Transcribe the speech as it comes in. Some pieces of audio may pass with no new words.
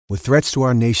With threats to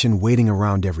our nation waiting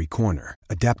around every corner,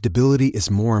 adaptability is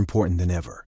more important than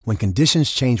ever. When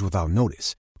conditions change without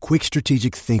notice, quick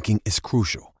strategic thinking is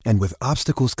crucial. And with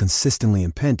obstacles consistently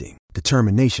impending,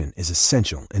 determination is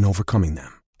essential in overcoming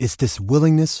them. It's this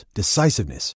willingness,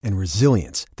 decisiveness, and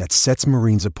resilience that sets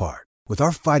Marines apart. With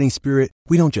our fighting spirit,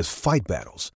 we don't just fight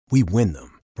battles, we win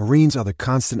them. Marines are the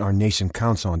constant our nation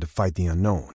counts on to fight the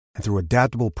unknown. And through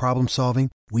adaptable problem solving,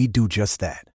 we do just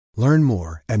that. Learn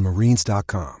more at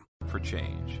marines.com. For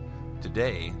change.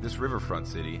 Today, this riverfront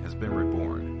city has been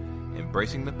reborn,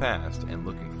 embracing the past and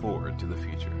looking forward to the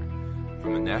future.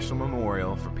 From the National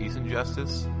Memorial for Peace and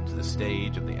Justice to the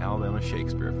stage of the Alabama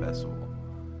Shakespeare Festival,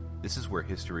 this is where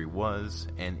history was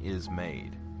and is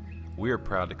made. We are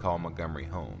proud to call Montgomery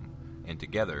home, and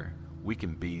together, we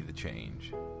can be the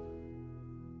change.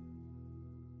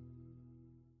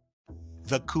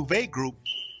 The Cuvée Group.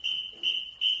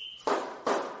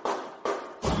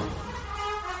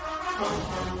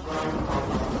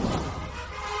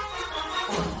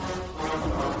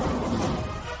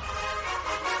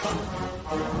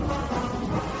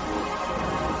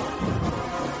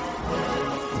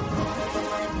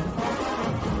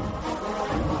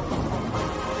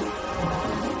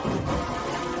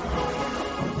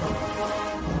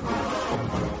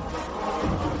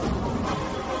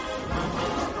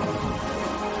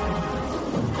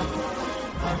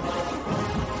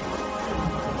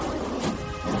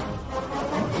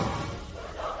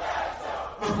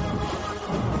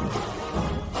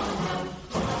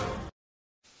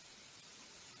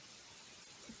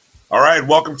 All right,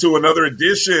 welcome to another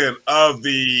edition of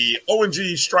the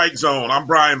O&G Strike Zone. I'm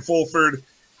Brian Fulford,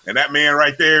 and that man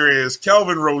right there is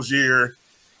Kelvin Rozier.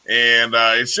 And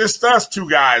it's just us two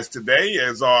guys today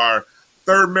as our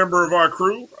third member of our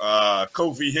crew,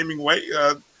 Kofi Hemingway.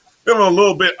 Feeling a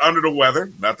little bit under the weather,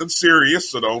 nothing serious,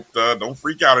 so don't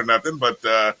freak out or nothing. But,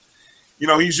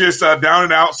 he's just down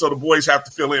and out, so the boys have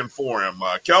to fill in for him.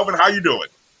 Kelvin, how you doing?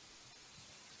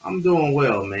 I'm doing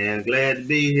well, man. Glad to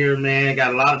be here, man.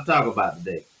 Got a lot to talk about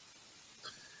today.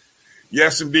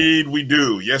 Yes, indeed, we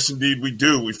do. Yes, indeed, we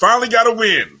do. We finally got a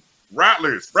win.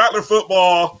 Rattler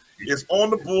football is on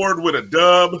the board with a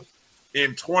dub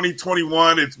in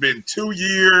 2021. It's been 2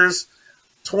 years,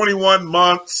 21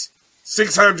 months,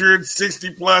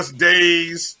 660-plus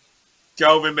days.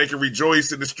 Kelvin, they can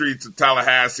rejoice in the streets of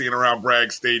Tallahassee and around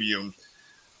Bragg Stadium.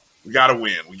 We got to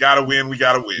win. We got to win. We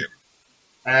got to win.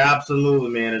 Absolutely,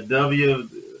 man. A W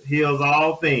heals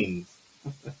all things.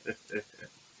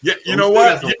 Yeah, you know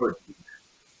what? Yeah.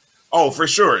 Oh, for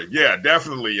sure. Yeah,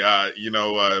 definitely.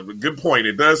 Good point.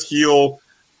 It does heal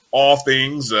all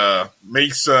things.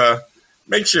 Makes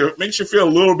you feel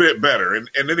a little bit better. And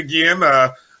then again,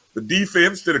 the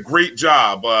defense did a great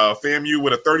job. FAMU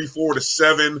with a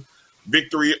 34-7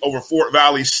 victory over Fort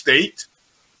Valley State,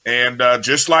 and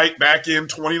just like back in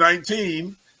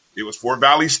 2019. It was Fort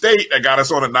Valley State that got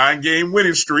us on a 9-game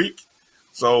winning streak.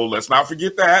 So let's not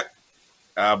forget that.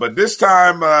 But this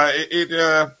time,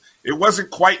 it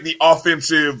wasn't quite the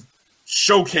offensive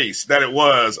showcase that it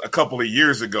was a couple of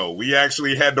years ago. We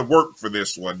actually had to work for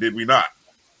this one, did we not?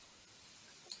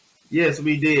 Yes,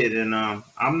 we did. And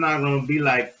I'm not going to be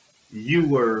like you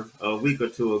were a week or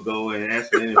two ago and ask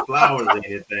for any flowers or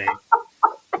anything.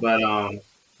 But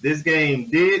this game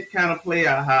did kind of play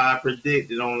out how I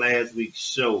predicted on last week's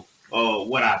show,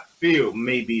 what I feel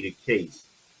may be the case.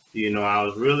 I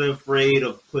was really afraid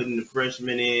of putting the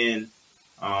freshmen in,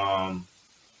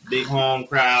 big home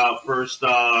crowd, first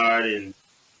start, and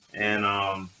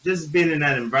just being in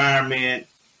that environment.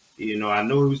 I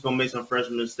knew he was going to make some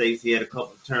freshman mistakes. He had a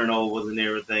couple of turnovers and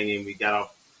everything, and we got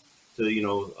off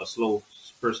to, a slow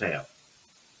first half.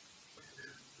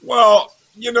 Well,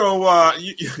 we're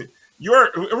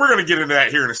going to get into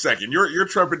that here in a second. Your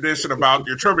trepidation about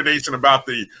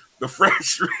the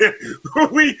freshmen.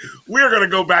 we are going to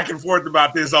go back and forth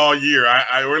about this all year,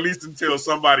 or at least until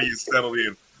somebody is settled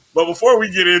in. But before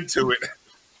we get into it,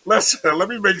 let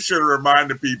me make sure to remind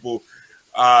the people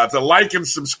to like and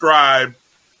subscribe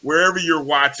wherever you're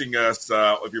watching us.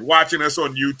 If you're watching us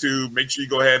on YouTube, make sure you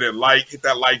go ahead and hit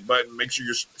that like button. Make sure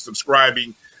you're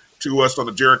subscribing to us on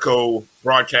the Jericho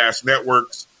Broadcast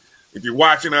Networks. If you're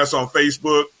watching us on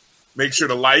Facebook, make sure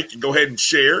to like and go ahead and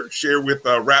share with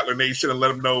Rattler Nation and let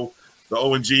them know the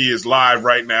O&G is live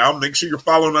right now. Make sure you're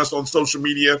following us on social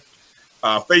media,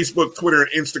 Facebook, Twitter,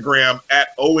 and Instagram at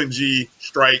O&G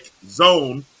Strike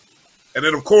Zone. And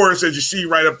then, of course, as you see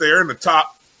right up there in the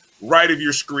top right of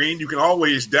your screen, you can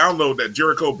always download that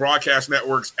Jericho Broadcast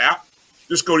Networks app.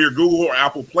 Just go to your Google or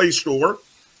Apple Play Store.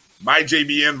 My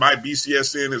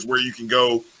BCSN is where you can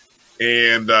go.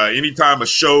 And anytime a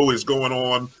show is going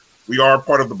on We are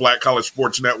part of the Black College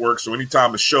Sports Network, so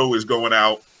anytime the show is going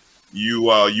out, you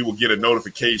will get a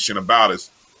notification about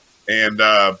us. And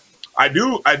I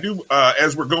do.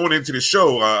 As we're going into the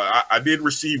show, I did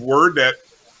receive word that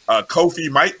Kofi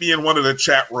might be in one of the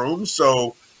chat rooms,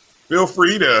 so feel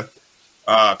free to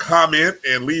comment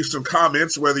and leave some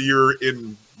comments, whether you're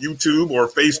in YouTube or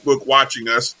Facebook watching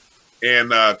us.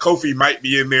 And Kofi might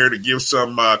be in there to give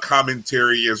some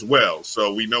commentary as well.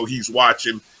 So we know he's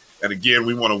watching. And again,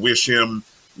 we want to wish him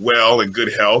well and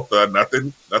good health.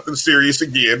 Nothing serious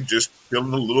again, just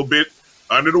feeling a little bit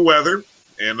under the weather.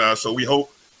 And so we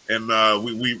hope, and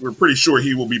we're pretty sure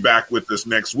he will be back with us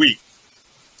next week.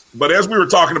 But as we were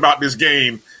talking about this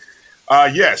game,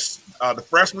 yes, the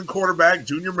freshman quarterback,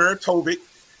 Junior Maritovic,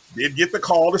 did get the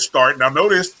call to start. Now,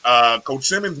 notice Coach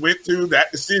Simmons went to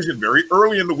that decision very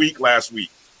early in the week last week.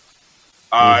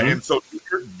 And so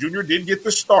Junior did get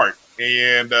the start.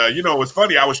 And, it's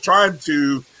funny. I was trying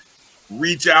to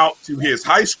reach out to his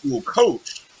high school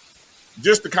coach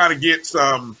just to kind of get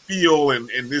some feel and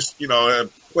this,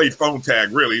 played phone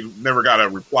tag, really. Never got a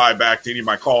reply back to any of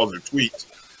my calls or tweets.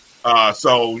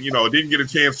 So, didn't get a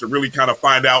chance to really kind of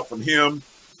find out from him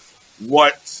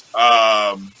what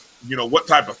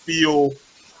type of feel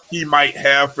he might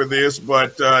have for this.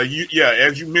 But,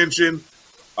 as you mentioned,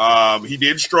 he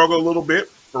did struggle a little bit.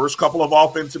 First couple of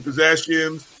offensive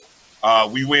possessions.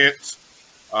 We went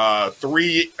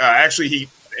three. Actually, he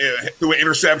threw an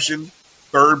interception,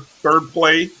 third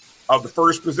play of the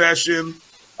first possession.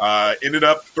 Ended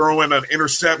up throwing an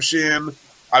interception.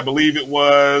 I believe it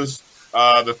was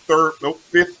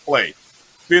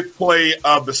fifth play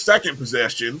of the second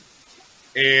possession.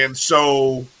 And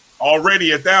so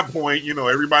already at that point,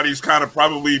 everybody's kind of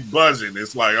probably buzzing.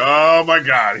 It's like, oh my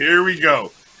God, here we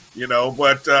go.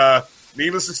 But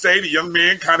needless to say, the young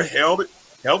man kind of held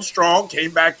strong,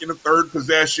 came back in the third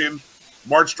possession,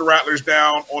 marched the Rattlers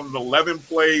down on an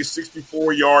 11-play,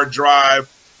 64-yard drive,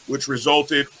 which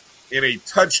resulted in a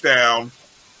touchdown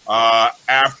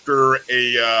after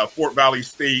a Fort Valley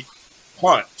State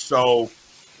punt. So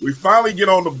we finally get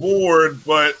on the board,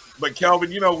 but Kelvin,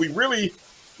 we really,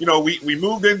 we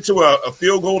moved into a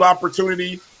field goal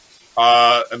opportunity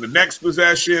in the next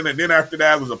possession, and then after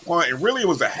that was a punt, and really it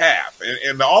was a half.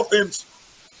 And the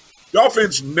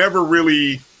offense never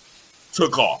really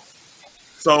took off.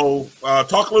 So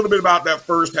talk a little bit about that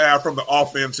first half from the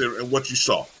offense and what you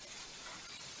saw.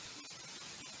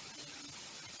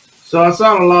 So I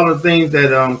saw a lot of things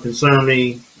that concern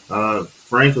me.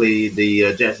 Frankly,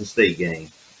 the Jackson State game.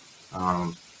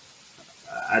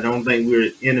 I don't think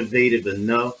we're innovative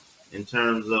enough in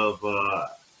terms of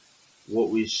what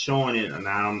we're showing it. And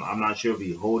I'm not sure if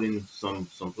we're holding some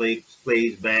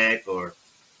plays back or,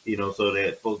 so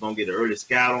that folks don't get an early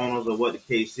scout on us or what the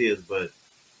case is. But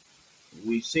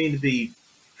we seem to be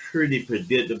pretty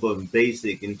predictable and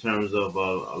basic in terms of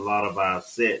a lot of our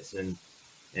sets and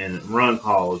run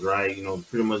calls, right?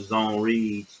 Pretty much zone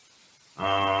reads,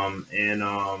 and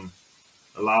a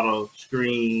lot of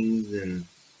screens and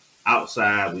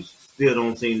outside. We still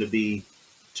don't seem to be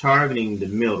targeting the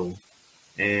middle.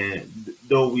 And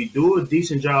though we do a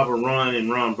decent job of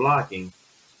run blocking,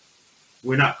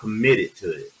 we're not committed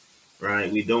to it,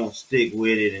 right? We don't stick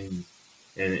with it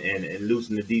and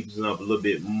loosen the defense up a little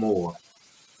bit more.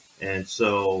 And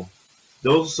so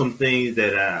those are some things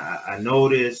that I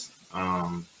noticed.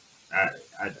 I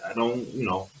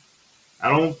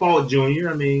don't fault Junior.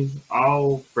 I mean,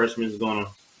 all freshmen is gonna,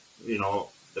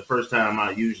 the first time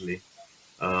out usually,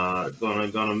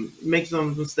 gonna make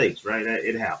some mistakes, right?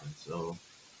 It happens.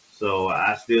 So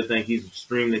I still think he's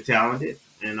extremely talented,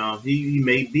 and he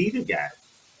may be the guy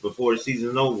before the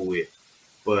season's over with.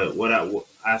 But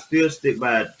I still stick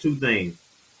by two things.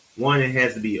 One, it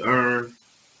has to be earned,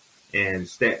 and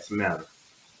stats matter.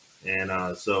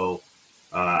 And so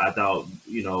I thought,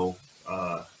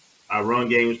 our run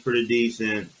game was pretty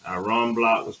decent. Our run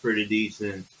block was pretty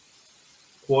decent.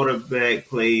 Quarterback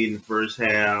play in the first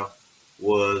half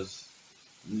was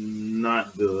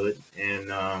not good.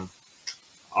 And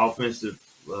offensive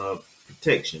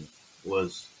protection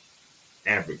was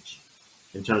average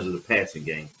in terms of the passing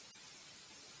game.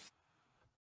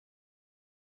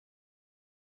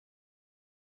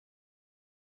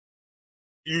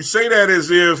 You say that as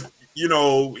if,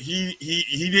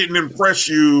 he didn't impress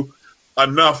you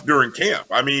enough during camp.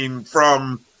 I mean,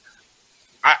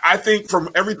 I think from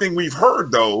everything we've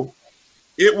heard, though,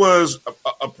 it was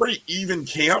a pretty even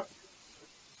camp.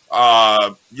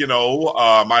 I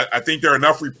think there are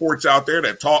enough reports out there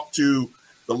that talk to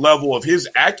the level of his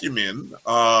acumen.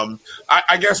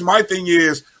 I guess my thing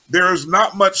is there's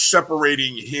not much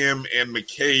separating him and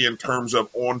McKay in terms of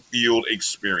on-field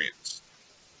experience.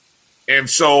 And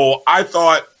so I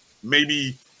thought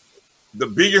maybe the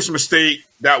biggest mistake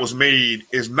that was made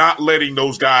is not letting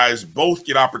those guys both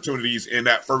get opportunities in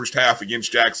that first half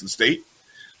against Jackson State.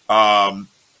 And,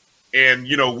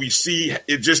 we see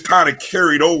it just kind of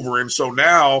carried over. And so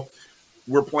now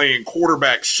we're playing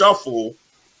quarterback shuffle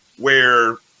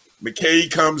where McKay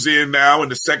comes in now in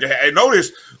the second half. And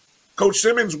notice Coach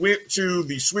Simmons went to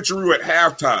the switcheroo at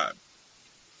halftime.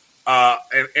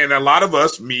 And a lot of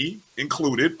us, me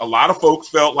included, a lot of folks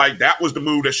felt like that was the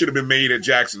move that should have been made at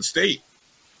Jackson State,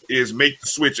 is make the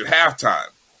switch at halftime.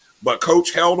 But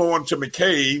Coach held on to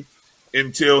McKay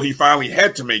until he finally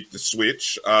had to make the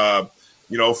switch,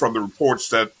 from the reports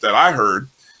that I heard.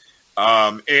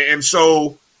 And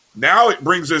so now it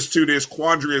brings us to this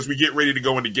quandary as we get ready to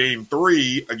go into game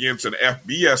 3 against an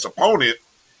FBS opponent.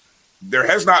 There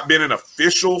has not been an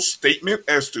official statement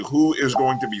as to who is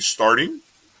going to be starting.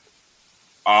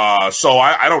 So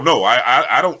I don't know.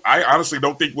 I honestly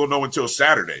don't think we'll know until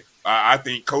Saturday. I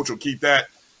think Coach will keep that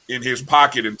in his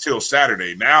pocket until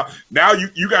Saturday. Now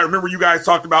you got to remember, you guys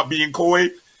talked about being coy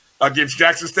against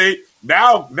Jackson State.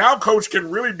 Now Coach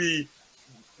can really be,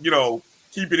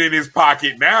 keep it in his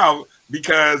pocket now,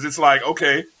 because it's like,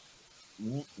 okay,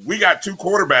 we got 2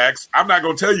 quarterbacks. I'm not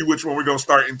going to tell you which one we're going to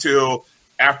start until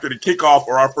after the kickoff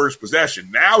or our first possession.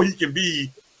 Now he can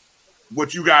be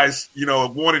what you guys,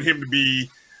 wanted him to be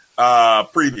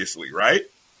previously, right?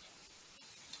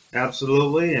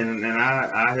 Absolutely, and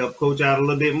I helped Coach out a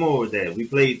little bit more with that. We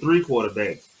played 3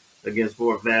 quarterbacks against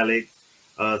Fort Valley.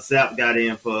 Sap got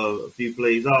in for a few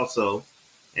plays also,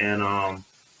 and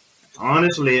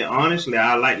honestly,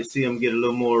 I'd like to see him get a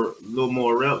little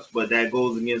more reps, but that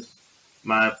goes against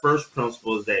my first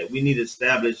principle, is that we need to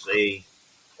establish a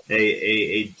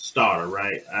starter,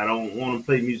 right? I don't want to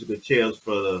play musical chairs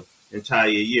for the entire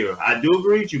year. I do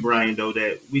agree with you, Brian, though,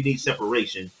 that we need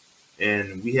separation,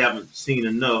 and we haven't seen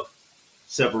enough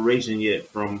separation yet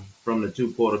from the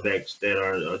 2 quarterbacks that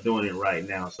are doing it right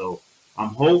now. So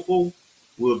I'm hopeful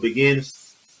we'll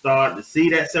start to see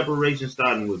that separation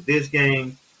starting with this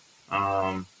game.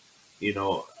 I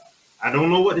don't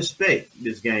know what to expect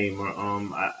this game.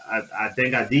 I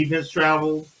think our defense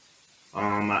travels.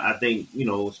 I think,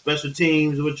 special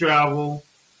teams will travel,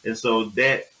 and so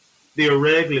that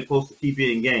theoretically supposed to keep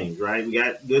you in games, right? We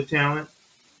got good talent.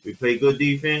 We play good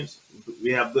defense.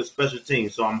 We have good special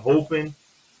teams. So I'm hoping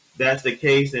that's the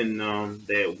case, and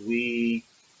that we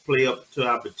play up to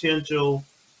our potential,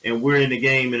 and we're in the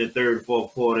game in the third and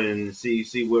fourth quarter, and see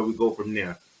where we go from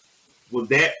there. With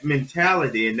that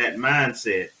mentality and that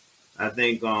mindset, I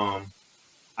think I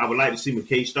would like to see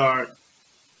McKay start,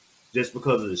 just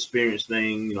because of the experience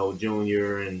thing,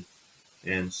 junior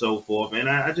and so forth. And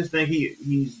I just think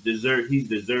he's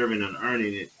deserving and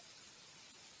earning it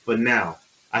for now.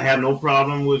 I have no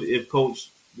problem with if Coach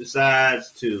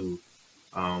decides to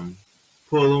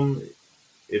pull him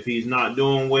if he's not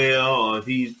doing well, or if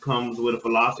he comes with a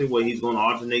philosophy where he's going to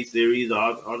alternate series or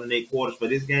alternate quarters for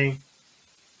this game.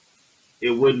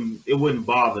 It wouldn't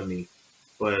bother me,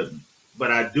 but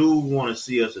I do want to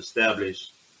see us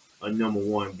establish a number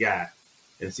 1 guy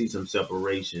and see some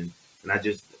separation. And I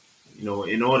just,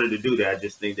 in order to do that, I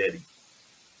just think that,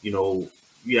 you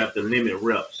have to limit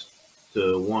reps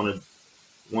to one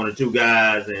or 2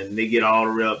 guys, and they get all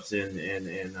the reps, and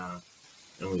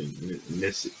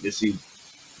let's see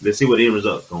what the end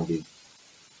result's going to be.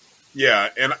 Yeah,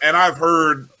 and I've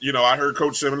heard, I heard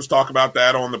Coach Simmons talk about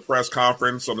that on the press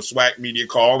conference, on the SWAC media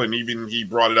call, and even he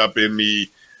brought it up in the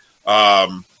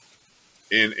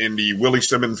in the Willie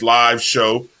Simmons live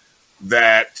show,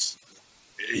 that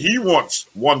he wants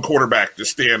one quarterback to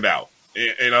stand out.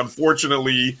 And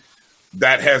unfortunately,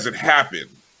 that hasn't happened.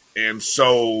 And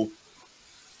so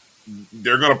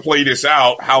they're going to play this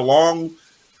out. How long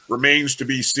remains to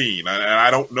be seen. And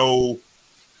I don't know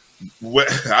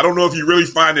if you really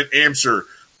find an answer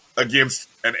against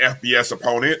an FBS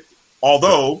opponent.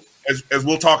 Although, as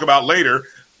we'll talk about later,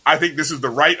 I think this is the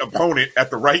right opponent at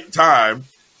the right time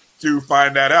to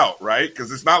find that out, right?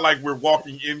 Because it's not like we're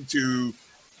walking into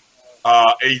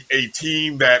a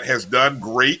team that has done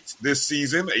great this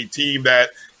season, a team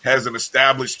that has an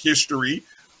established history.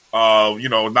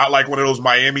 Not like one of those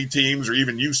Miami teams or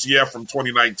even UCF from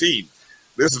 2019.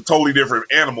 This is a totally different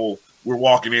animal we're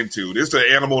walking into. This is an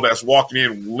animal that's walking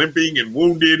in limping and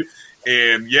wounded.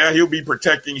 And, yeah, he'll be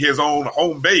protecting his own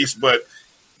home base, but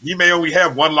he may only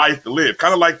have one life to live.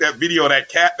 Kind of like that video of that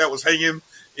cat that was hanging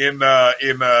in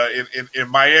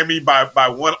Miami by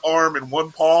one arm and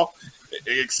one paw.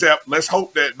 Except let's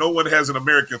hope that no one has an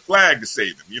American flag to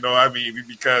save him. You know what I mean?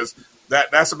 Because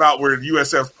that's about where the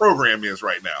USF program is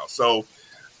right now. So,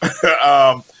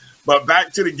 But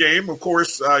back to the game, of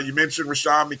course, you mentioned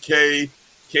Rashawn McKay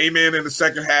came in the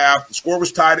second half. The score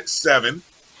was tied at 7.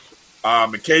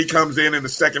 McKay comes in the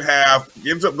second half.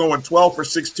 He ends up going 12 for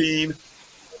 16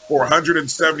 for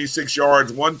 176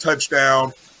 yards, 1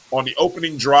 touchdown on the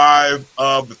opening drive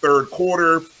of the third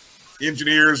quarter.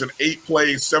 Engineers an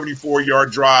 8-play,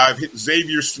 74-yard drive, hit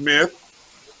Xavier Smith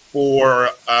for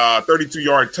a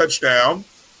 32-yard touchdown.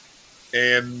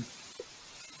 And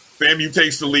FAMU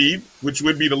takes the lead, which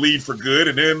would be the lead for good.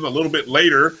 And then a little bit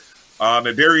later,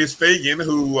 Nadarius Fagan,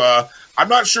 who I'm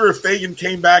not sure if Fagan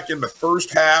came back in the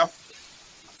first half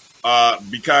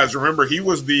because, remember, he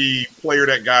was the player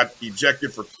that got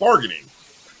ejected for targeting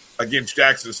against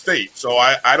Jackson State. So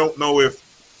I don't know if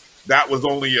that was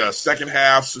only a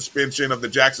second-half suspension of the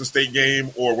Jackson State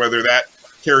game or whether that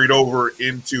carried over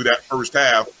into that first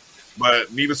half.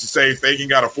 But needless to say, Fagan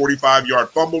got a 45-yard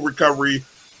fumble recovery,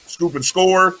 scoop and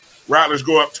score. Rattlers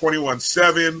go up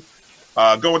 21-7.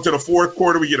 Going to the fourth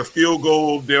quarter, we get a field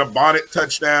goal, then a Bonnet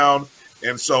touchdown.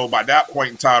 And so by that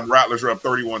point in time, Rattlers are up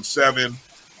 31-7.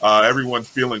 Everyone's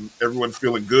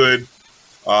feeling good,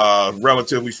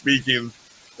 relatively speaking.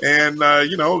 And,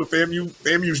 the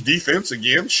FAMU's defense,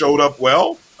 again, showed up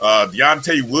well.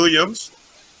 Deontay Williams,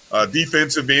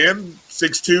 defensive end,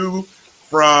 6'2",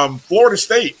 from Florida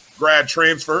State, grad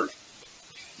transfer,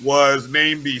 was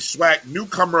named the SWAC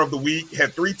newcomer of the week,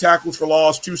 had 3 tackles for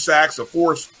loss, 2 sacks, a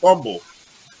forced fumble.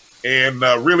 And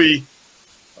really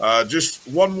just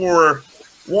one more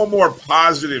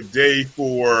positive day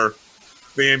for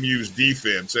FAMU's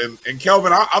defense. And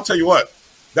Kelvin, I'll tell you what,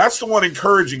 that's the one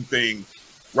encouraging thing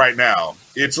right now.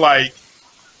 It's like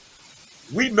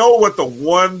we know what the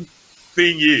one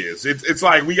thing is. It's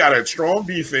like we got a strong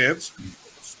defense.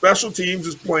 Special teams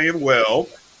is playing well.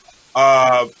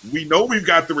 We know we've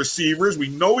got the receivers. We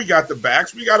know we got the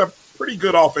backs. We got a pretty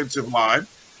good offensive line.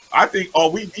 I think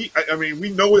all we need,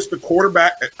 we know it's the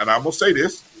quarterback, and I'm going to say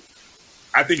this.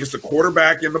 I think it's the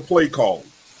quarterback and the play calling.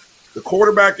 The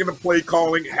quarterback and the play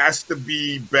calling has to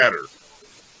be better.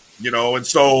 And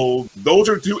so those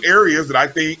are 2 areas that I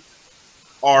think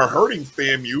are hurting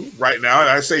FAMU right now. And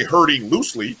I say hurting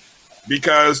loosely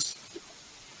because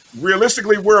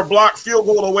realistically, we're a blocked field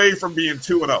goal away from being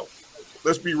 2-0.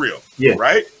 Let's be real. Yeah.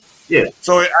 Right? Yeah.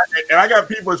 So, I got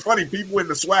people, it's funny, people in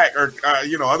the SWAC or,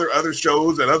 other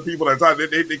shows and other people that talk,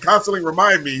 they constantly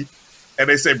remind me and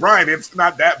they say, Brian, it's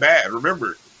not that bad.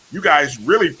 Remember, you guys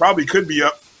really probably could be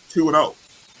up 2-0.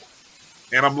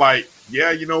 And I'm like, yeah,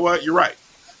 you know what? You're right.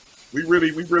 We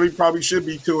really probably should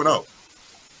be 2-0.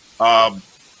 What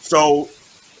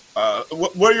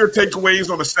are your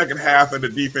takeaways on the second half and the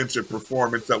defensive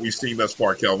performance that we've seen thus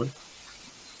far, Kelvin?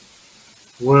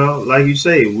 Well, like you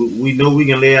say, we know we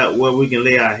can lay out where we can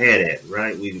lay our head at,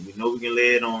 right? We know we can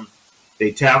lay it on.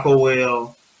 They tackle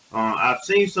well. I've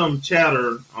seen some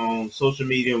chatter on social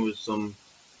media with some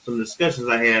discussions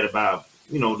I had about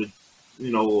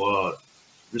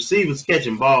receivers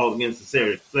catching balls against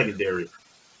the secondary.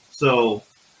 So,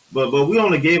 but we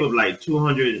only gave up like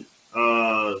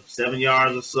 207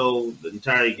 yards or so the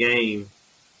entire game.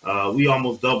 We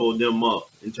almost doubled them up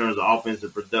in terms of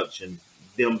offensive production,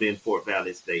 them being Fort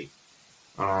Valley State.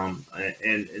 And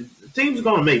the team's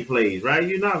going to make plays, right?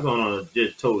 You're not going to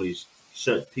just totally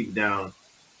shut people down.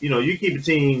 You keep a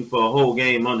team for a whole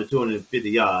game under 250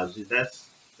 yards.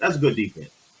 That's good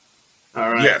defense.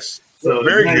 All right. Yes. So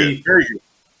very good.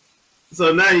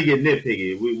 So now you get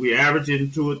nitpicky. We're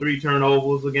averaging 2 or 3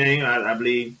 turnovers a game. I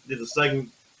believe this is the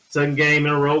second game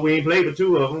in a row. We ain't played for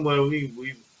 2 of them. Well,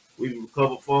 we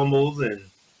recovered fumbles and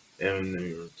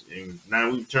now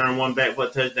we've turned one back for a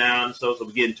touchdown. So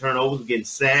we're getting turnovers, we're getting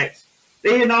sacks.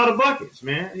 They hitting all the buckets,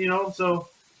 man. So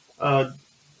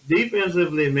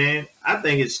defensively, man, I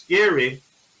think it's scary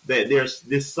that they're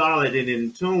this solid and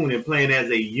in tune and playing as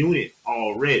a unit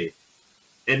already.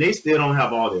 And they still don't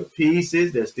have all their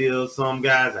pieces. There's still some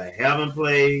guys that haven't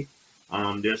played.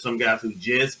 There's some guys who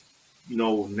just,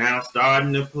 now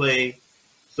starting to play.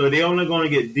 So they're only going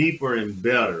to get deeper and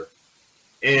better.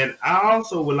 And I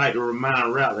also would like to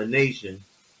remind Rattler Nation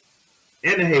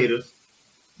and the haters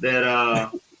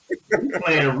that we're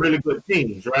playing really good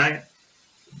teams, right?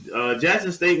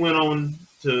 Jackson State went on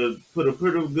to put a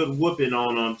pretty good whooping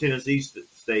on Tennessee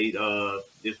State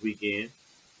this weekend.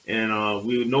 And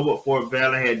we know what Fort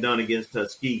Valley had done against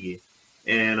Tuskegee.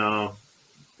 And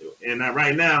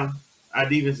right now, our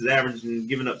defense is averaging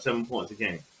giving up 7 points a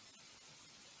game.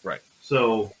 Right.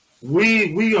 So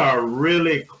we are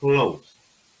really close.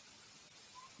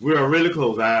 We are really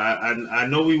close. I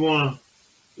know we want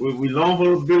to. We long for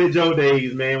those Billy Joe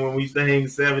days, man, when we used to hang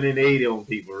 7 and 8 on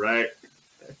people, right?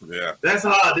 Yeah. That's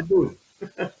hard to do.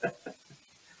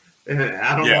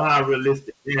 I don't know how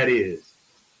realistic that is.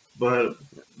 But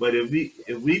if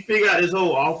we figure out this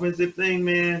whole offensive thing,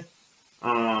 man,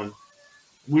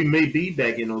 we may be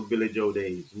back in those Billy Joe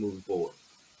days moving forward.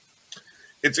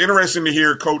 It's interesting to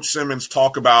hear Coach Simmons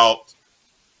talk about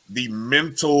the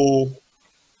mental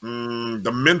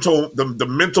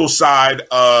side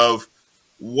of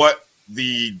what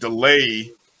the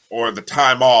delay or the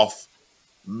time off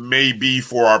may be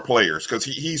for our players, because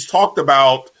he's talked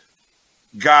about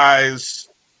guys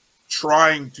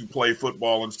trying to play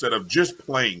football instead of just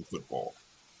playing football,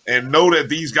 and know that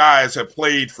these guys have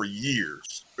played for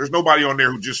years. There's nobody on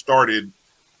there who just started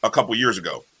a couple years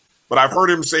ago. But I've heard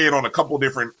him say it on a couple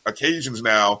different occasions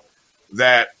now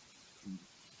that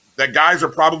guys are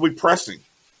probably pressing.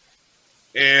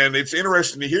 And it's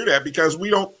interesting to hear that, because we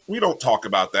don't talk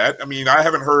about that. I mean, I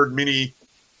haven't heard many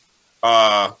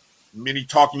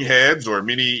talking heads or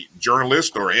many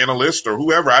journalists or analysts or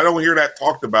whoever. I don't hear that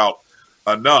talked about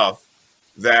enough,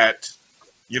 that,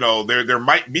 you know, there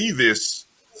might be this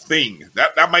thing.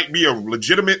 That might be a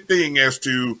legitimate thing as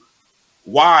to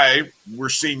why we're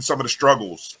seeing some of the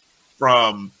struggles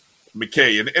from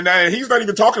McKay. And he's not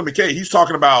even talking to McKay. He's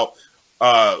talking about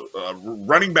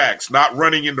running backs not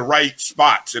running in the right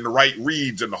spots, in the right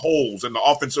reads, and the holes, and the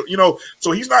offensive, you know.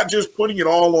 So he's not just putting it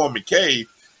all on McKay.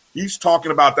 He's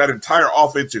talking about that entire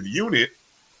offensive unit.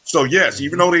 So, yes,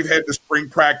 even though they've had the spring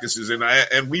practices,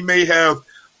 and we may have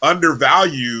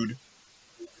undervalued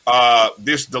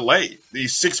this delay,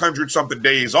 these 600-something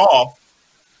days off,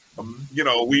 you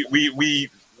know, we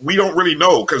don't really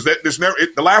know, because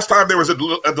the last time there was a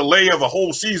delay of a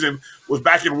whole season was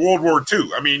back in World War II.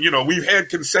 I mean, you know, we've had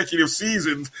consecutive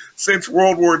seasons since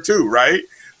World War II, right?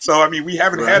 So, I mean, we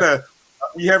haven't had a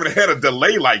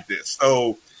delay like this.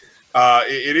 So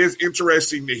it is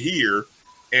interesting to hear.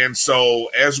 And so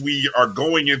as we are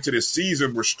going into this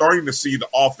season, we're starting to see the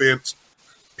offense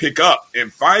pick up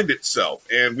and find itself.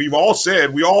 And we've all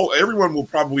said, everyone will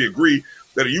probably agree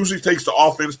that it usually takes the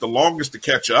offense the longest to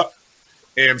catch up.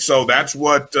 And so that's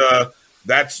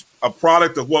that's a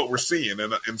product of what we're seeing.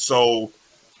 And so,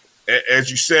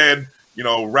 as you said, you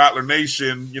know, Rattler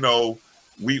Nation, you know,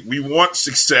 we want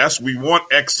success. We want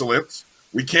excellence.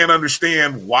 We can't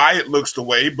understand why it looks the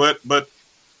way, but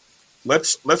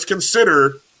let's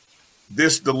consider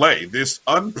this delay, this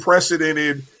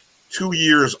unprecedented 2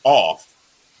 years off,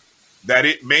 that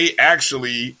it may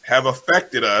actually have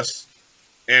affected us.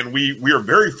 And we are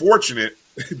very fortunate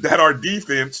that our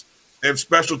defense and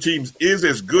special teams is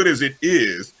as good as it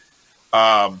is,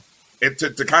 and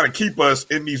to kind of keep us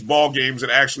in these ball games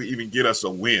and actually even get us a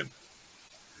win.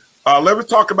 Let me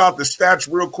talk about the stats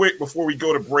real quick before we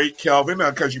go to break, Kelvin,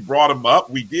 because you brought them up.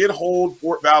 We did hold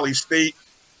Fort Valley State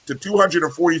to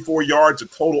 244 yards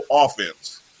of total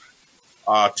offense.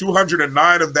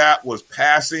 209 of that was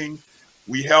passing.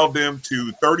 We held them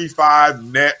to 35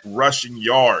 net rushing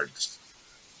yards.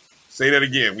 Say that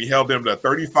again. We held them to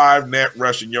 35 net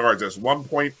rushing yards. That's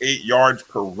 1.8 yards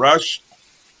per rush.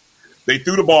 They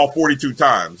threw the ball 42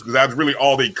 times, because that's really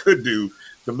all they could do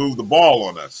to move the ball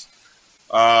on us.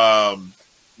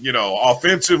 You know,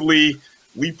 offensively,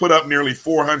 we put up nearly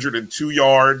 402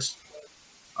 yards.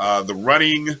 The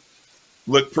running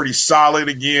looked pretty solid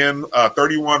again.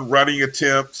 31 running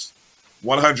attempts,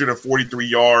 143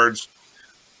 yards.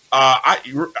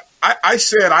 I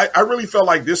said I really felt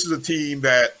like this is a team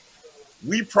that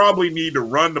we probably need to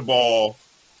run the ball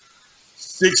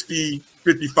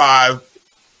 55%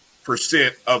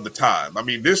 of the time. I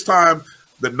mean, this time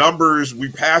the numbers,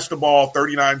 we passed the ball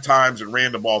 39 times and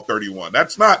ran the ball 31.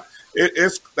 That's not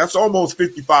that's almost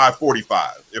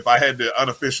 55-45 if I had to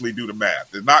unofficially do the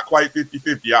math. It's not quite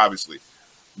 50-50, obviously.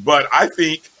 But I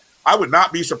think I would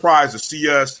not be surprised to see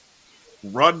us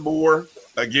run more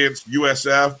against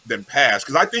USF than pass,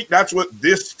 because I think that's what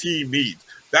this team needs.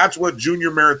 That's what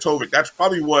Junior Maritovic, that's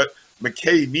probably what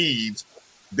McKay needs.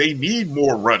 They need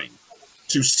more running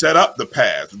to set up the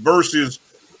pass versus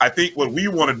I think what we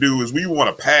want to do is we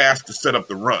want to pass to set up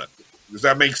the run. Does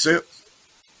that make sense?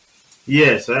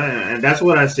 Yes, and that's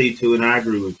what I say too, and I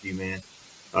agree with you, man.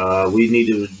 We need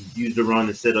to use the run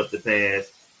to set up the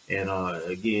pass and,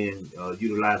 again,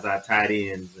 utilize our tight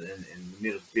ends and the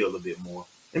middle field a bit more.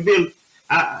 And Bill,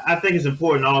 I think it's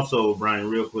important also, Brian,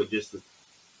 real quick, just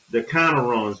the counter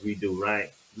runs we do,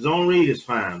 right? Zone read is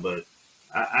fine, but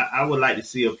I would like to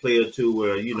see a play or two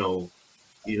where, you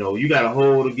got a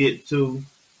hole to get to,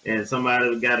 and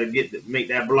somebody got to make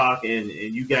that block, and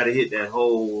you got to hit that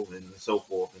hole and so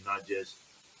forth, and not just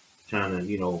trying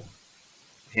to,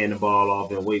 hand the ball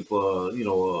off and wait for,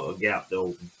 a gap to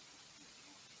open.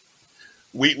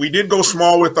 We did go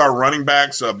small with our running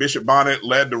backs. Bishop Bonnet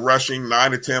led the rushing,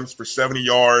 9 attempts for 70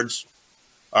 yards,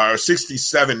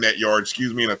 67 net yards,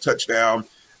 and a touchdown.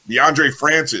 DeAndre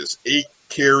Francis, 8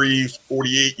 carries,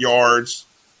 48 yards.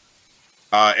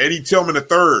 Eddie Tillman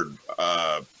III,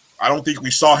 I don't think we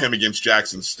saw him against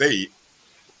Jackson State.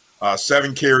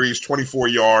 7 carries, 24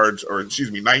 yards,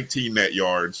 19 net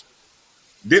yards.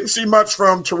 Didn't see much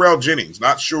from Terrell Jennings.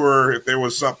 Not sure if there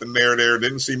was something there.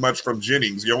 Didn't see much from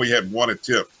Jennings. He only had 1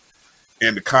 attempt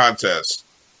in the contest.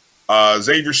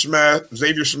 Xavier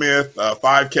Smith,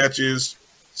 5 catches,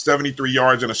 73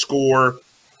 yards and a score.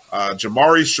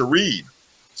 Jamari Shareed,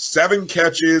 7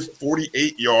 catches,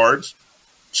 48 yards.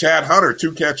 Chad Hunter,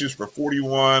 2 catches for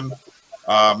 41.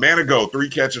 Manigo, 3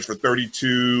 catches for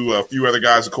 32. A few other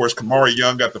guys, of course. Kamari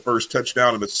Young got the first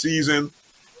touchdown of the season.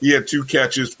 He had 2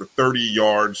 catches for 30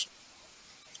 yards.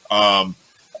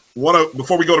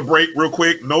 Before we go to break, real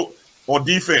quick, note on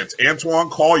defense, Antoine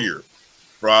Collier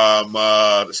from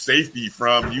the safety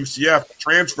from UCF,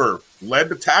 transfer, led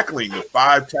the tackling with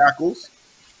 5 tackles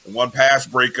and 1 pass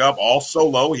breakup, all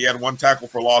solo. He had 1 tackle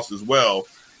for loss as well.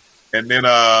 And then,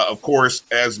 of course,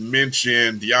 as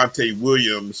mentioned, Deontay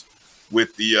Williams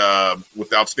with the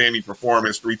outstanding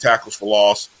performance, 3 tackles for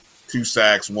loss, 2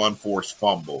 sacks, 1 forced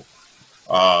fumble.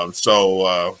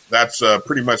 So that's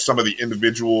pretty much some of the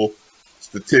individual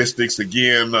statistics.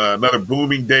 Again, another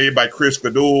booming day by Chris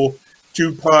Fadul.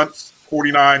 2 punts,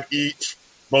 49 each,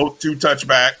 both 2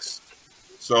 touchbacks.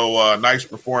 So nice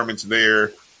performance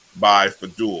there by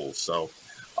Fadul. So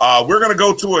we're going to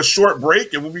go to a short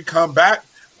break, and when we come back,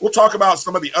 we'll talk about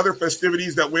some of the other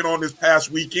festivities that went on this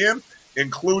past weekend,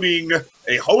 including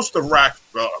a host of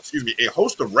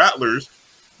Rattlers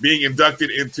being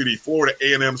inducted into the Florida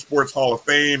A&M Sports Hall of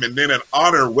Fame, and then an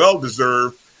honor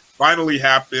well-deserved finally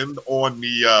happened on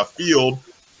the field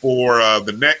for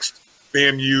the next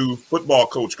FAMU football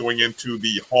coach going into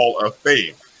the Hall of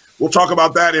Fame. We'll talk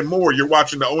about that and more. You're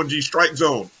watching the O&G Strike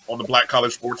Zone on the Black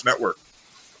College Sports Network.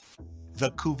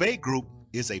 The Cuvée Group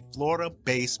is a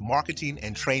Florida-based marketing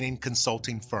and training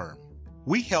consulting firm.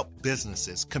 We help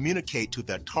businesses communicate to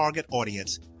their target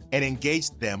audience and engage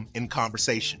them in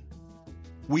conversation.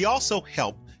 We also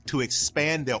help to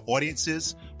expand their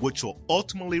audiences, which will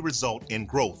ultimately result in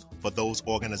growth for those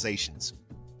organizations.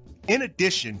 In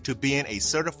addition to being a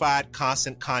certified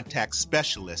constant contact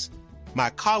specialist, my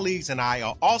colleagues and I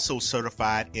are also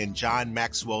certified in John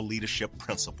Maxwell Leadership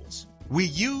Principles. We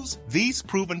use these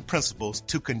proven principles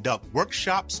to conduct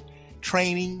workshops,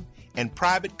 training, and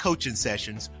private coaching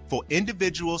sessions for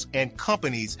individuals and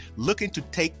companies looking to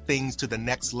take things to the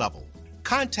next level.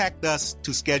 Contact us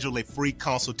to schedule a free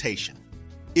consultation.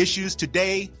 Issues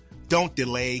today, don't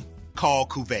delay, call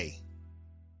Cuvée.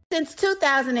 Since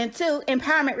 2002,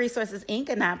 Empowerment Resources, Inc.,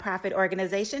 a nonprofit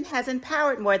organization, has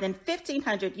empowered more than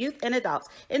 1,500 youth and adults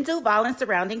in Duval and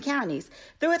surrounding counties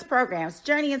through its programs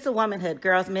Journey into Womanhood,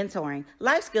 Girls Mentoring,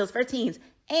 Life Skills for Teens,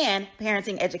 and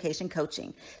parenting education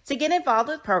coaching. To get involved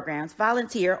with programs,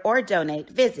 volunteer, or donate,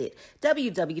 visit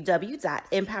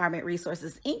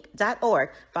www.empowermentresourcesinc.org.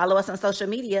 Follow us on social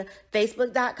media,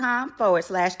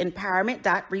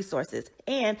 facebook.com/empowerment.resources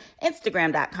and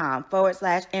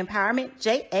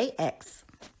instagram.com/empowermentJAX.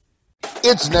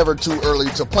 It's never too early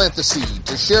to plant the seed,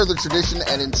 to share the tradition,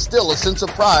 and instill a sense of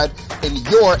pride in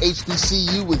your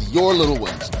HBCU with your little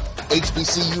ones.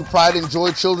 HBCU Pride and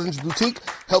Joy Children's Boutique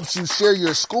helps you share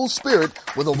your school spirit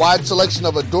with a wide selection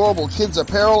of adorable kids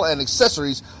apparel and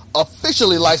accessories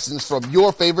officially licensed from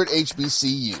your favorite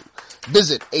HBCU.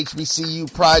 Visit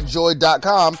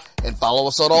hbcupridejoy.com and follow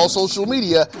us on all social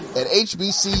media at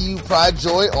HBCU Pride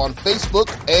Joy on Facebook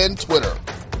and Twitter.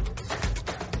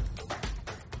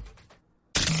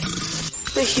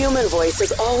 The human voice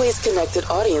has always connected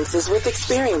audiences with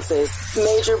experiences.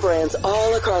 Major brands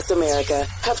all across America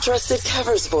have trusted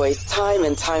Kever's voice time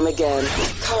and time again.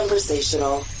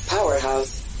 Conversational,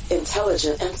 powerhouse,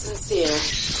 intelligent, and sincere.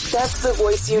 That's the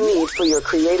voice you need for your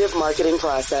creative marketing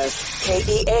process.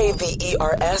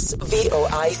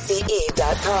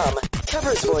 KEAVERSVOICE.com.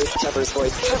 Kever's Voice, Kever's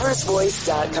Voice,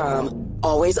 KeversVoice.com.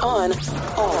 Always on,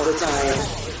 all the time.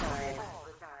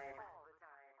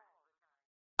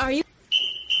 Are you?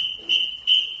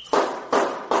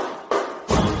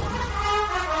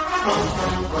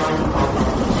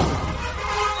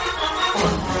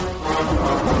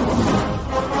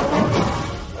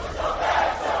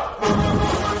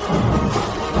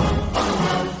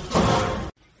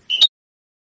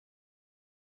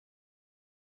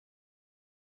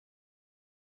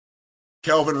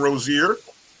 Kelvin Rozier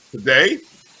today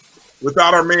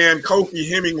without our man Kofi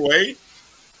Hemingway,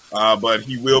 but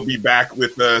he will be back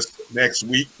with us next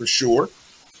week for sure.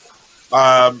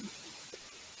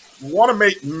 want to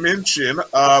make mention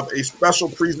of a special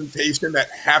presentation that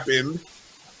happened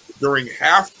during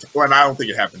well, I don't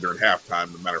think it happened during halftime.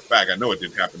 As a matter of fact, I know it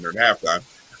didn't happen during halftime.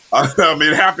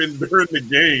 It happened during the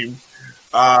game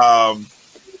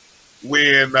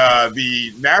when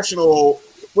the National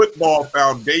Football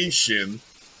Foundation,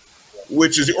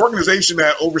 which is the organization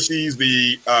that oversees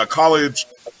the College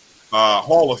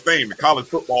Hall of Fame, the College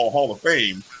Football Hall of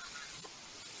Fame,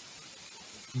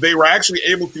 they were actually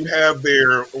able to have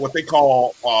their what they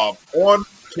call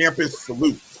on-campus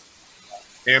salute.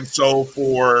 And so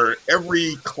for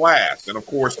every class, and of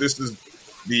course this is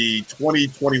the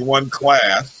 2021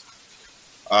 class.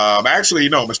 Actually,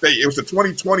 no, mistake. It was the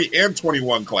 2020 and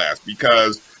 21 class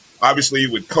because obviously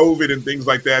with COVID and things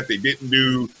like that, they didn't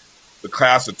do the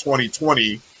class of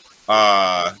 2020.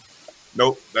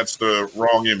 Nope, that's the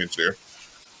wrong image there.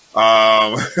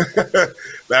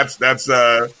 That's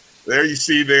there you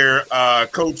see there,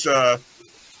 Coach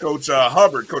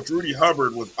Hubbard, Coach Rudy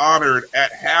Hubbard was honored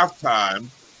at halftime.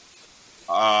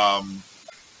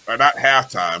 Or not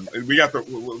halftime. We got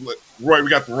Roy. We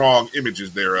got the wrong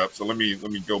images there up. So let me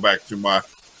go back to my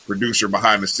producer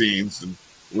behind the scenes, and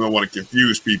we don't want to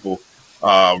confuse people.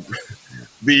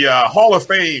 The Hall of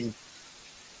Fame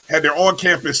had their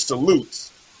on-campus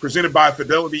salutes presented by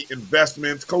Fidelity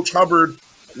Investments. Coach Hubbard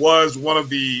was one of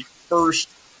the first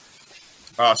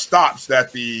stops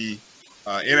that the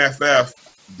NFF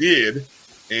did,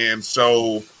 and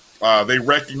so they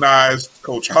recognized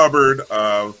Coach Hubbard.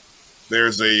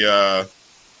 There's a,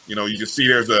 you can see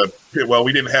there's well,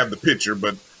 we didn't have the picture,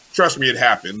 but trust me, it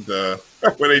happened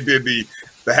when they did the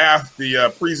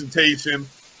presentation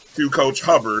to Coach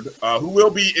Hubbard, who will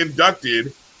be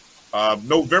inducted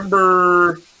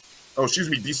December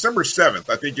 7th,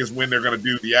 I think is when they're going to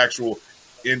do the actual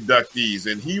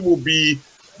inductees. And he will be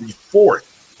the fourth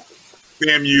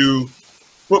FAMU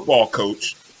football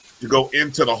coach to go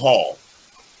into the Hall.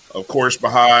 Of course,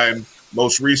 behind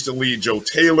most recently Joe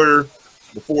Taylor,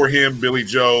 before him Billy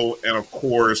Joe, and of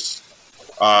course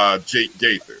Jake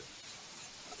Gaither.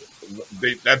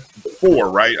 That's 4,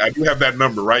 right? I do have that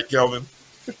number, right, Kelvin?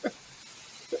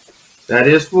 That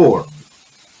is 4.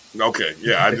 Okay,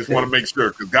 yeah, I just want to make sure,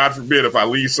 because God forbid if I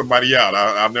leave somebody out,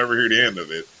 I'll never hear the end of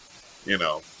it,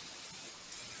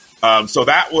 So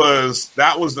that was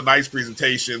the nice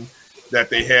presentation that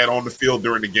they had on the field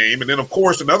during the game. And then, of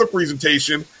course, another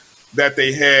presentation that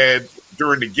they had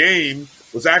during the game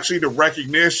was actually the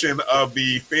recognition of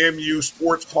the FAMU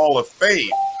Sports Hall of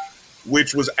Fame,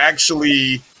 which was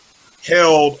actually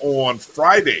held on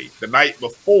Friday, the night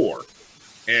before.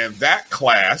 And that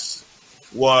class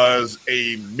was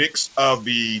a mix of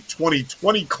the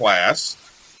 2020 class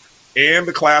and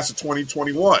the class of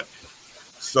 2021.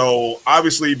 So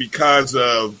obviously because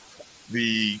of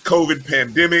the COVID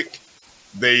pandemic,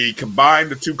 they combined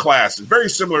the two classes, very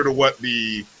similar to what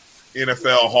the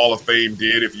NFL Hall of Fame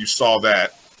did, if you saw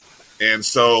that. And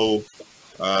so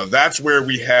that's where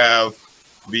we have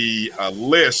the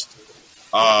list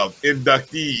of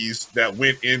inductees that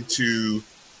went into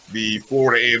the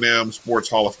Florida A&M Sports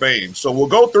Hall of Fame. So we'll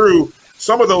go through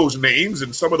some of those names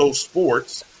and some of those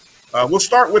sports. We'll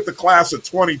start with the class of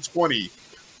 2020,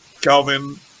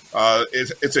 Kelvin.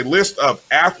 It's a list of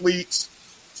athletes,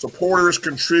 supporters,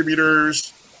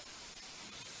 contributors,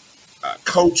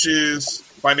 coaches,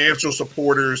 financial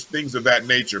supporters, things of that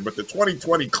nature. But the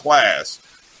 2020 class,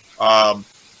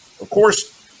 of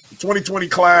course, the 2020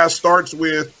 class starts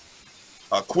with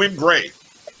Quinn Gray,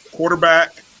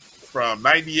 quarterback from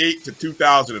 98 to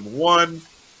 2001.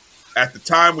 At the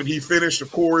time when he finished,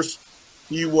 of course,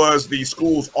 he was the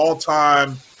school's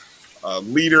all-time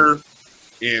leader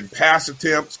in pass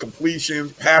attempts,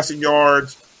 completions, passing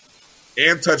yards,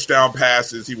 and touchdown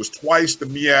passes. He was twice the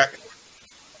MEAC,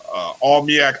 all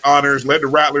MEAC honors, led the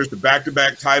Rattlers to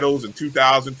back-to-back titles in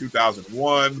 2000,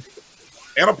 2001,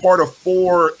 and a part of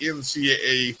 4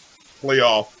 NCAA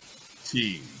playoff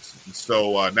teams. And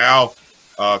so now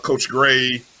Coach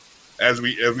Gray, as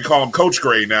we call him Coach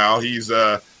Gray now, he's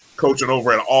coaching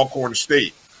over at Alcorn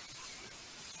State.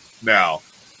 Now,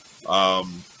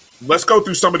 let's go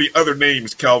through some of the other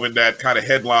names, Kelvin, that kind of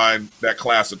headline that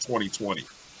class of 2020.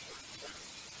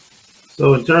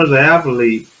 So in terms of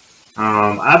athlete,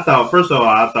 I thought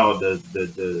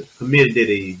the committee did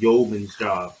a yeoman's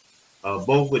job,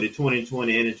 both with the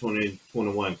 2020 and the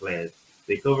 2021 class.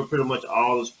 They covered pretty much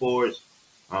all the sports.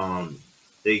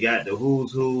 They got the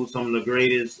who's who, some of the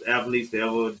greatest athletes they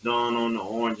ever done on the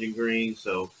orange and green.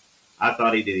 So I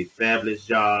thought he did a fabulous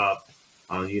job.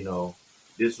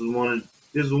 This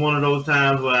was one of those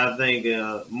times where I think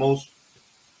most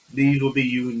these will be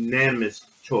unanimous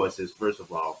choices. First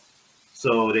of all,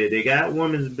 So they got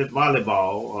women's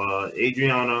volleyball.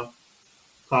 Adriana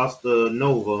Costa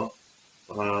Nova.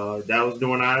 That was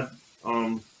during our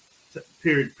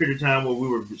period of time where we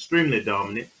were extremely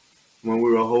dominant. When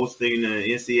we were hosting the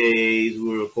NCAAs, we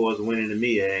were, of course, winning the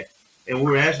MEAC. And we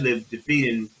were actually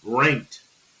defeating ranked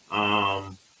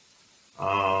Power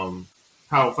 5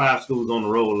 schools on the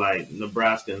road, like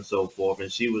Nebraska and so forth.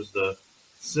 And she was the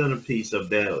centerpiece of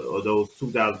those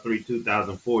 2003,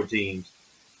 2004 teams.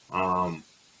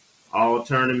 All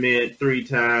tournament 3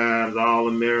 times,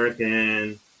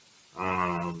 All-American,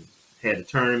 had a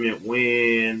tournament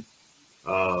win.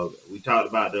 We talked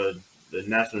about the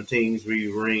national teams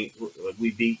we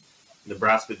beat.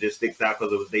 Nebraska just sticks out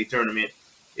because it was their tournament.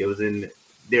 It was in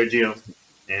their gym,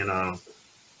 and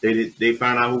they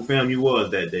found out who FAMU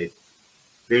was that day.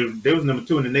 They was number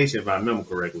 2 in the nation, if I remember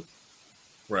correctly.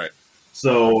 Right.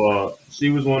 So she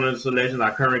was one of the selections.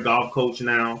 Our current golf coach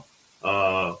now,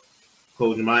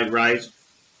 Coach Mike Rice,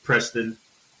 Preston.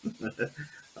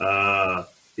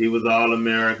 He was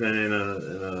All-American and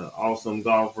an awesome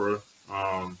golfer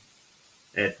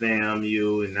at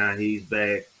FAMU, and now he's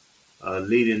back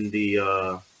leading the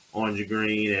Orange and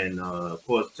Green, and of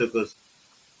course took us.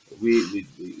 We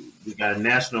got a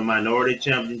national minority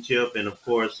championship, and of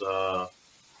course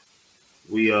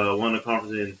we won the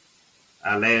conference in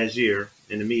our last year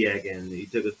in the MEAC, and he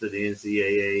took us to the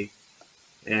NCAA.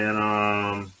 And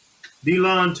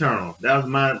DeLon Turner, that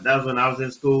was when I was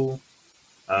in school.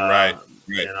 Right.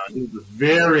 And he was a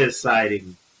very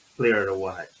exciting player to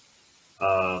watch.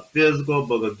 Physical,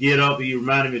 but a get up. He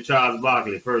reminded me of Charles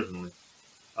Barkley personally.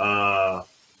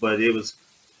 But it was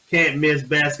can't miss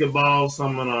basketball.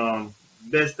 Some of the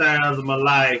best times of my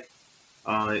life.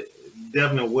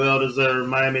 Definitely well-deserved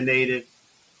Miami native.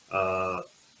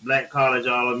 Black College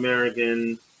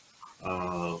All-American.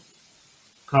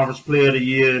 Conference Player of the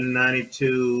Year in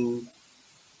 '92.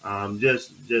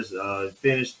 Just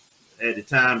finished at the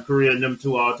time career number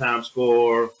 2 all-time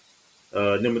scorer.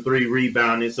 Number 3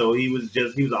 rebounding. So he was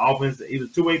an offense. He was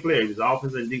a two-way player. He was an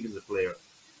offensive and defensive player.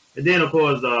 And then, of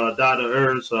course, Dr.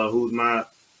 Ernst, who's my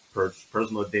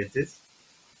personal dentist.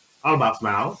 All about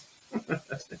smiles.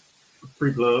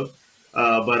 Free plug.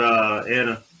 And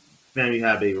a FAMU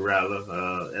High Baby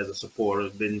Rattler as a supporter.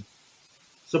 Been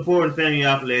supporting FAMU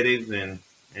athletics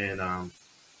and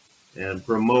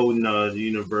promoting the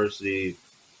university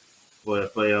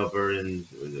forever, and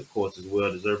of course is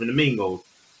well deserving. The Mingos.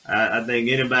 I think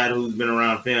anybody who's been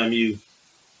around FAMU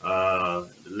the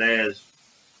last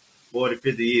 40,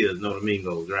 50 years know the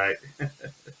Mingos, right?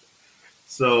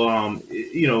 So,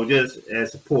 just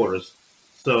as supporters.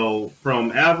 So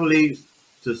from athletes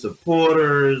to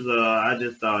supporters, I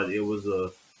just thought it was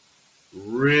a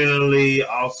really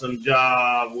awesome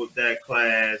job with that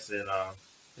class, and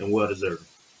well deserved.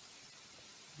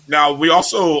 Now, we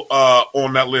also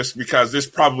on that list, because this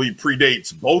probably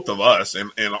predates both of us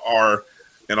and our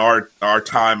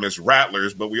time as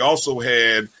Rattlers, but we also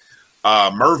had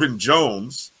Mervyn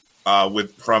Jones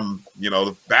from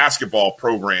the basketball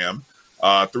program,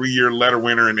 3-year letter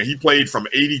winner, and he played from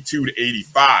 82 to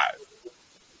 85.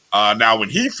 Now, when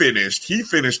he finished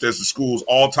as the school's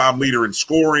all-time leader in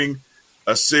scoring,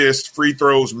 assists, free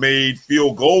throws made,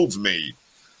 field goals made.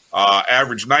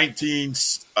 Averaged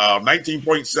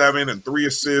 19.7 and 3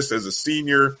 assists as a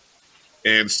senior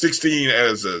and 16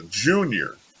 as a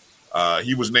junior.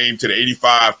 He was named to the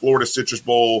 85 Florida Citrus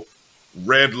Bowl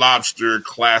Red Lobster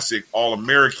Classic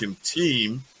All-American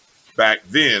team back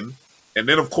then. And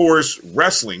then, of course,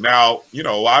 wrestling. Now,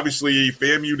 obviously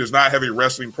FAMU does not have a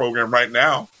wrestling program right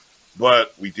now,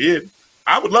 but we did.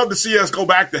 I would love to see us go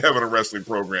back to having a wrestling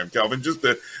program, Kelvin, just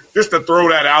to throw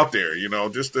that out there,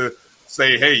 just to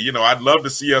say, hey, I'd love to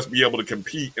see us be able to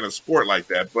compete in a sport like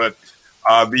that. But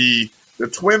the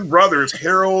twin brothers,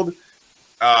 Harold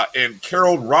and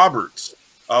Carol Roberts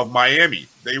of Miami,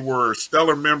 they were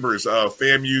stellar members of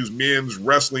FAMU's men's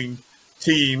wrestling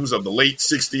teams of the late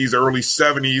 60s, early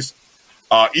 70s.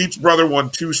 Each brother won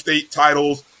 2 state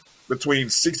titles between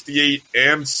 68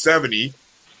 and 70,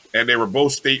 and they were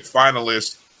both state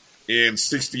finalists in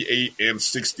 68 and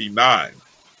 69.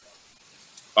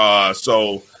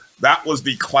 So that was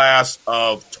the class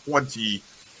of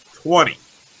 2020.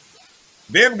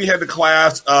 Then we had the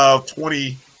class of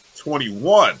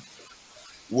 2021,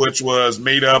 which was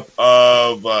made up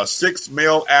of 6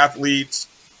 male athletes,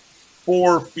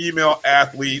 4 female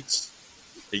athletes,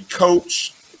 a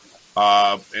coach,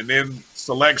 and then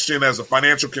selection as a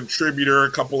financial contributor,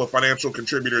 a couple of financial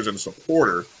contributors, and a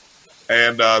supporter.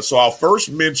 And so I'll first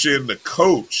mention the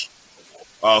coach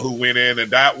who went in,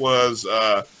 and that was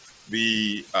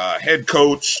the head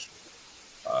coach,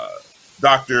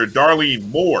 Dr. Darlene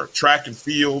Moore, track and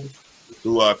field,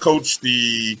 who coached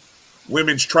the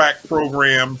women's track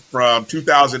program from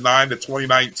 2009 to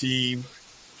 2019,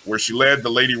 where she led the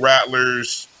Lady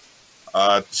Rattlers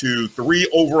to 3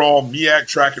 overall MEAC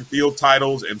track and field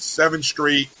titles and 7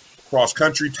 straight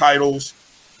cross-country titles,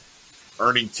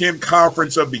 earning 10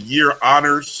 Conference of the Year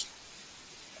honors.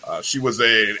 She was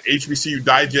an HBCU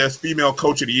Digest Female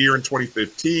Coach of the Year in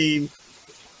 2015,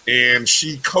 and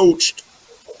she coached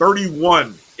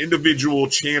 31 individual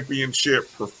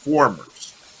championship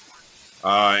performers.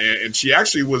 And she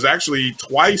was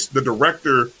twice the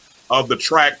director of the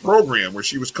track program, where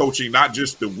she was coaching not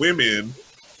just the women,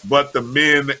 but the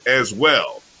men as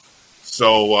well.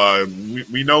 So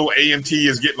we know A&T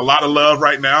is getting a lot of love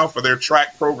right now for their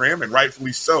track program, and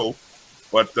rightfully so.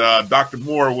 But Dr.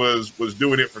 Moore was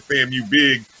doing it for FAMU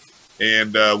Big,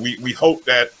 and we hope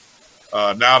that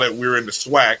now that we're in the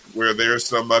SWAC, where there's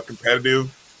some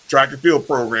competitive track and field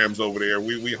programs over there,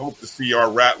 we hope to see our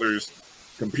Rattlers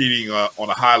competing on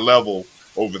a high level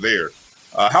over there.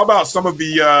 How about some of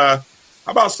the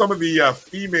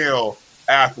female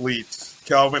athletes,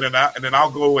 Kelvin, and then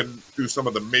I'll go and do some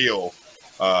of the male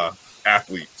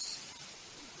athletes.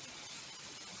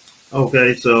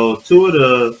 Okay, so 2 of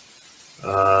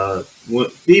the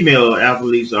female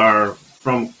athletes are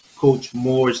from Coach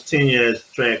Moore's tenure as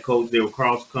track coach. They were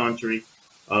cross country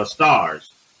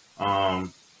stars. A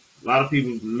lot of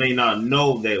people may not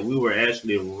know that we were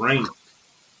actually ranked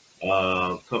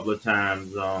a couple of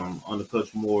times under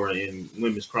Coach Moore in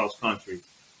women's cross country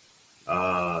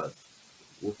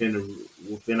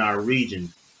within our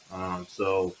region.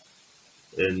 So,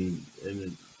 and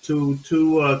two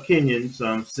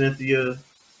Kenyans, Cynthia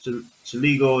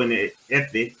Chiligo and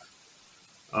Effie.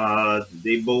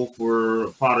 They both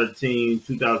were part of the team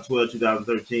 2012,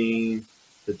 2013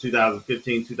 to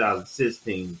 2015,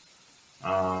 2016.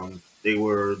 They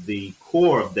were the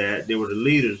core of that. They were the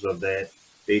leaders of that.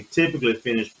 They typically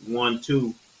finished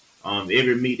 1-2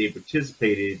 every meet they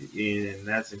participated in, and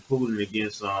that's including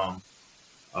against our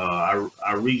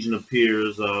regional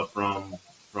peers from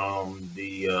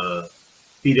the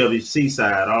PWC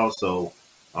side also.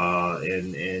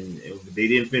 And they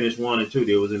didn't finish 1 and 2.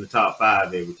 They was in the top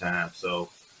 5 every time. So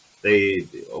they,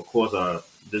 of course, are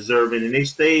deserving. And they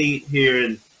stayed here.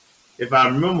 And if I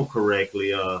remember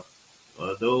correctly,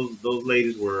 those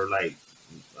ladies were like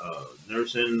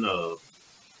nursing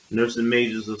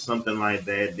majors or something like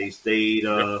that. They stayed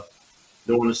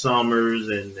during the summers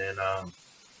and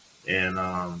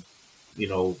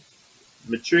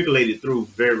matriculated through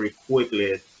very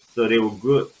quickly. So they were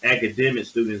good academic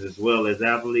students as well as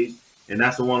athletes. And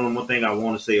that's the one thing I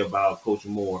want to say about Coach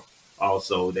Moore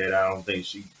also, that I don't think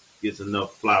she gets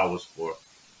enough flowers for.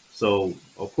 So,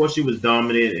 of course, she was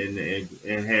dominant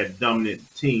and had dominant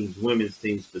teams, women's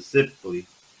teams specifically.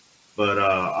 But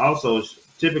also,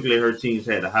 typically her teams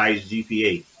had the highest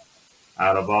GPA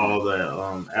out of all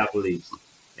the athletes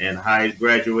and highest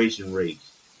graduation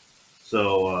rates.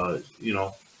 So,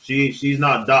 she's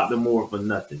not Dr. Moore for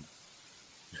nothing.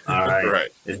 All right.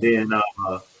 Right. And then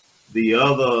the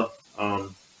other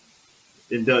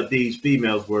inductees,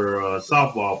 females, were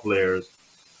softball players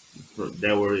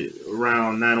that were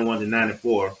around 91 to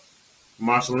 94.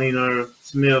 Marcelina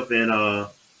Smith and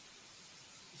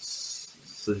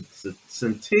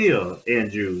Cynthia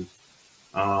Andrews,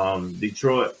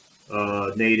 Detroit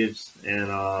natives,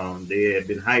 and they had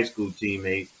been high school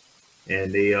teammates,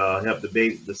 and they helped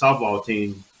the softball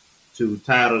team to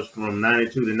titles from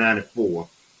 92 to 94.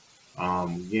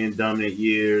 Again, dominant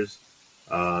years.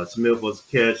 Smith was a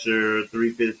catcher,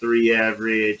 353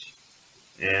 average,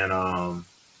 and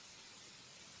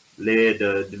led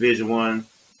the Division I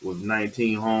with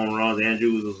 19 home runs.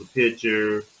 Andrews was a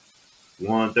pitcher,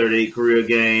 won 38 career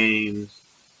games,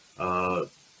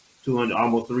 200,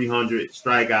 almost 300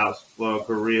 strikeouts for a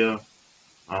career,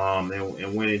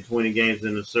 and winning 20 games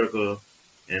in the circle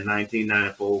in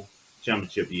 1994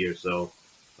 championship year. So,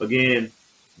 again,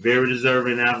 very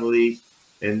deserving athletes,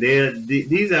 and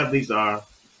these athletes are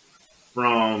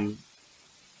from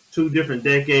 2 different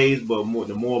decades, but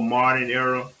the more modern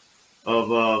era of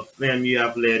FAMU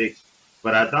athletics.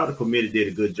 But I thought the committee did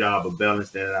a good job of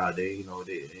balancing that out there,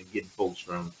 and getting folks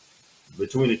from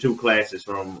between the 2 classes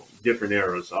from different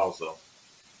eras also.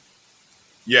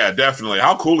 Yeah, definitely.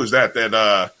 How cool is that?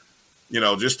 That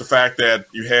just the fact that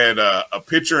you had a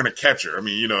pitcher and a catcher. I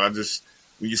mean,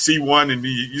 when you see one and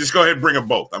you just go ahead and bring them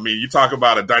both. I mean, you talk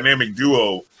about a dynamic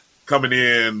duo coming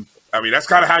in. I mean, that's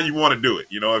kind of how you want to do it.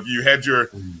 If you had your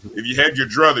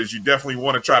druthers, you definitely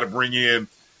want to try to bring in.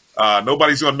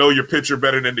 Nobody's going to know your pitcher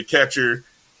better than the catcher,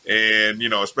 and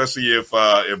especially if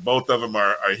both of them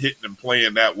are hitting and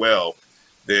playing that well.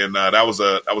 then that was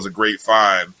a great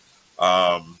find.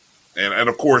 And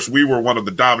of course, we were one of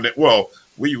the dominant. Well,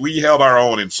 we held our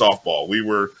own in softball. We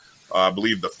were, I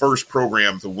believe, the first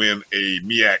program to win a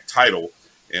MEAC title.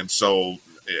 And so,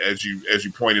 as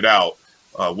you pointed out,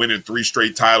 winning 3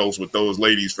 straight titles with those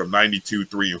ladies from 92,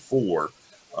 3, and 4.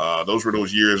 Those were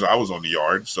those years I was on the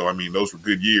yard. So, I mean, those were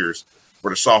good years for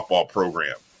the softball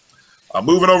program.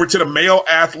 Moving over to the male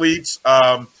athletes,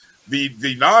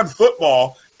 the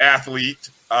non-football athlete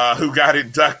who got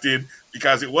inducted,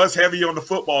 because it was heavy on the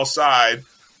football side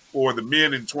for the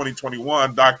men in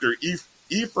 2021, Dr.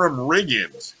 Ephraim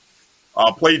Riggins,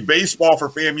 played baseball for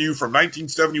FAMU from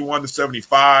 1971 to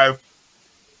 75.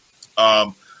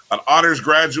 An honors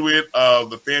graduate of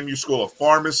the FAMU School of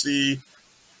Pharmacy,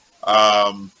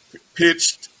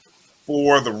 pitched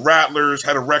for the Rattlers,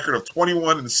 had a record of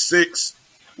 21-6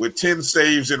 with 10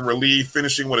 saves in relief,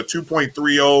 finishing with a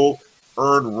 2.30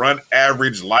 earned run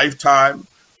average lifetime.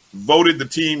 Voted the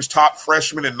team's top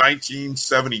freshman in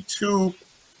 1972,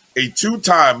 a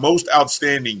 2-time most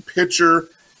outstanding pitcher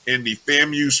in the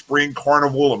FAMU Spring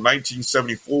Carnival of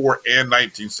 1974 and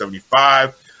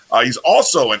 1975. He's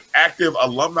also an active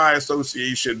Alumni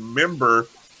Association member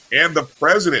and the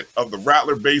president of the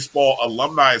Rattler Baseball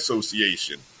Alumni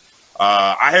Association.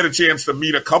 I had a chance to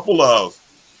meet a couple of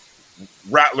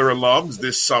Rattler alums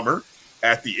this summer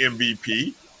at the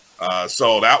MVP.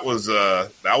 So that was a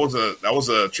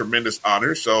tremendous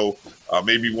honor. So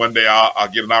maybe one day I'll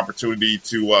get an opportunity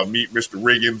to meet Mr.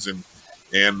 Riggins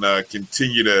and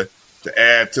continue to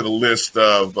add to the list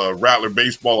of Rattler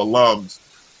baseball alums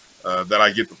that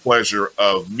I get the pleasure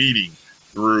of meeting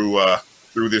through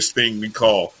this thing we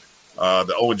call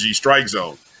the O&G Strike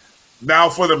Zone. Now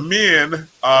for the men,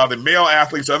 the male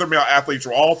athletes, other male athletes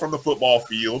are all from the football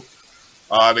field.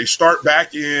 They start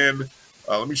back in.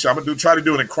 Let me see. I'm gonna try to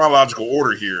do it in chronological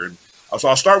order here. So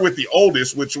I'll start with the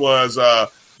oldest, which was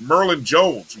Merlin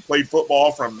Jones, who played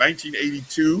football from 1982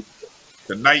 to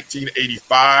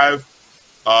 1985.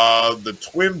 The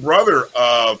twin brother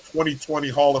of 2020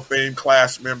 Hall of Fame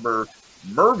class member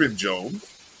Mervyn Jones.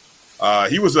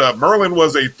 Merlin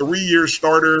was a 3-year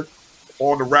starter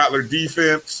on the Rattler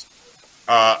defense,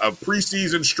 a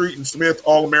preseason Street and Smith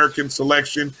All-American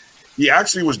selection. He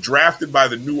actually was drafted by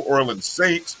the New Orleans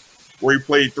Saints, where he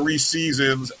played 3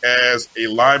 seasons as a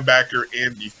linebacker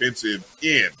and defensive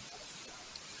end.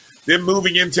 Then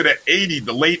moving into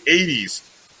the late 80s,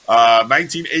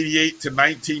 1988 to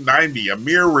 1990,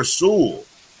 Amir Rasul,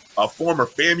 a former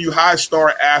FAMU High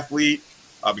Star athlete,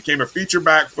 became a feature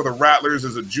back for the Rattlers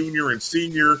as a junior and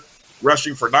senior,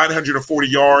 rushing for 940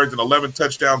 yards and 11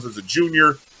 touchdowns as a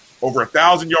junior, over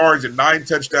 1,000 yards and 9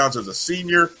 touchdowns as a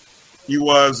senior. He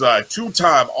was a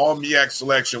 2-time All-MEAC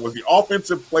selection, was the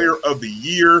Offensive Player of the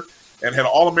Year, and had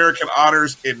All-American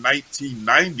honors in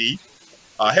 1990.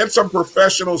 Had some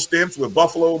professional stints with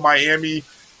Buffalo, Miami,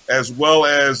 as well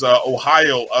as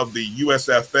Ohio of the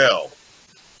USFL.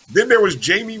 Then there was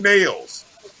Jamie Nails,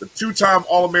 the 2-time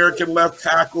All-American left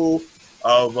tackle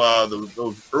of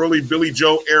those early Billy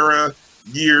Joe era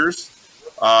years,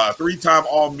 3-time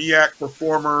All-MEAC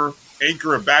performer,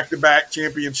 anchor of back-to-back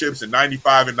championships in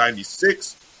 95 and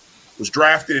 96, was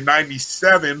drafted in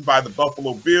 97 by the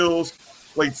Buffalo Bills,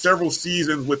 played several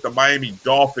seasons with the Miami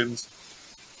Dolphins.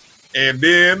 And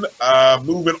then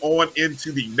moving on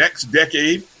into the next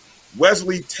decade,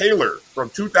 Wesley Taylor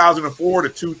from 2004 to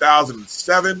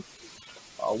 2007,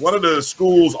 one of the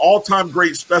school's all-time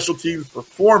great special teams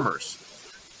performers,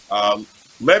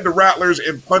 led the Rattlers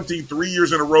in punting 3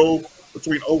 years in a row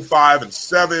between 05 and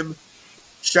 07,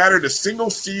 shattered a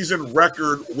single-season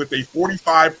record with a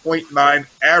 45.9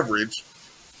 average,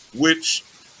 which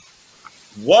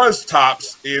was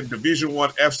tops in Division I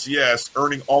FCS,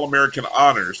 earning All-American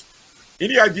honors.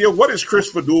 Any idea what is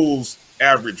Chris Fadul's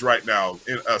average right now,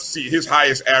 in his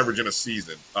highest average in a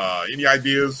season? Any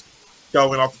ideas,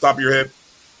 Kelvin, off the top of your head?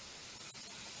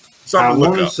 I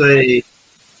want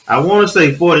to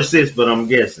say 46, but I'm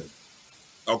guessing.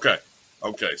 Okay,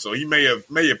 so he may have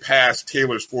passed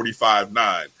Taylor's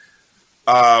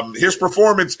 45.9. His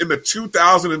performance in the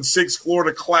 2006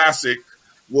 Florida Classic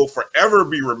will forever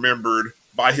be remembered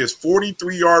by his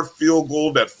 43-yard field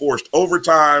goal that forced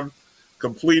overtime,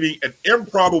 completing an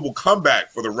improbable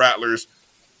comeback for the Rattlers,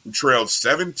 who trailed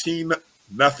 17-0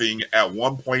 at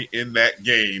one point in that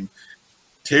game.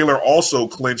 Taylor also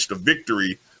clinched a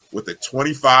victory with a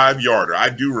 25-yarder. I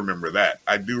do remember that.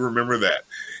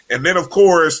 And then, of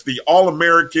course, the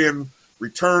All-American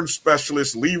return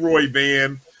specialist Leroy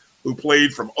Van, who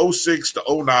played from 06 to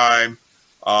 09.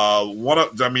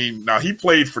 Now he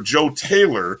played for Joe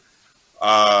Taylor,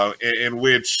 in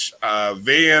which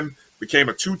Van became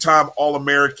a 2-time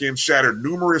All-American, shattered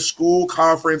numerous school,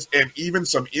 conference, and even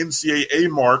some NCAA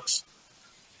marks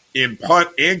in punt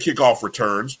and kickoff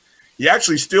returns. He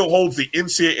actually still holds the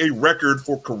NCAA record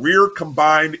for career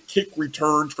combined kick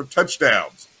returns for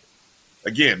touchdowns.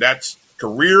 Again, that's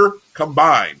career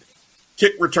combined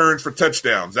kick returns for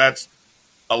touchdowns. That's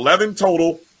 11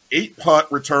 total, 8 punt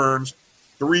returns,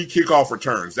 3 kickoff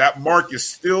returns. That mark is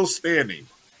still standing.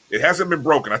 It hasn't been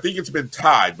broken. I think it's been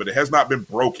tied, but it has not been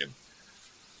broken.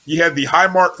 He had the high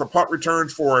mark for punt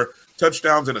returns for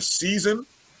touchdowns in a season,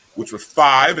 which was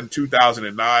 5 in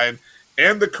 2009,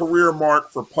 and the career mark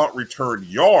for punt return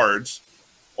yards,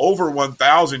 over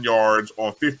 1,000 yards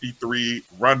on 53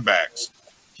 runbacks.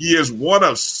 He is one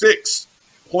of 6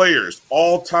 players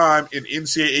all time in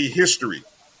NCAA history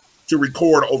to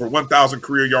record over 1,000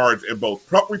 career yards in both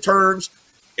punt returns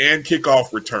and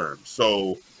kickoff returns.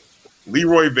 So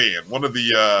Leroy Van, one of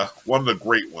the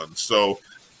great ones. So,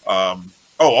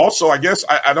 also, I guess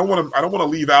I don't want to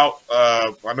leave out.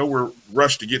 I know we're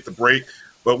rushed to get the break,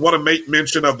 but want to make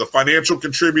mention of the financial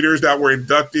contributors that were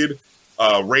inducted.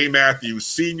 Ray Matthews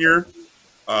Sr.,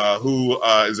 who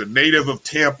is a native of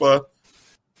Tampa,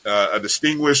 a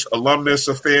distinguished alumnus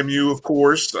of FAMU, of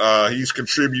course. He's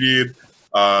contributed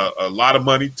a lot of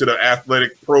money to the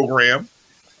athletic program.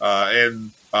 And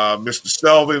Mr.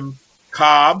 Selvin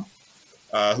Cobb,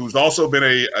 who's also been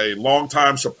a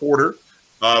longtime supporter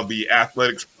of the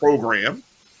athletics program.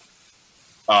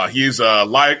 He's a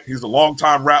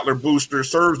longtime Rattler booster,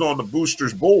 serves on the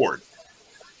boosters board.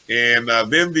 And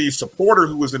then the supporter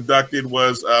who was inducted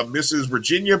was Mrs.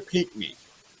 Virginia Pinckney,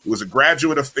 who was a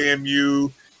graduate of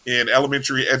FAMU in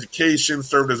elementary education,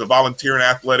 served as a volunteer in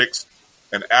athletics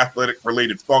and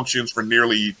athletic-related functions for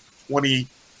nearly 20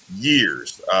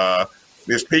 years.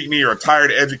 Ms. Pinckney, a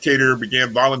retired educator,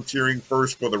 began volunteering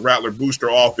first for the Rattler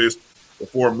Booster office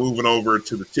before moving over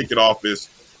to the ticket office,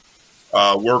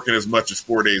 working as much as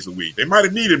 4 days a week. They might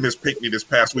have needed Ms. Pinckney this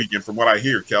past weekend, from what I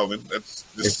hear, Kelvin. That's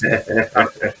just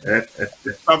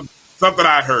something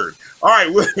I heard. All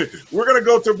right, we're going to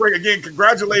go to a break. Again,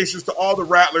 congratulations to all the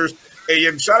Rattlers. Hey,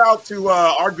 and shout out to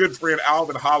our good friend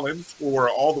Alvin Hollins for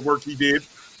all the work he did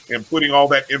and putting all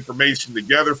that information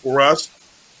together for us.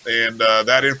 And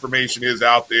that information is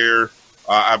out there.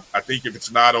 I think if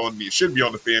it's not on it should be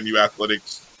on the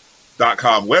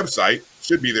FAMUathletics.com website. It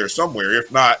should be there somewhere.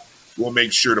 If not, we'll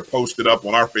make sure to post it up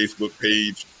on our Facebook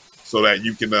page so that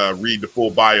you can read the full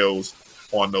bios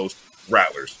on those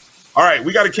Rattlers. All right,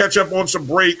 we got to catch up on some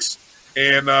breaks.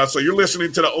 And so you're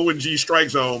listening to the O&G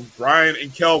Strike Zone. Brian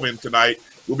and Kelvin tonight.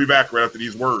 We'll be back right after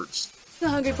these words.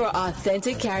 Hungry for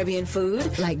authentic Caribbean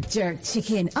food like jerk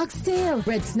chicken, oxtail,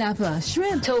 red snapper,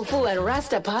 shrimp, tofu, and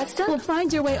rasta pasta? Well,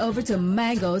 find your way over to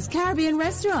Mango's Caribbean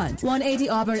Restaurant, 180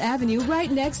 Auburn Avenue,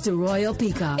 right next to Royal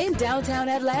Peacock in downtown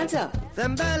Atlanta.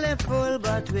 Them belly full,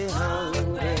 but we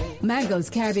hungry.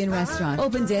 Mango's Caribbean Restaurant,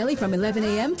 open daily from 11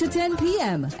 a.m. to 10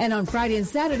 p.m. And on Friday and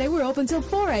Saturday, we're open till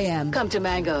 4 a.m. Come to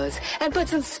Mango's and put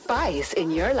some spice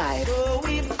in your life. Oh,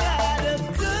 we've got a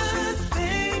good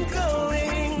thing going.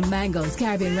 Mango's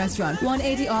Caribbean Restaurant,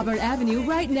 180 Auburn Avenue,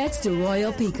 right next to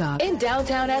Royal Peacock in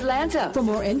downtown Atlanta. For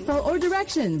more info or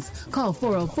directions, call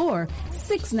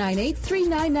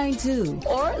 404-698-3992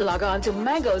 or log on to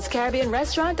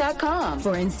mangoscaribbeanrestaurant.com.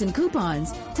 For instant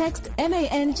coupons, text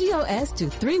MANGOS to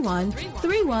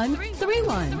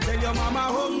 313131. Tell your mama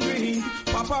hungry,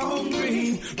 papa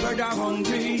hungry, brother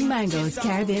hungry. Mango's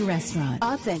Caribbean Restaurant,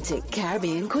 authentic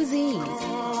Caribbean cuisines.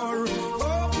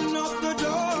 Open up the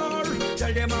door,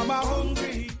 tell your mama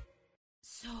hungry.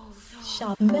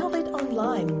 Shop Velvet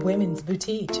Online Women's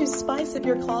Boutique to spice up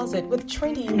your closet with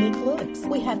trendy, unique looks.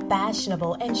 We have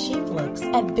fashionable and chic looks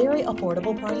at very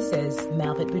affordable prices.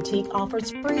 Velvet Boutique offers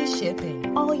free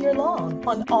shipping all year long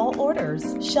on all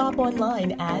orders. Shop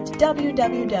online at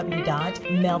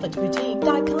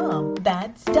www.melvetboutique.com.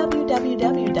 That's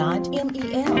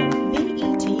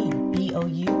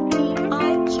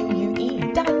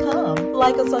www.melvetboutique.com.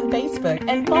 Like us on Facebook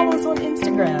and follow us on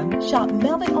Instagram. Shop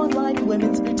Velvet Online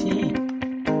Women's Boutique.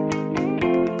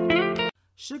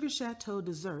 Sugar Chateau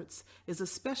Desserts is a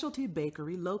specialty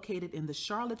bakery located in the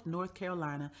Charlotte, North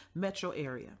Carolina metro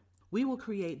area. We will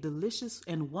create delicious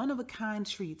and one-of-a-kind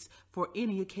treats for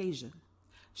any occasion.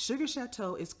 Sugar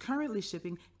Chateau is currently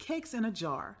shipping cakes in a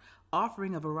jar,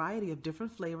 offering a variety of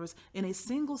different flavors in a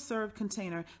single-serve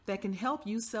container that can help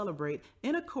you celebrate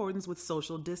in accordance with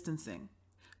social distancing.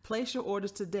 Place your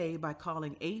orders today by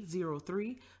calling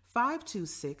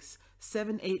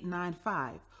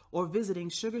 803-526-7895 or visiting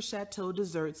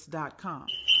sugarchateaudesserts.com.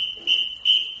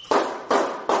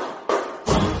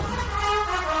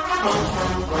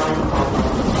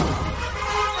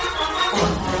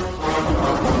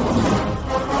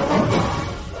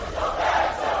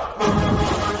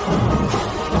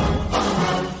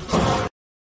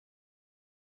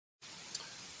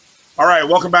 All right,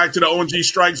 welcome back to the ONG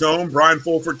Strike Zone. Brian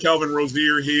Fulford, Kelvin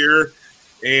Rozier here.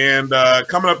 And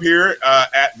coming up here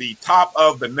at the top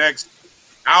of the next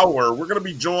hour, we're going to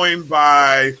be joined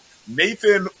by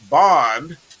Nathan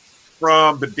Bond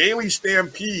from the Daily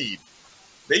Stampede.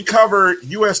 They cover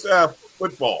USF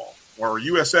football or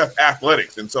USF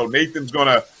athletics. And so Nathan's going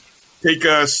to take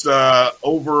us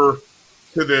over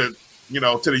to the,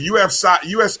 to the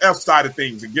USF side of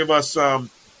things and give us some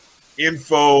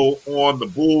info on the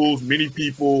Bulls. Many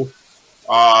people,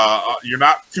 you're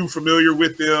not too familiar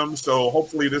with them, so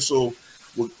hopefully this will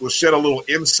shed a little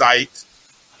insight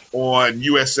on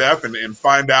USF and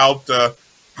find out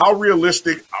how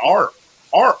realistic are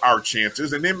our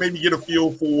chances, and then maybe get a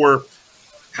feel for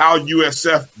how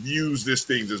USF views this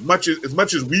thing. As much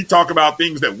as we talk about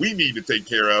things that we need to take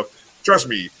care of, trust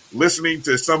me, listening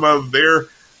to some of their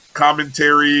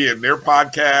commentary and their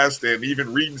podcast and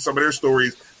even reading some of their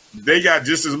stories, they got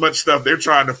just as much stuff they're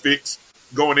trying to fix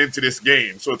going into this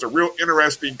game. So it's a real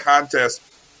interesting contest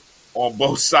on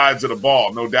both sides of the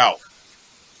ball, no doubt.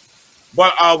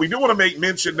 But we do want to make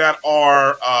mention that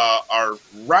our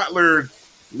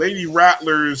Lady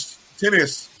Rattlers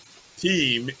tennis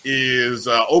team is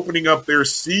opening up their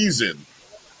season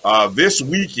this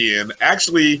weekend,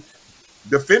 actually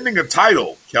defending a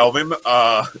title, Kelvin.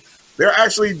 They're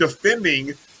actually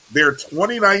defending their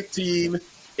 2019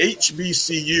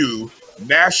 HBCU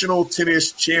National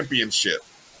Tennis Championship.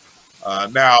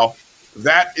 Now,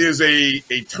 that is a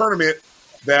tournament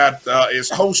that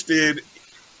is hosted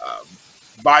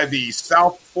by the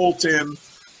South Fulton,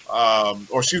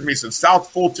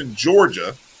 South Fulton,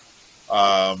 Georgia,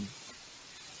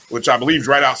 which I believe is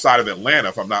right outside of Atlanta,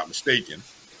 if I'm not mistaken.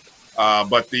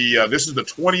 But this is the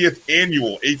 20th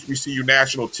annual HBCU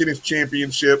National Tennis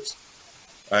Championships,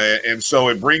 and so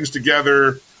it brings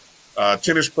together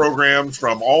tennis programs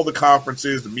from all the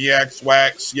conferences, the MEAC,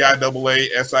 SWAC, CIAA,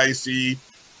 SIC,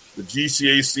 the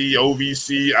GCAC,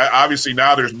 OVC. Obviously,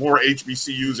 now there's more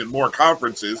HBCUs and more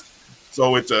conferences,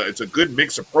 so it's a good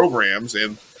mix of programs.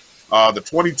 And the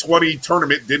 2020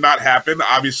 tournament did not happen,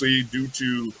 obviously, due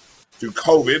to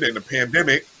COVID and the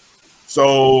pandemic.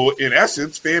 So, in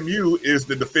essence, FAMU is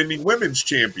the defending women's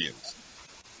champions.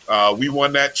 We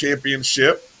won that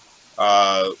championship.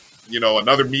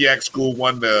 Another MEAC school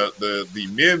won the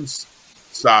men's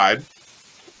side.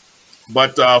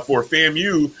 But for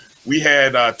FAMU, we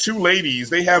had two ladies.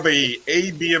 They have a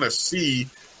B, and a C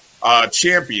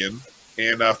champion.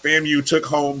 And FAMU took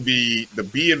home the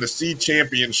B and the C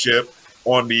championship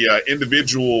on the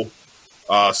individual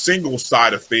singles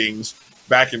side of things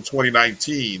back in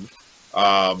 2019.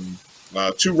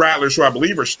 Two Rattlers who I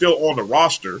believe are still on the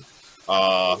roster.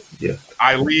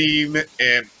 Eileen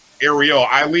and Ariel.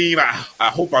 Eileen, I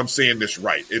hope I'm saying this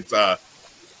right. It's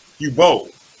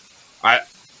Hubo. I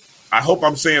hope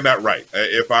I'm saying that right.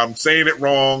 If I'm saying it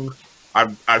wrong,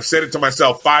 I've said it to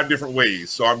myself 5 different ways.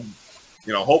 So I'm,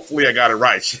 hopefully I got it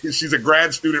right. She's a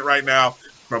grad student right now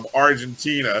from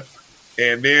Argentina.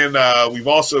 And then we've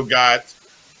also got,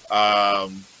 let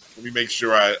me make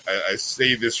sure I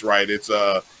say this right. It's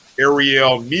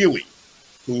Ariel Neely,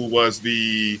 who was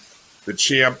the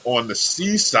champ on the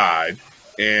C side.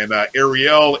 And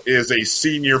Ariel is a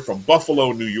senior from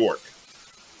Buffalo, New York.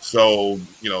 So,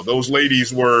 those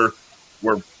ladies were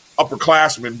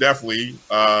upperclassmen, definitely.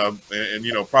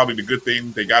 And probably the good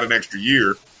thing, they got an extra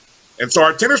year. And so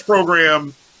our tennis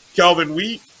program, Kelvin,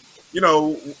 we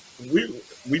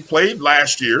played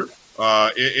last year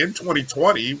in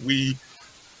 2020. We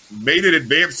made it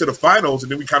advance to the finals,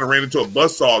 and then we kind of ran into a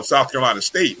buzzsaw of South Carolina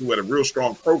State, who had a real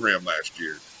strong program last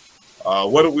year.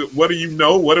 What do you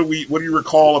know? What do you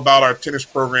recall about our tennis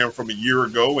program from a year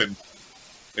ago? And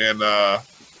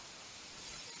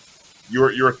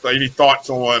your any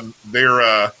thoughts on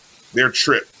their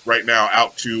trip right now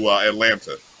out to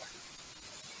Atlanta?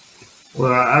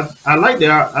 Well, I like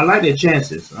their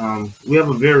chances. We have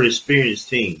a very experienced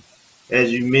team,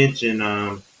 as you mentioned.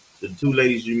 The two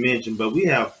ladies you mentioned, but we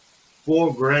have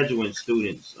 4 graduate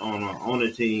students on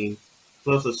the team,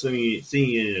 plus a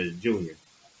senior and a junior.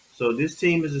 So this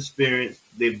team is experienced.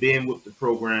 They've been with the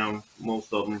program,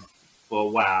 most of them, for a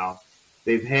while.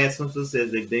 They've had some success.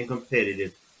 They've been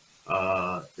competitive,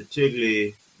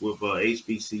 particularly with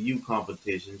HBCU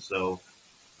competition. So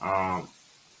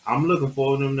I'm looking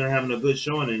forward to them to having a good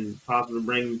showing and possibly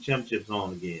bringing championships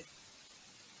on again.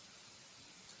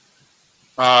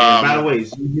 And by the way,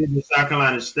 so you mentioned South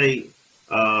Carolina State.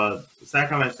 South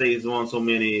Carolina State has won so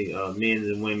many men's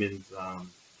and women's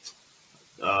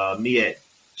MEAC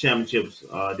championships.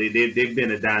 They've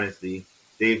been a dynasty.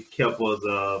 They've kept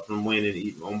us from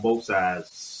winning on both sides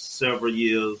several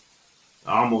years,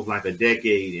 almost like a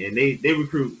decade. And they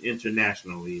recruit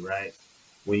internationally, right?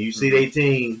 When you see their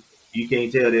team, you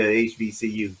can't tell they're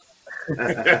HBCU.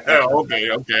 Okay,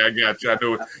 I got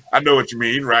you. I know what you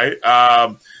mean, right?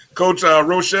 Coach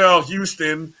Rochelle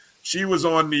Houston, she was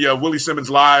on the Willie Simmons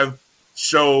Live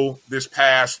show this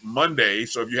past Monday.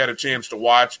 So if you had a chance to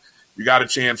watch, you got a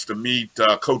chance to meet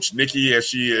Coach Nikki, as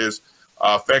she is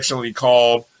affectionately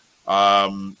called.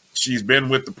 She's been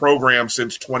with the program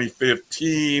since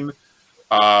 2015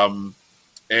 and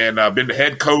been the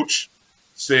head coach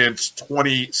since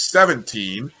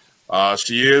 2017.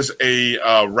 She is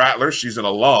a Rattler. She's an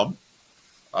alum.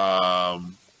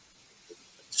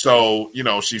 So,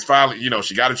 she finally,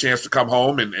 she got a chance to come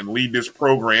home and lead this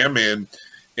program. And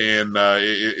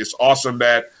it's awesome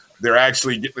that they're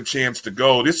actually getting the chance to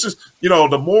go. This is,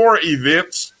 the more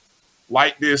events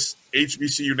like this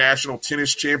HBCU National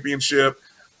Tennis Championship,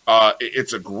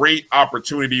 it's a great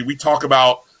opportunity. We talk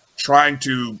about trying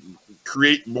to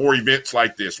create more events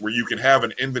like this where you can have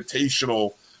an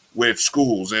invitational with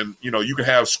schools. And, you can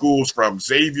have schools from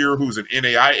Xavier, who's an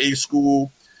NAIA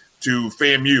school, to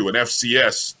FAMU, an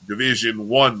FCS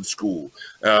Division I school.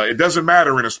 It doesn't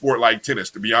matter in a sport like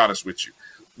tennis, to be honest with you.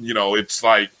 It's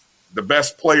like the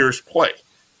best players play.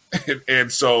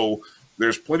 and so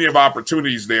there's plenty of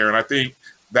opportunities there. And I think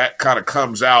that kind of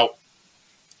comes out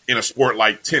in a sport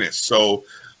like tennis. So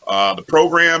the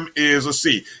program is, let's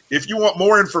see, if you want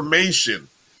more information,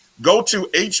 go to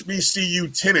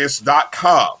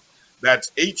hbcutennis.com.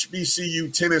 That's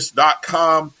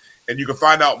hbcutennis.com, and you can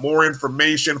find out more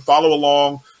information. Follow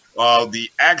along.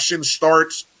 The action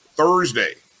starts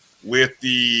Thursday with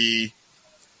the,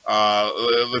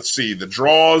 the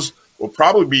draws will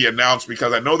probably be announced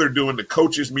because I know they're doing the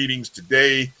coaches meetings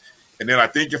today. And then I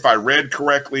think if I read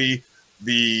correctly,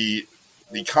 the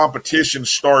competition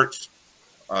starts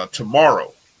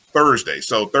tomorrow, Thursday.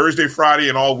 So Thursday, Friday,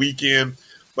 and all weekend.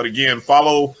 But again,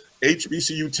 follow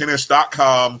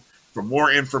hbcutennis.com for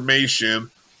more information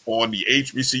on the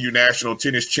HBCU National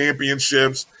Tennis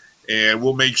Championships. And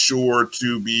we'll make sure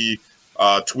to be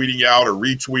tweeting out or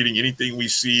retweeting anything we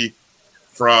see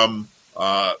from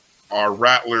our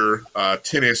Rattler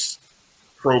tennis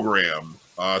program,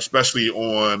 especially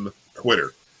on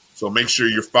Twitter. So make sure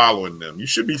you're following them. You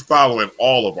should be following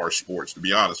all of our sports, to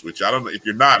be honest with you. I don't know if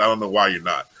you're not. I don't know why you're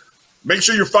not. Make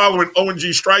sure you're following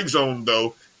O&G Strike Zone,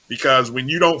 though, because when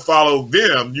you don't follow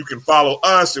them, you can follow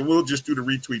us, and we'll just do the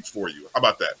retweets for you. How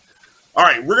about that? All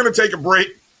right, we're going to take a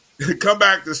break. Come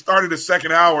back to the start of the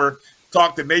second hour,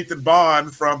 talk to Nathan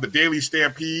Bond from the Daily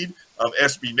Stampede of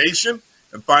SB Nation,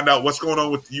 and find out what's going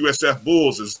on with the USF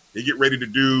Bulls as they get ready to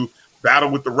do battle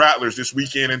with the Rattlers this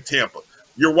weekend in Tampa.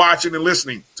 You're watching and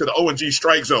listening to the O&G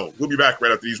Strike Zone. We'll be back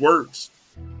right after these words.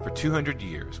 For 200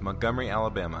 years, Montgomery,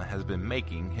 Alabama has been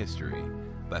making history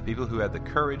by people who had the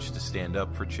courage to stand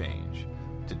up for change.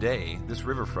 Today, this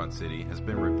riverfront city has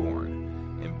been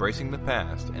reborn, embracing the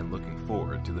past and looking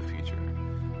forward to the future.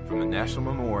 From the National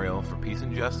Memorial for Peace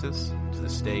and Justice to the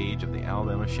stage of the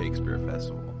Alabama Shakespeare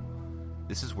Festival,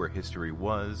 this is where history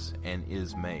was and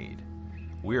is made.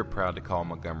 We are proud to call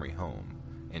Montgomery home,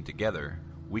 and together,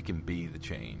 we can be the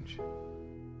change.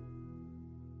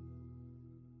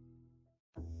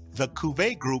 The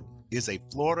Cuvée Group is a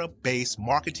Florida-based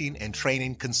marketing and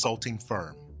training consulting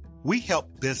firm. We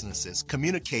help businesses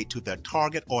communicate to their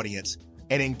target audience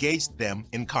and engage them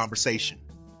in conversation.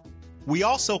 We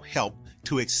also help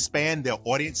to expand their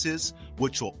audiences,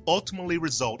 which will ultimately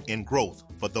result in growth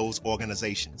for those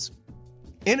organizations.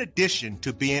 In addition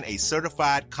to being a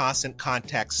certified constant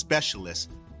contact specialist,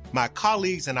 my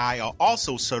colleagues and I are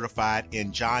also certified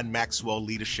in John Maxwell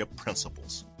Leadership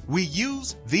Principles. We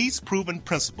use these proven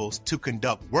principles to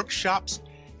conduct workshops,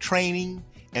 training,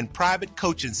 and private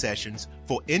coaching sessions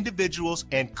for individuals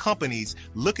and companies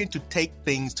looking to take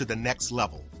things to the next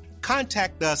level.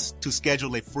 Contact us to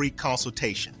schedule a free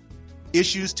consultation.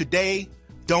 Issues today,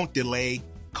 don't delay,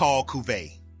 call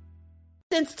Cuvée.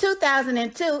 Since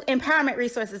 2002, Empowerment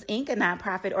Resources, Inc., a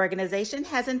nonprofit organization,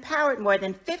 has empowered more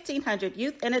than 1,500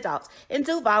 youth and adults in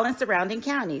Duval and surrounding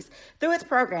counties through its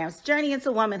programs Journey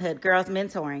into Womanhood, Girls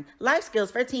Mentoring, Life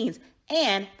Skills for Teens,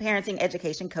 and Parenting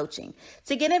Education Coaching.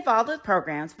 To get involved with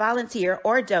programs, volunteer,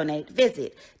 or donate,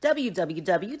 visit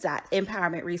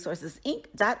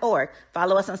www.empowermentresourcesinc.org.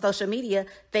 Follow us on social media,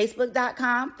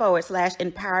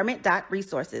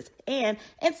 facebook.com/empowerment.resources and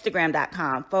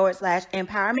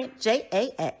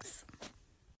instagram.com/empowermentJAX.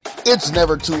 It's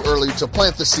never too early to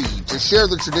plant the seed, to share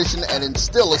the tradition, and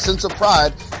instill a sense of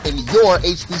pride in your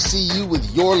HBCU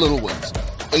with your little ones.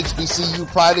 HBCU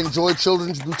Pride and Joy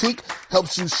Children's Boutique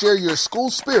helps you share your school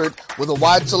spirit with a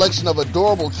wide selection of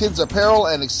adorable kids apparel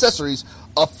and accessories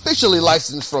officially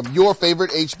licensed from your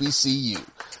favorite HBCU.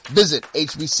 Visit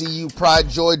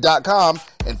hbcupridejoy.com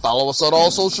and follow us on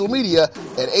all social media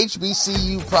at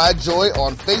HBCU Pride Joy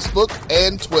on Facebook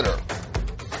and Twitter.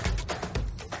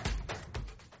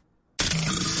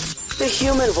 The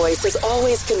human voice has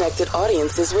always connected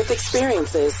audiences with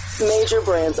experiences. Major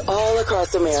brands all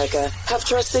across America have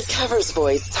trusted Cover's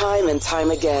voice time and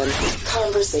time again.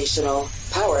 Conversational,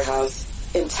 powerhouse,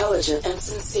 intelligent, and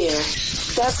sincere.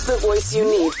 That's the voice you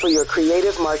need for your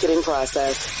creative marketing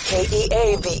process.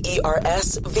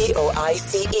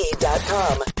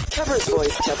 KEAVERSVOICE.com. Cover's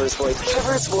Voice, Cover's Voice,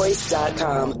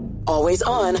 CoversVoice.com. Always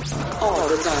on, all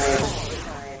the time.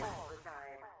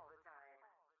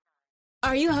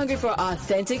 Are you hungry for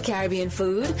authentic Caribbean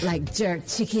food like jerk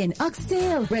chicken,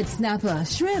 oxtail, red snapper,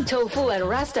 shrimp, tofu, and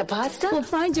rasta pasta? Well,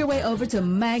 find your way over to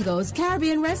Mango's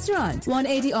Caribbean Restaurant,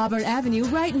 180 Auburn Avenue,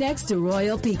 right next to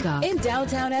Royal Peacock in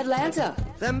downtown Atlanta.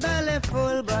 Them belly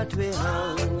full, but we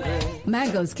hungry.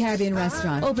 Mango's Caribbean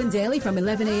Restaurant, open daily from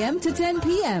 11 a.m. to 10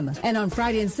 p.m. And on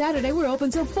Friday and Saturday, we're open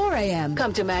till 4 a.m.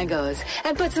 Come to Mango's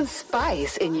and put some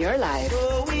spice in your life.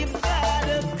 Oh, we've got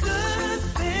a good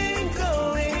thing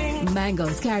going.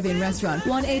 Mango's Caribbean Restaurant,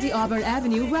 180 Auburn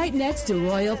Avenue, right next to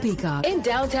Royal Peacock in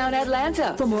downtown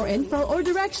Atlanta. For more info or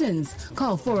directions,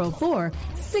 call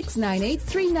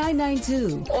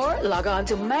 404-698-3992 or log on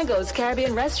to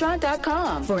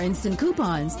mangoscaribbeanrestaurant.com. For instant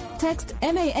coupons, text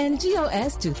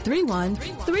MANGOS to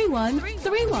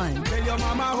 313131. Tell your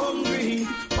mama hungry,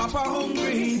 papa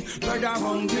hungry, brother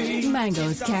hungry.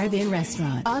 Mango's Caribbean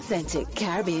Restaurant, authentic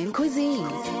Caribbean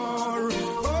cuisines.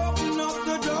 Open up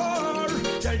the door,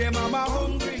 tell your mama hungry.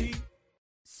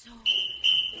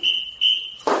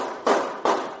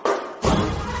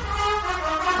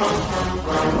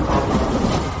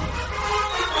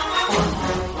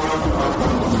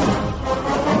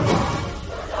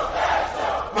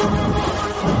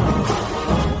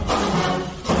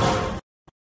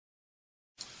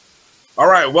 All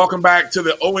right, welcome back to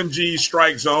the ONG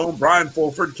Strike Zone. Brian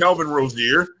Fulford, Kelvin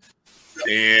Rozier,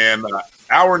 and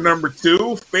hour number 2.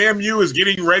 FAMU is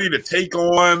getting ready to take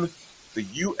on the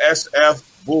USF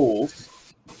Bulls,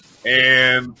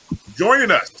 and joining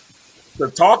us to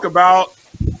talk about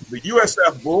the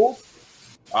USF Bulls,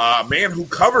 a man who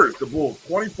covers the Bulls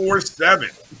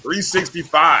 24/7,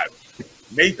 365,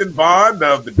 Nathan Bond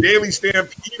of the Daily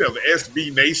Stampede of SB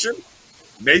Nation.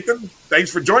 Nathan, thanks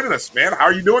for joining us, man. How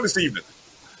are you doing this evening?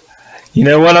 You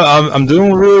know what? I'm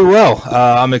doing really well.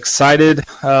 I'm excited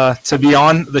to be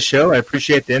on the show. I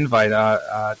appreciate the invite.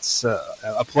 It's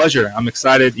a pleasure. I'm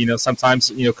excited. You know,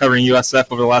 sometimes, covering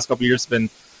USF over the last couple of years has been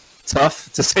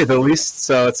tough, to say the least.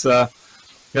 So it's,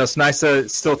 it's nice to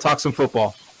still talk some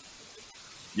football.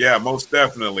 Yeah, most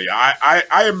definitely.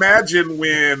 I imagine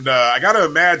when I got to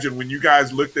imagine when you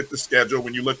guys looked at the schedule,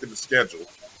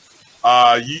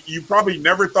 you probably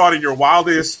never thought in your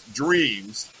wildest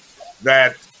dreams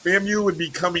that FAMU would be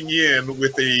coming in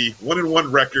with a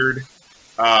 1-1 record,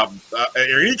 or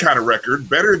any kind of record,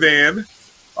 better than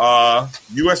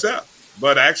USF.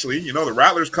 But actually, the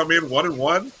Rattlers come in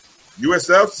 1-1.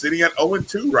 USF sitting at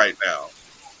 0-2 right now.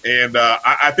 And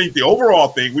I think the overall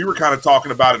thing, we were kind of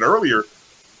talking about it earlier,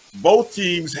 both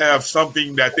teams have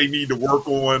something that they need to work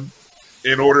on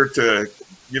in order to,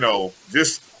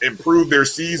 just improve their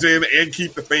season and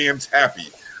keep the fans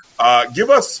happy. Give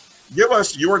us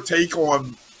your take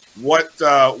on what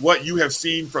you have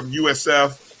seen from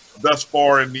USF thus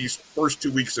far in these first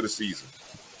 2 weeks of the season.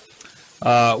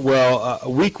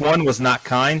 Week 1 was not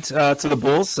kind to the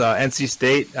Bulls. NC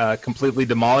State completely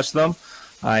demolished them.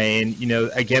 And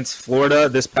against Florida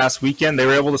this past weekend, they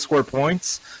were able to score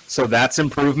points, so that's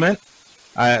improvement.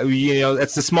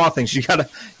 It's the small things. You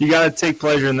gotta take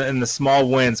pleasure in the small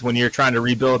wins when you're trying to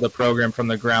rebuild a program from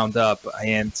the ground up,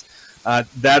 and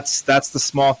that's the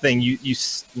small thing.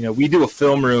 We do a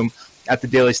film room at the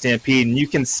Daily Stampede, and you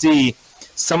can see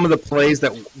some of the plays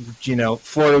that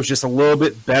Florida was just a little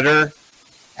bit better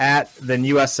at than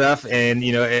USF, and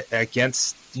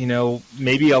against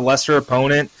maybe a lesser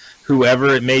opponent, whoever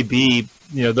it may be,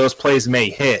 those plays may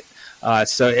hit.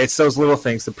 So it's those little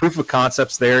things. The proof of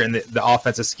concept's there in the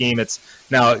offensive scheme. It's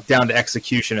now down to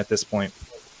execution at this point.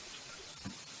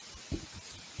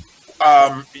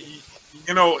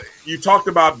 You talked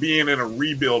about being in a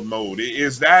rebuild mode.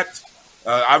 Is that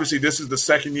obviously this is the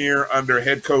second year under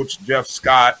head coach Jeff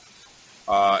Scott,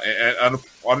 and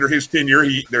under his tenure,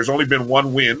 there's only been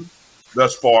one win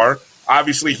thus far.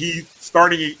 Obviously, he's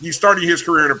starting his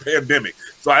career in a pandemic,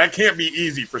 so that can't be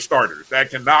easy for starters.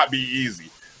 That cannot be easy.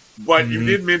 but you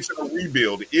did mention a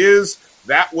rebuild. Is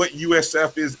that what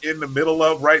USF is in the middle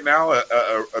of right now,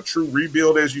 a true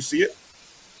rebuild as you see it?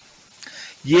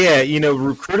 Yeah,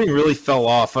 recruiting really fell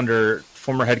off under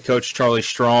former head coach Charlie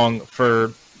Strong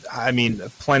for,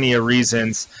 plenty of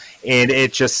reasons. And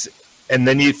and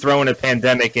then you throw in a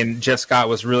pandemic, and Jeff Scott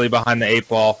was really behind the 8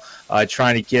 ball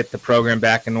trying to get the program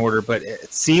back in order. But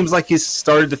it seems like he's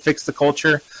started to fix the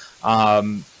culture.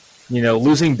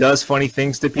 Losing does funny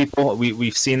things to people.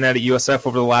 We've seen that at USF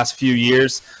over the last few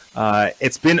years.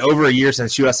 It's been over a year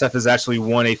since USF has actually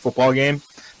won a football game.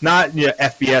 Not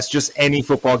FBS, just any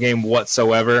football game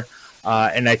whatsoever.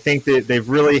 And I think that they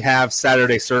really have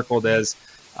Saturday circled as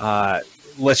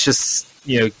let's just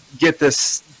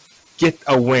get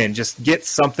a win, just get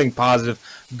something positive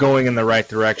going in the right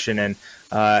direction. And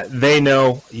they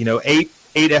know, 8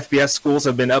 FBS schools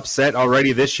have been upset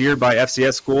already this year by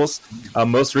FCS schools,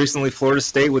 most recently Florida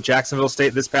State with Jacksonville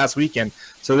State this past weekend.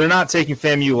 So they're not taking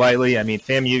FAMU lightly. I mean,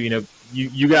 FAMU,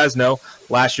 you guys know,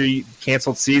 last year you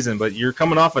canceled season, but you're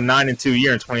coming off a 9-2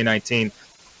 year in 2019.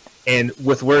 And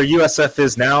with where USF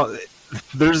is now,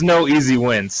 there's no easy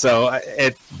win. So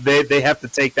they have to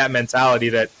take that mentality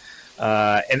that,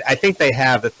 and I think they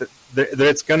have, that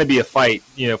it's going to be a fight,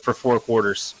 for 4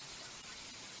 quarters.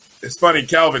 It's funny,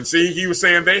 Kelvin. See, he was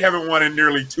saying they haven't won in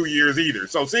nearly 2 years either.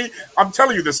 So, see, I'm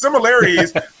telling you, the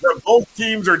similarities that both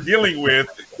teams are dealing with,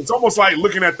 it's almost like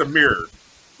looking at the mirror,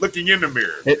 looking in the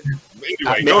mirror.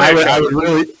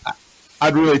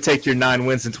 I'd really take your 9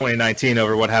 wins in 2019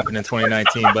 over what happened in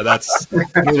 2019, but that's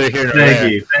neither here nor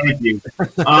there. Thank you.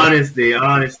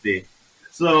 Honesty.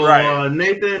 So, right.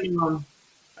 Nathan,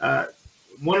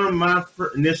 one of my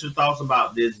initial thoughts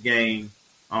about this game,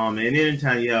 and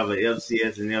anytime you have an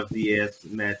FCS and FBS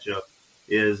matchup,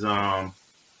 is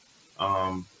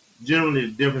generally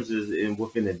the differences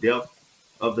within the depth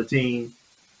of the team.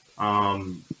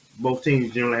 Both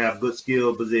teams generally have good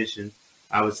skill position.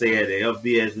 I would say at the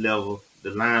FBS level,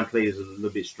 the line play is a little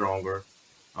bit stronger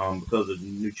because of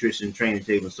nutrition, training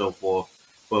tape, and so forth.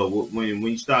 But when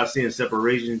you start seeing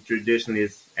separation, traditionally,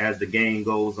 as the game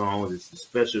goes on, it's the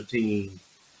special teams.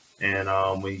 And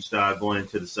when you start going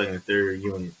into the second and third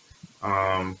unit,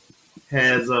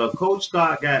 has Coach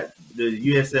Scott got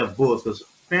the USF Bulls? Because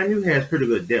FAMU has pretty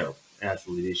good depth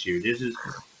actually this year. This is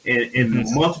in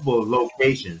multiple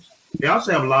locations. They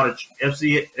also have a lot of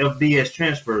FBS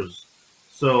transfers,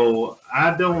 so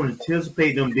I don't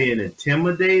anticipate them being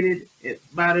intimidated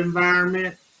by the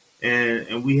environment.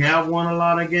 And we have won a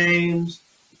lot of games,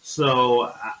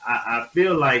 so I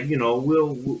feel like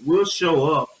we'll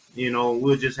show up.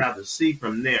 We'll just have to see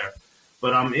from there.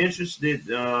 But I'm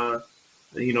interested, I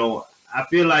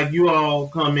feel like you all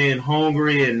come in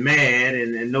hungry and mad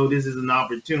and know this is an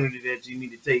opportunity that you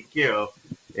need to take care of.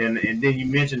 And then you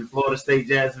mentioned Florida State,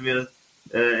 Jacksonville,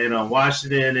 and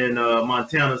Washington and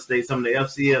Montana State, some of the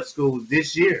FCS schools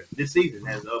this season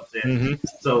has upset.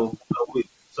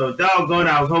 So doggone,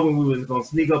 I was hoping we was going to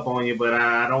sneak up on you, but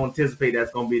I don't anticipate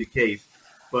that's going to be the case.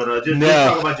 But just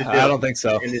talk about your depth. I don't think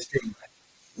so. In this team.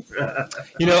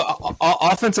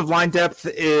 Offensive line depth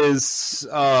is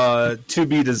to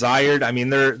be desired. I mean,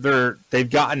 they've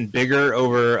gotten bigger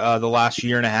over the last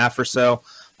year and a half or so.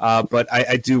 But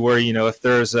I do worry, if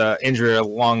there's an injury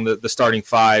along the starting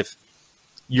 5,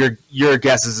 your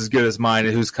guess is as good as mine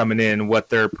at who's coming in, what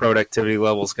their productivity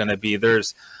level is going to be.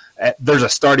 There's a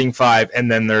starting 5,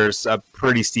 and then there's a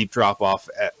pretty steep drop off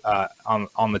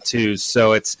on the 2s.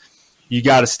 So you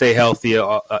got to stay healthy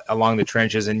along the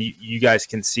trenches, and you guys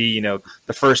can see,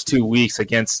 the first 2 weeks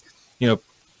against,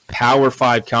 Power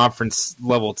 5 conference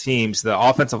level teams, the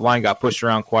offensive line got pushed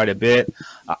around quite a bit.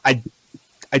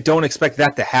 I don't expect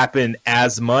that to happen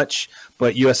as much,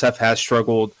 but USF has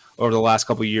struggled over the last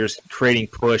couple of years creating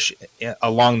push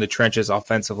along the trenches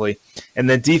offensively. And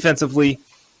then defensively,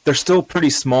 they're still pretty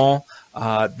small.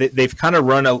 They've kind of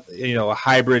run a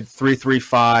hybrid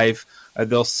 3-3-5.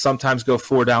 They'll sometimes go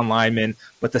 4 down linemen,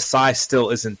 but the size still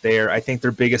isn't there. I think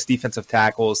their biggest defensive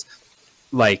tackles,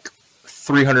 like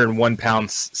 301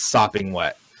 pounds sopping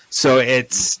wet. So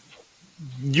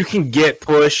you can get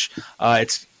push.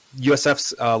 It's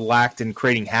USF's lacked in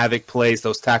creating havoc plays,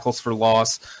 those tackles for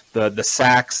loss, the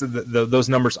sacks, those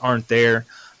numbers aren't there.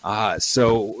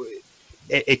 So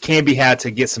it can be had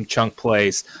to get some chunk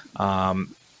plays.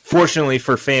 Fortunately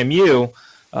for FAMU,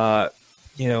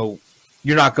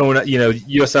 you're not going to,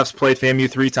 USF's played FAMU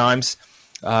 3 times.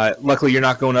 Luckily, you're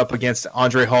not going up against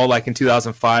Andre Hall like in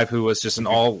 2005, who was just an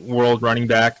all-world running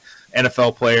back,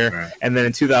 NFL player. Right. And then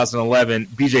in 2011,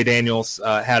 BJ Daniels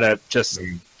had a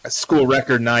school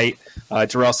record night.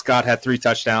 Jarrell Scott had 3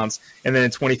 touchdowns. And then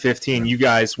in 2015, you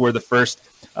guys were the first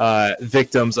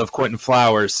victims of Quentin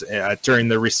Flowers during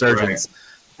the resurgence.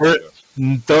 Right.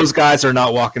 Those guys are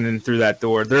not walking in through that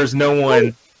door. There's no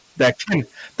one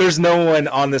there's no one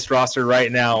on this roster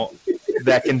right now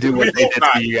that can do what they did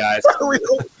to you guys.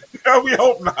 We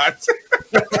hope not.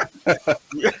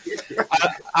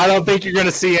 I don't think you're going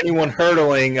to see anyone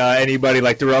hurdling anybody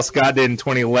like Darrell Scott did in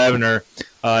 2011, or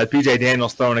PJ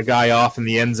Daniels throwing a guy off in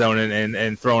the end zone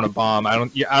and throwing a bomb. I don't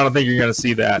think you're going to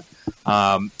see that.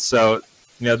 So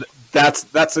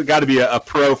that's got to be a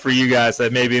pro for you guys,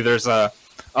 that maybe there's a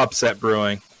upset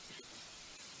brewing.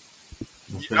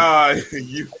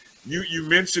 You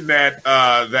mentioned that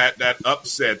that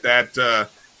upset, that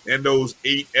and those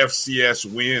 8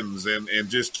 FCS wins and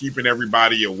just keeping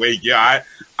everybody awake. Yeah,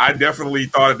 I definitely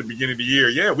thought at the beginning of the year,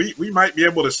 yeah, we might be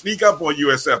able to sneak up on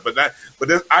USF,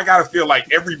 but I got to feel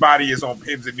like everybody is on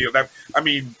pins and needles.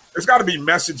 There's got to be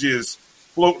messages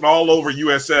floating all over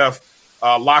USF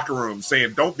locker rooms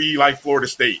saying, don't be like Florida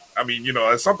State.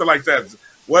 Something like that.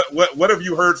 What have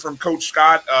you heard from Coach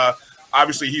Scott?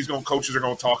 Obviously, coaches are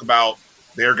going to talk about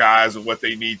their guys and what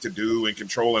they need to do and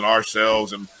controlling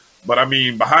ourselves. But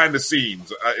behind the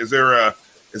scenes, is there an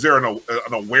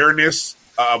awareness,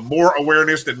 more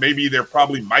awareness than maybe there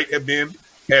probably might have been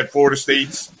had Florida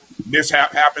State's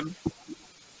mishap happened?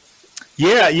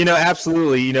 Yeah,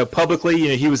 absolutely.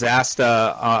 Publicly, he was asked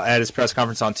at his press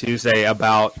conference on Tuesday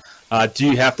about, do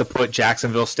you have to put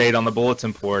Jacksonville State on the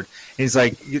bulletin board? And he's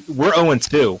like, we're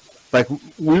 0-2. Like,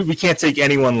 we can't take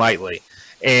anyone lightly.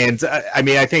 And,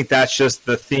 I think that's just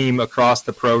the theme across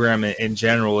the program in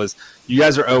general is you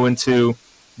guys are 0-2.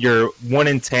 You're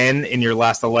 1-10 in your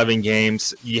last 11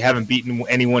 games. You haven't beaten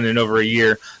anyone in over a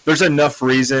year. There's enough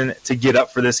reason to get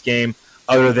up for this game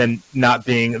other than not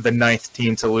being the 9th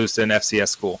team to lose to an FCS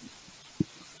school.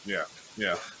 Yeah.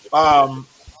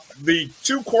 The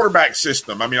 2-quarterback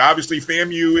system. Obviously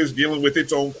FAMU is dealing with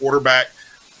its own quarterback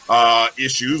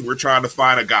issues. We're trying to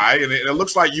find a guy, and it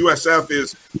looks like USF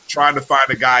is trying to find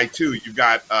a guy too. You've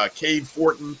got Cade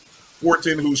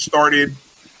Fortin, who started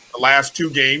the last 2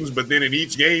 games, but then in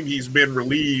each game he's been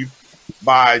relieved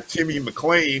by Timmy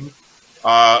McClain,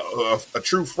 a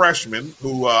true freshman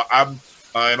who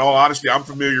in all honesty, I'm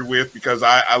familiar with because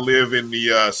I live in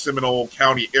the Seminole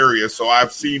County area, so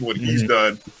I've seen what he's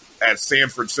done at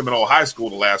Sanford Seminole High School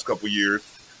the last couple of years,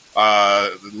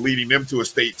 leading them to a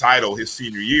state title his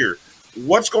senior year.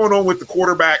 What's going on with the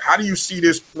quarterback? How do you see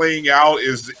this playing out?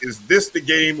 Is this the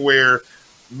game where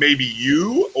maybe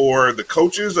you or the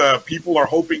coaches, people are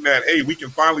hoping that, hey, we can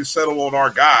finally settle on our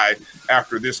guy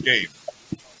after this game?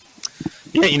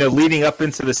 Yeah, leading up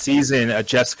into the season,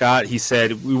 Jeff Scott, he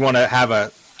said, we want to have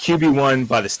a QB1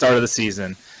 by the start of the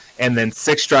season. And then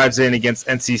 6 drives in against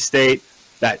NC State.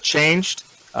 That changed.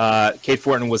 Cade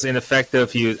Fortin was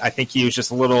ineffective. I think he was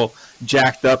just a little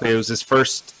jacked up. It was his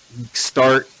first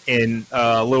start in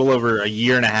a little over a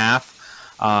year and a half.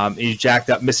 He's jacked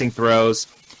up, missing throws.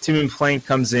 Timmy McClain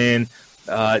comes in,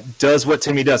 does what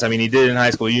Timmy does. He did it in high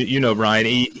school. Brian.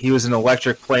 He was an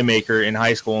electric playmaker in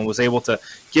high school and was able to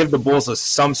give the Bulls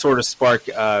some sort of spark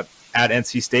at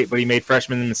NC State, but he made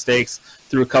freshman mistakes,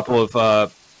 threw a couple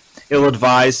of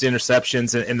ill-advised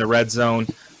interceptions in the red zone.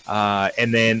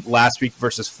 And then last week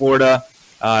versus Florida,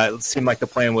 it seemed like the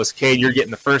plan was, Cade, you're getting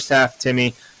the first half.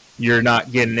 Timmy, you're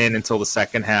not getting in until the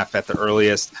second half at the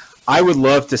earliest. I would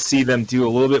love to see them do a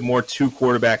little bit more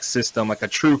 2-quarterback system, like a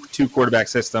true 2-quarterback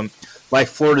system, like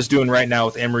Florida's doing right now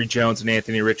with Emory Jones and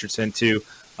Anthony Richardson too.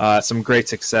 Some great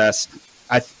success.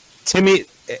 Timmy,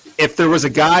 if there was a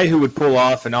guy who would pull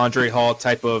off an Andre Hall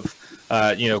type of,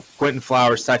 Quentin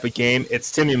Flowers type of game,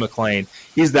 it's Timmy McClain.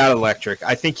 He's that electric.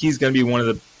 I think he's going to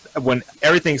be when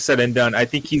everything's said and done, I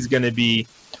think he's going to be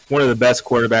one of the best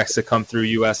quarterbacks to come through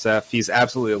USF. He's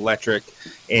absolutely electric,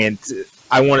 and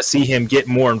I want to see him get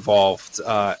more involved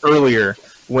earlier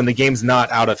when the game's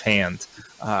not out of hand.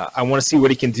 I want to see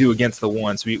what he can do against the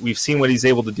ones. We've seen what he's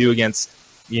able to do against,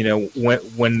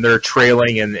 when they're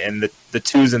trailing and the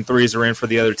 2s and 3s are in for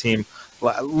the other team.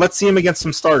 Let's see him against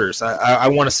some starters. I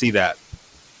want to see that.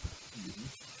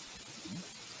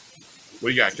 What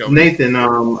do you got, Kelvin? Nathan,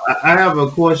 I have a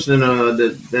question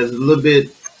that's a little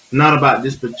bit not about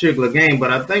this particular game,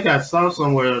 but I think I saw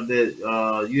somewhere that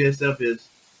USF is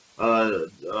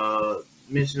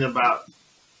mentioning about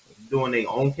doing their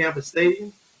on-campus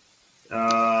stadium.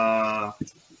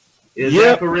 Is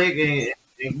that correct?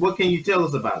 And what can you tell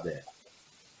us about that?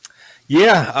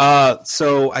 Yeah,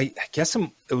 so I guess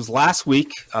it was last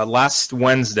week, last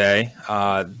Wednesday,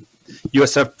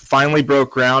 USF finally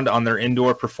broke ground on their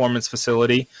indoor performance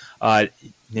facility.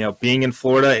 Being in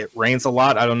Florida, it rains a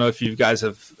lot. I don't know if you guys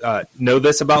have know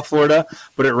this about Florida,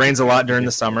 but it rains a lot during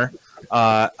the summer.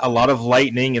 a lot of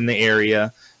lightning in the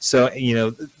area. So,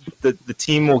 the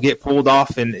team will get pulled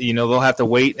off, and they'll have to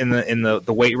wait in the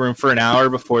weight room for an hour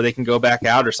before they can go back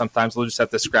out, or sometimes they'll just have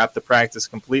to scrap the practice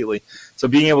completely. So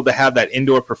being able to have that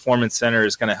indoor performance center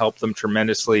is going to help them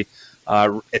tremendously.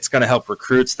 It's going to help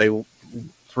recruits.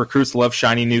 Recruits love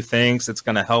shiny new things. It's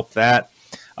going to help that.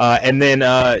 And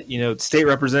then State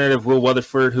Representative Will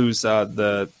Weatherford, who's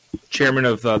the chairman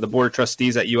of the Board of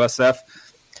Trustees at USF,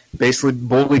 basically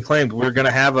boldly claimed we're going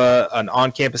to have an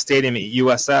on-campus stadium at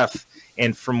USF.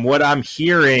 And from what I'm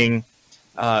hearing,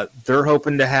 they're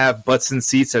hoping to have butts and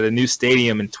seats at a new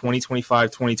stadium in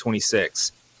 2025,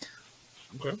 2026.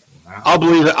 Okay. Wow.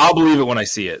 I'll believe it when I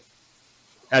see it.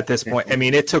 At this point, I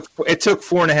mean, it took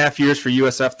 4.5 years for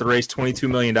USF to raise $22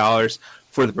 million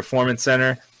for the Performance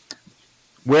Center.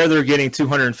 Where they're getting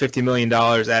 $250 million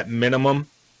at minimum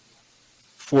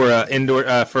for an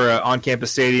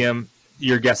on-campus stadium,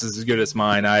 your guess is as good as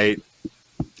mine.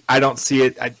 I don't see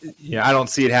it. I don't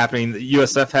see it happening. The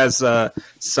USF has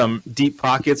some deep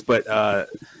pockets, but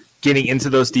getting into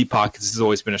those deep pockets has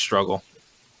always been a struggle.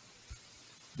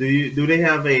 Do they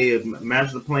have a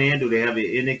master plan? Do they have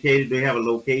it indicated? Do they have a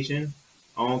location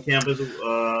on campus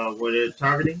where they're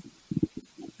targeting?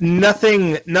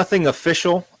 Nothing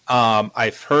official.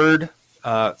 I've heard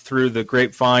through the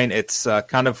grapevine, it's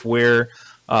kind of where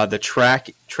the track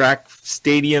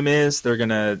stadium is. They're going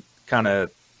to kind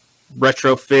of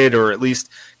retrofit or at least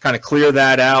kind of clear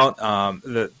that out.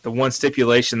 The one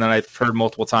stipulation that I've heard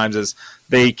multiple times is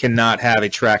they cannot have a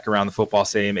track around the football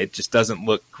stadium. It just doesn't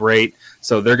look great.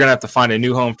 So they're going to have to find a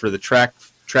new home for the track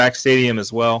stadium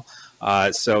as well.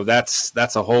 So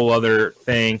that's a whole other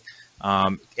thing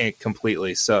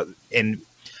completely. So, and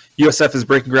USF is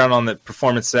breaking ground on the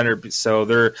Performance Center, so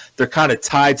they're kind of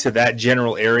tied to that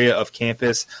general area of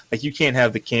campus. Like you can't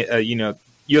have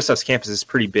USF's campus is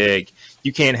pretty big.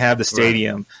 You can't have the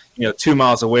stadium, 2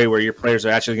 miles away where your players are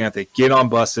actually going to have to get on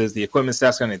buses. The equipment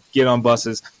staff's going to get on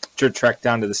buses to trek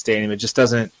down to the stadium. It just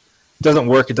doesn't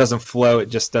work. It doesn't flow. It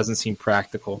just doesn't seem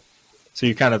practical. So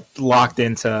you're kind of locked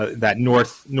into that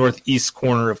northeast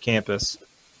corner of campus.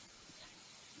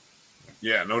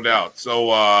 Yeah, no doubt. So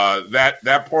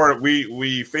that part,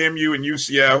 we FAMU and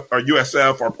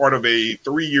USF are part of a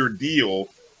 3-year deal.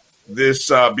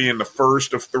 This being the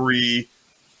first of 3,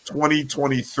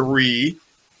 2023.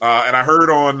 And I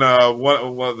heard on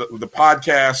the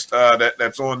podcast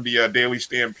that's on the Daily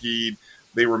Stampede,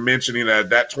 they were mentioning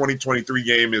that 2023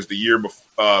 game is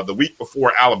the week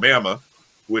before Alabama,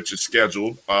 which is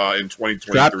scheduled in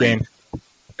 2023. Trap game.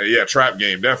 Yeah, trap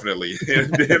game, definitely.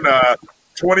 And then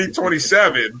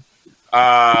 2027,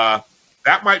 that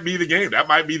might be the game. That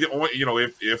might be the only,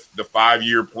 if the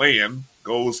 5-year plan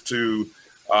comes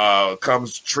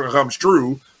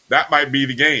true, that might be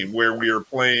the game where we are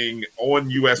playing on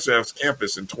USF's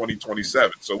campus in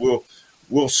 2027. So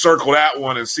we'll circle that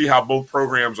one and see how both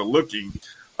programs are looking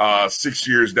 6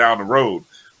 years down the road.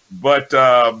 But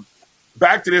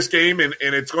back to this game, and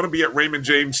it's going to be at Raymond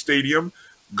James Stadium.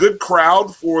 Good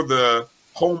crowd for the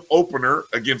home opener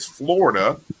against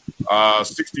Florida,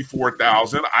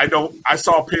 64,000. I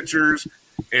saw pictures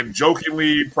and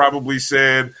jokingly probably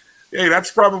said, hey, that's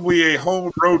probably a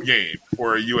home road game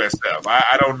for a USF.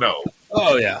 I don't know.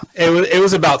 Oh, yeah. It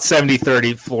was about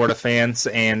 70-30 Florida fans,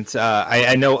 and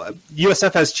I know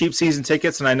USF has cheap season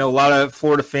tickets, and I know a lot of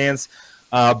Florida fans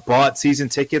bought season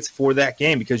tickets for that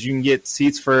game because you can get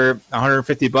seats for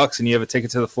 $150 and you have a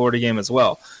ticket to the Florida game as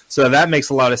well. So that makes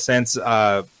a lot of sense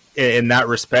in that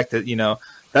respect that,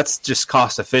 that's just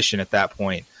cost efficient at that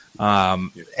point.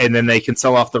 And then they can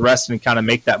sell off the rest and kind of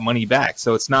make that money back.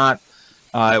 So it's not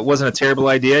it wasn't a terrible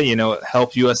idea. It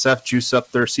helped USF juice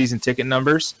up their season ticket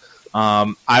numbers.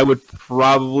 I would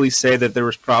probably say that there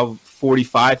was probably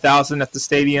 45,000 at the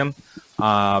stadium.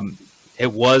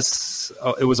 It was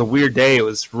a weird day. It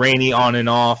was rainy on and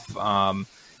off.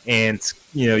 And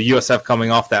USF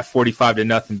coming off that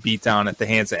 45-0 beatdown at the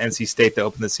hands of NC State to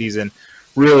open the season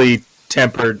really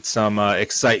tempered some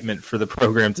excitement for the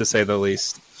program, to say the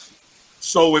least.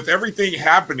 So with everything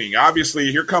happening,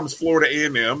 obviously here comes Florida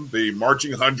A&M. The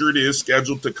Marching 100 is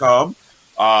scheduled to come.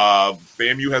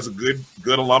 FAMU has a good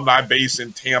alumni base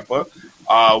in Tampa.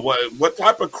 What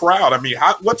type of crowd? I mean,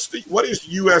 what is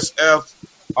USF?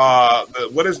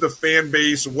 What is the fan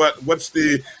base? What's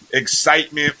the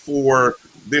excitement for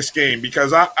this game?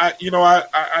 Because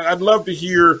I'd love to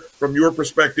hear from your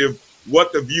perspective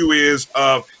what the view is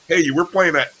of, hey, we're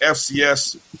playing an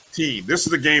FCS team. This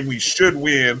is a game we should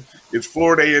win. It's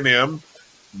Florida A&M.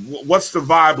 What's the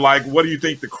vibe like? What do you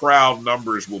think the crowd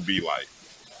numbers will be like?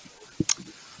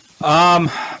 We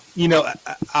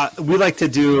like to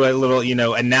do a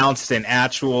little, announced and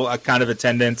actual kind of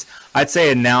attendance. I'd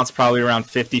say announced probably around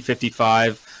 50,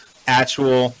 55.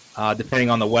 Actual, depending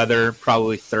on the weather,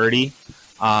 probably 30.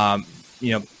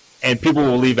 And people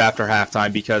will leave after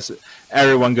halftime because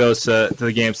everyone goes to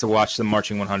the games to watch the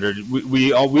Marching 100.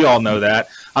 We all know that.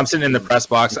 I'm sitting in the press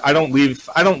box. I don't leave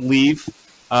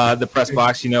the press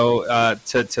box, to go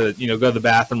to the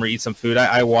bathroom or eat some food.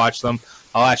 I watch them.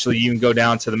 I'll actually even go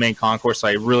down to the main concourse so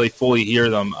I really fully hear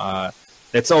them.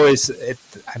 It's always,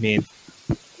 you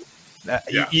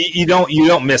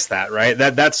don't miss that, right?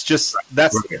 That's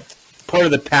part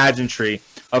of the pageantry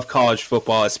of college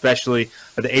football, especially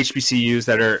the HBCUs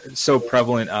that are so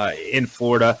prevalent in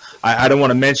Florida. I don't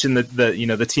want to mention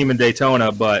the team in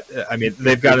Daytona, but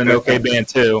they've got an okay band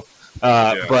too.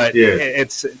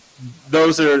 It's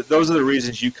those are the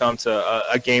reasons you come to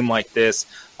a game like this,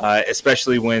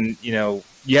 especially when you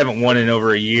haven't won in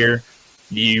over a year.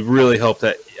 You really hope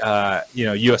that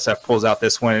USF pulls out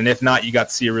this win, and if not, you got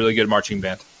to see a really good marching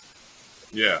band.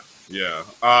 Yeah.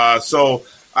 So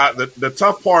the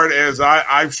tough part is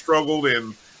I've struggled,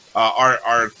 and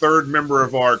our third member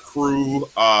of our crew,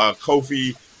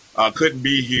 Kofi, couldn't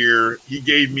be here. He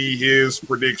gave me his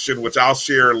prediction, which I'll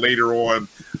share later on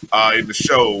in the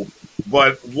show.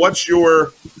 But what's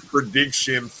your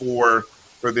prediction for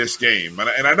this game?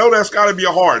 And I know that's got to be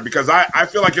hard because I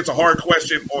feel like it's a hard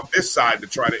question on this side to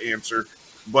try to answer.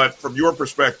 But from your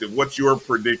perspective, what's your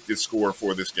predicted score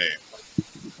for this game?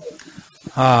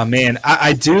 Oh man,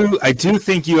 I do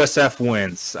think USF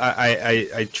wins.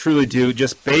 I truly do,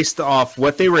 just based off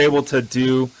what they were able to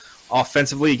do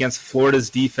offensively against Florida's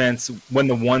defense when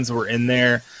the ones were in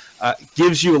there.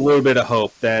 Gives you a little bit of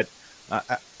hope that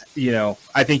I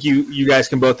think you guys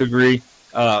can both agree.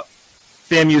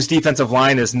 FAMU's defensive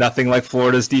line is nothing like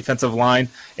Florida's defensive line,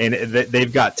 and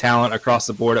they've got talent across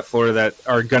the board at Florida that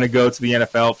are going to go to the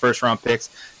NFL, first-round picks.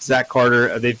 Zach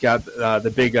Carter, they've got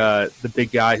the big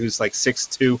guy who's like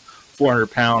 6'2", 400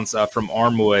 pounds from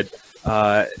Armwood.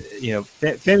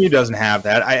 FAMU doesn't have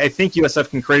that. I think USF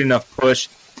can create enough push,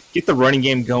 get the running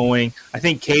game going. I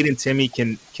think Cade and Timmy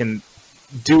can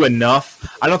do enough.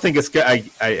 I don't think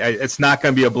it's not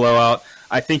going to be a blowout.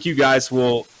 I think you guys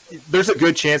will. There's a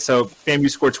good chance. So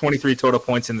FAMU scored 23 total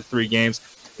points in the 3 games.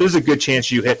 There's a good chance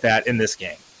you hit that in this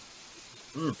game.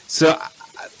 So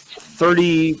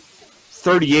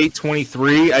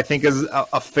 38-23, I think, is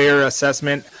a fair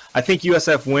assessment. I think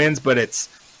USF wins, but it's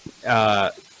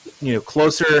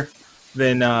closer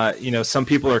than some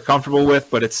people are comfortable with.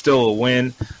 But it's still a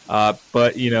win.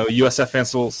 But USF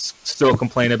fans will still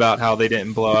complain about how they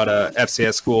didn't blow out a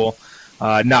FCS school.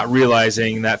 Not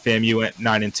realizing that FAMU went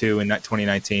 9-2 in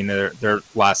 2019, their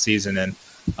last season, and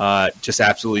just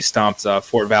absolutely stomped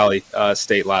Fort Valley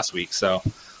State last week. So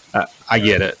I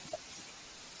get it.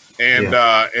 And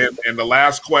the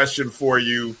last question for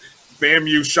you: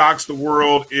 FAMU shocks the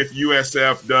world if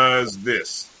USF does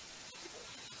this.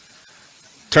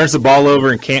 Turns the ball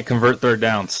over and can't convert third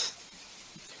downs.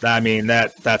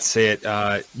 That's it.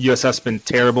 USF's been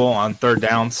terrible on third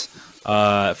downs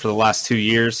for the last 2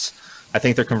 years. I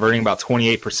think they're converting about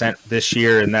 28% this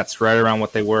year, and that's right around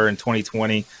what they were in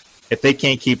 2020. If they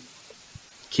can't keep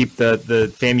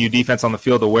the FAMU defense on the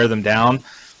field to wear them down,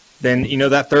 then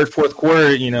that third, fourth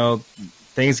quarter,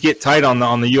 things get tight on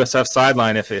the USF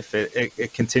sideline if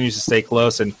it continues to stay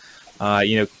close, and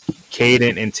Cade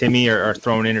and Timmy are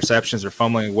throwing interceptions or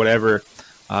fumbling, whatever.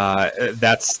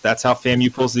 That's how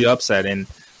FAMU pulls the upset. And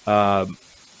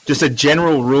just a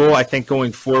general rule, I think,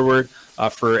 going forward.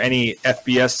 For any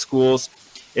FBS schools,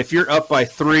 if you're up by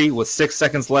 3 with 6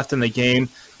 seconds left in the game,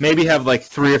 maybe have like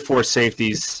 3 or 4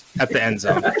 safeties at the end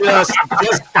zone,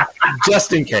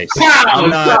 just in case.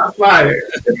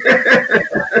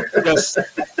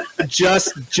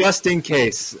 Just in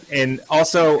case. And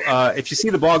also, if you see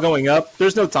the ball going up,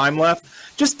 there's no time left.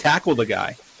 Just tackle the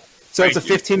guy. So it's a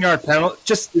 15-yard penalty.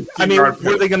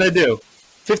 What are they going to do?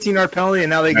 15-yard penalty, and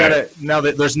now now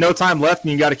that there's no time left,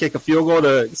 and you got to kick a field goal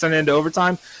to send it into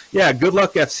overtime. Yeah, good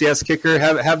luck, FCS kicker.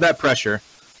 Have that pressure.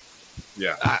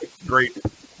 Yeah, great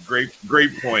point. Great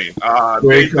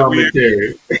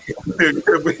commentary.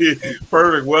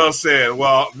 Perfect. Well said.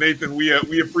 Well, Nathan, we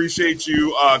appreciate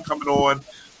you coming on,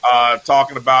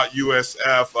 talking about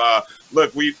USF.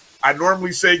 Look, I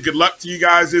normally say good luck to you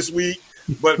guys this week,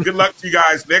 but good luck to you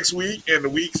guys next week and the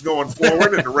weeks going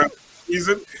forward and the rest.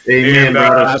 Season. Amen, and,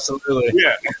 absolutely.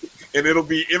 Yeah, and it'll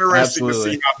be interesting to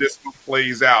see how this one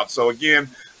plays out. So again,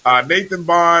 Nathan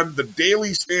Bond, the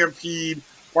Daily Stampede,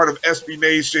 part of SB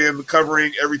Nation,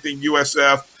 covering everything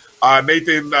USF.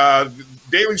 Nathan, the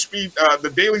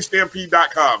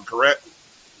dailystampede.com, correct?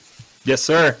 Yes,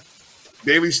 sir.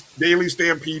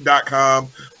 DailyStampede.com.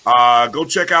 Go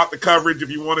check out the coverage if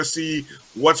you want to see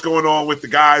what's going on with the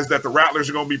guys that the Rattlers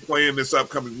are going to be playing this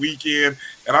upcoming weekend.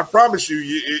 And I promise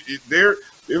you,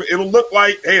 it'll look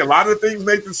like, hey, a lot of the things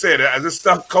Nathan said, this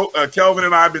stuff Kelvin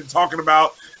and I have been talking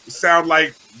about, sound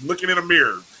like looking in a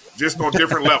mirror, just on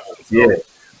different levels. So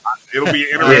it'll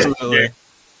be interesting.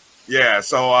 Yeah.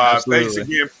 So thanks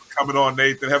again for coming on,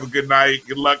 Nathan. Have a good night.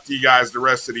 Good luck to you guys the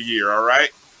rest of the year. All right.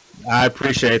 I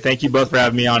appreciate it. Thank you both for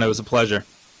having me on. It was a pleasure.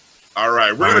 All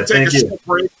right. We're going to take a short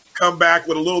break, come back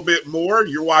with a little bit more.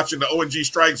 You're watching the ONG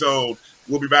Strike Zone.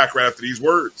 We'll be back right after these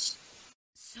words.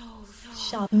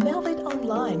 Shop Melvin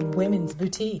Online Women's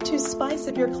Boutique to spice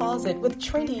up your closet with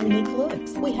trendy, unique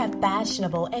looks. We have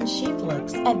fashionable and chic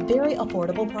looks at very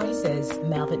affordable prices.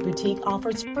 Melvin Boutique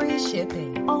offers free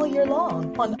shipping all year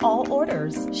long on all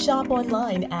orders. Shop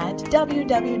online at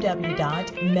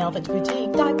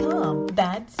www.melvetboutique.com.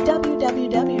 That's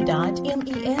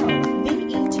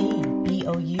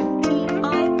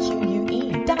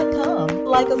www.melvetboutique.com.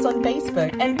 Like us on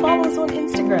Facebook and follow us on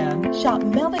Instagram. Shop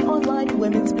Melvin Online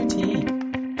Women's Boutique.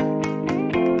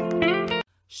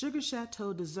 Sugar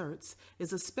Chateau Desserts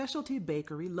is a specialty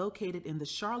bakery located in the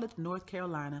Charlotte, North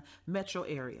Carolina metro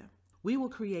area. We will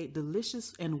create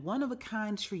delicious and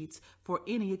one-of-a-kind treats for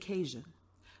any occasion.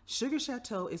 Sugar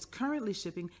Chateau is currently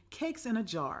shipping cakes in a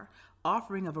jar,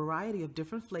 offering a variety of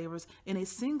different flavors in a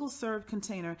single-serve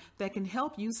container that can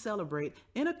help you celebrate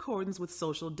in accordance with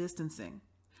social distancing.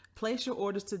 Place your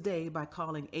orders today by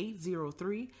calling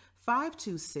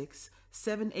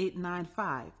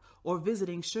 803-526-7895 or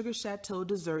visiting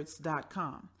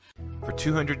sugarchateaudesserts.com. For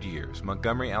 200 years,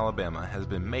 Montgomery, Alabama has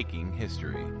been making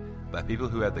history by people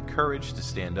who had the courage to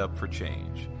stand up for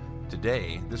change.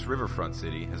 Today, this riverfront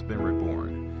city has been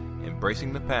reborn,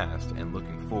 embracing the past and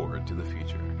looking forward to the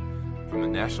future. From the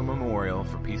National Memorial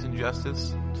for Peace and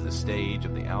Justice to the stage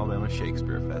of the Alabama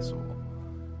Shakespeare Festival,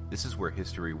 this is where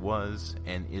history was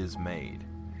and is made.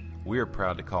 We are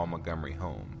proud to call Montgomery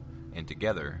home, and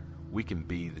together, we can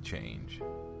be the change.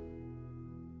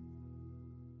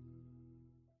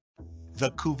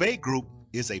 The Cuvée Group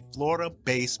is a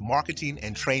Florida-based marketing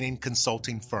and training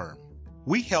consulting firm.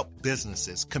 We help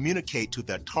businesses communicate to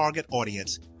their target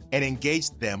audience and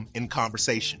engage them in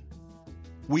conversation.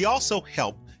 We also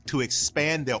help to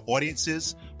expand their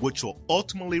audiences, which will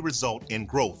ultimately result in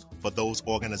growth for those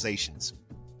organizations.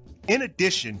 In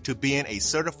addition to being a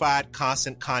certified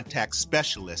constant contact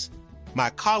specialist,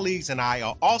 my colleagues and I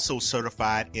are also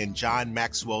certified in John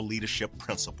Maxwell Leadership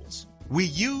Principles. We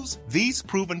use these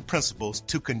proven principles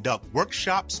to conduct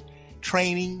workshops,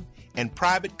 training, and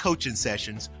private coaching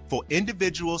sessions for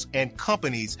individuals and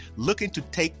companies looking to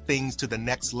take things to the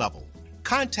next level.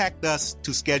 Contact us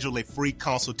to schedule a free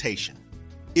consultation.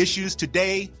 Issues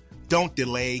today, don't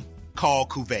delay, call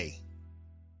Cuvée.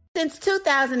 Since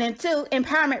 2002,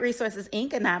 Empowerment Resources,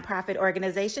 Inc., a nonprofit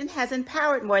organization, has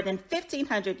empowered more than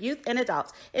 1,500 youth and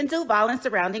adults in Duval and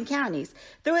surrounding counties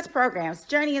through its programs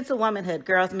Journey into Womanhood,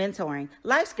 Girls Mentoring,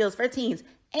 Life Skills for Teens,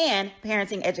 and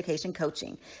Parenting Education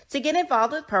Coaching. To get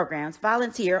involved with programs,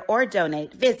 volunteer, or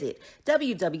donate, visit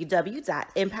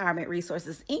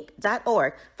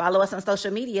www.empowermentresourcesinc.org. Follow us on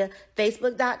social media,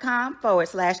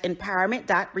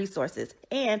 facebook.com/empowerment.resources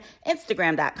and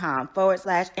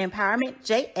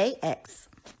instagram.com/empowermentJAX.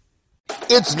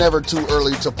 It's never too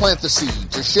early to plant the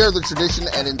seed, to share the tradition,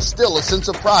 and instill a sense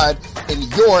of pride in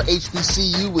your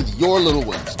HBCU with your little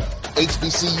ones.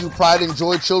 HBCU Pride and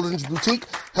Joy Children's Boutique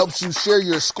helps you share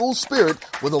your school spirit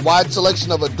with a wide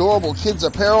selection of adorable kids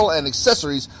apparel and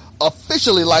accessories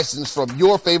officially licensed from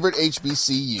your favorite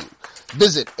HBCU.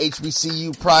 Visit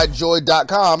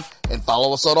hbcupridejoy.com and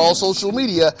follow us on all social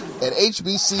media at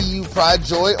HBCU Pride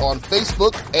Joy on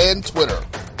Facebook and Twitter.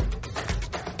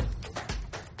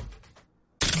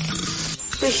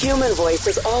 The human voice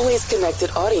has always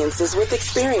connected audiences with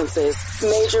experiences.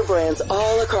 Major brands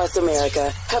all across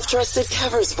America have trusted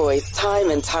Kever's voice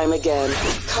time and time again.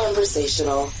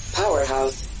 Conversational,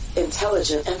 powerhouse,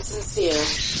 intelligent, and sincere.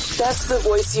 That's the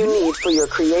voice you need for your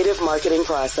creative marketing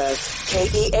process.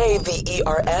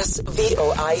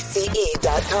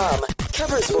 KEAVERSVOICE.com.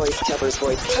 Kever's Voice, Kever's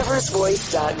Voice,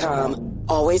 KeversVoice.com.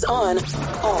 Always on,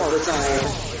 all the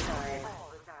time.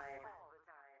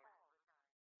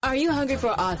 Are you hungry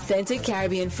for authentic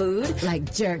Caribbean food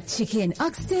like jerk chicken,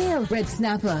 oxtail, red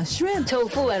snapper, shrimp,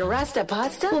 tofu, and rasta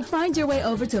pasta? Well, find your way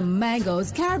over to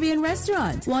Mango's Caribbean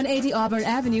Restaurant, 180 Auburn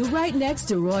Avenue, right next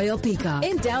to Royal Peacock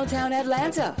in downtown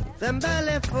Atlanta. Them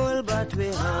belly full, but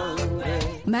we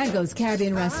hungry. Mango's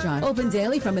Caribbean Restaurant, open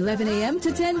daily from 11 a.m.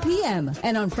 to 10 p.m.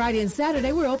 And on Friday and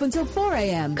Saturday, we're open till 4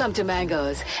 a.m. Come to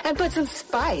Mango's and put some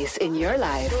spice in your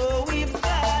life. Oh, we've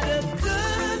got a good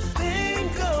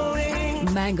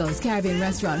Mango's Caribbean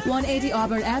Restaurant, 180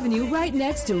 Auburn Avenue, right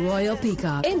next to Royal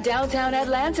Peacock in downtown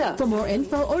Atlanta. For more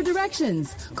info or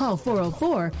directions, call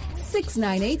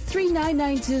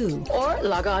 404-698-3992 or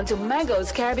log on to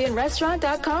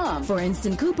mangoscaribbeanrestaurant.com. For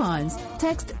instant coupons,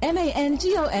 text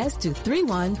MANGOS to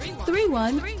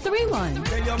 313131.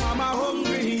 Tell your mama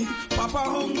hungry, papa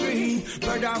hungry,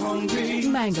 brother hungry.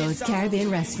 Mango's Caribbean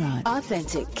Restaurant,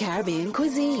 authentic Caribbean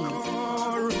cuisine.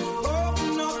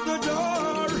 Open up the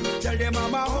door, tell them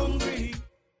mama hungry.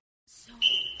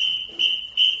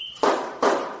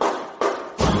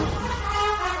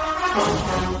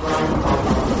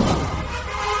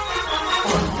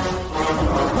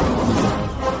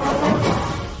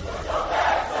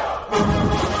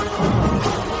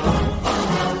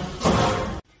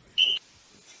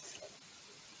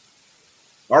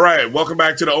 All right, welcome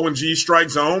back to the O&G Strike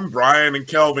Zone. Brian and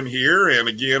Kelvin here, and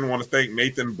again, want to thank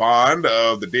Nathan Bond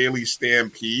of the Daily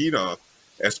Stampede,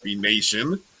 SB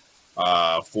Nation,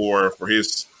 for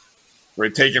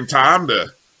taking time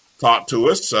to talk to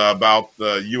us about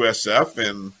the USF.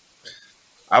 And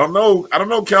I don't know,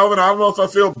 Kelvin. I don't know if I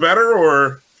feel better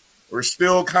or we're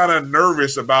still kind of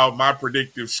nervous about my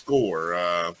predictive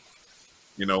score.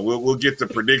 We'll get to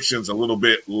predictions a little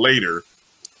bit later.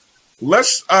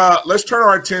 Let's turn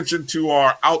our attention to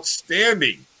our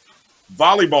outstanding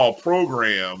volleyball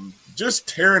program, just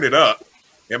tearing it up,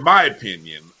 in my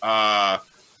opinion. By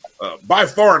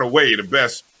far and away the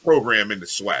best program in the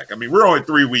SWAC. I mean, we're only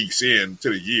 3 weeks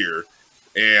into the year,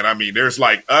 and I mean, there's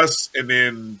like us and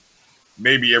then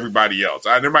maybe everybody else.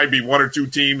 There might be one or two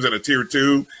teams in a tier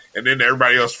 2, and then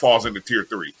everybody else falls into tier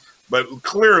 3. But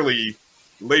clearly,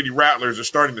 Lady Rattlers are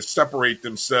starting to separate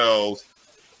themselves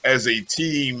as a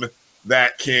team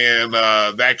that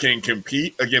can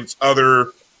compete against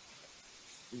other.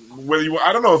 I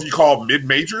don't know if you call them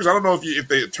mid-majors. I don't know if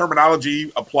the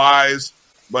terminology applies,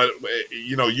 but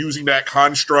using that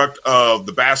construct of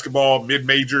the basketball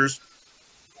mid-majors,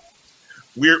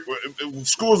 we're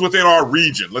schools within our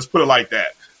region. Let's put it like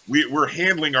that. We're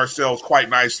handling ourselves quite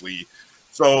nicely.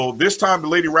 So this time, the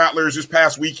Lady Rattlers this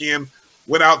past weekend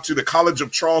went out to the College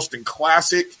of Charleston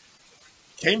Classic,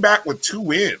 came back with 2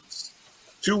 wins.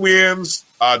 2 wins,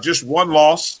 just 1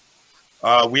 loss.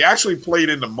 We actually played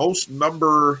in the most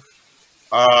number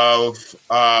of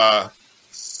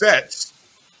sets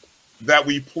that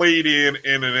we played in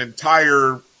an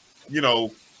entire,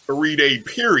 3-day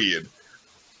period.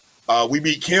 We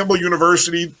beat Campbell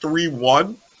University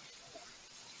 3-1,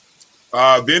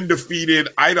 then defeated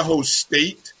Idaho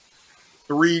State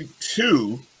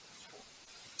 3-2.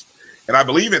 And I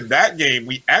believe in that game,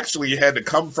 we actually had to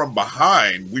come from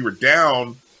behind. We were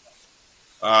down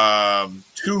 2.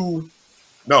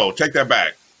 No, take that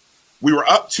back. We were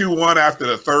up 2-1 after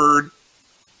the third.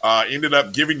 Ended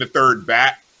up giving the third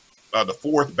back, the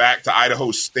fourth back to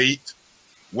Idaho State.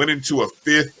 Went into a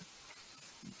 5th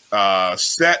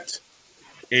set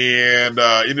and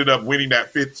ended up winning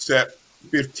that 5th set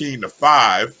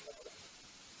 15-5.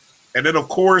 And then, of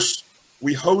course,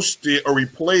 we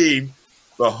played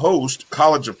the host,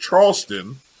 College of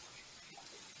Charleston,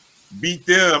 beat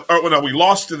them. We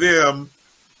lost to them,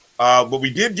 but we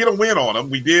did get a win on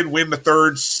them. We did win the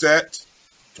 3rd set,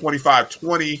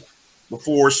 25-20,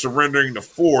 before surrendering the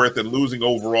 4th and losing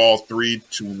overall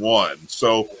 3-1.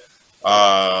 So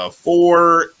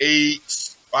 4,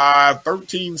 8, 5,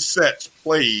 13 sets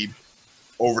played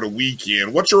over the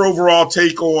weekend. What's your overall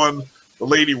take on the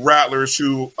Lady Rattlers,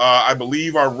 who I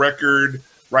believe our record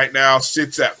right now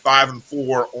sits at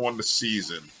 5-4 on the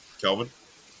season? Kelvin?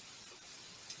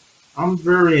 I'm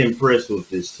very impressed with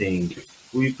this team.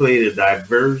 We played a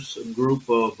diverse group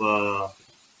of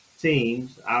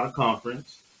teams out of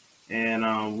conference,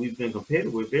 and we've been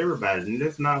competitive with everybody. And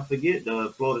let's not forget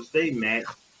the Florida State match,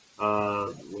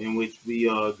 in which we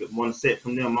won a set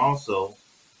from them also.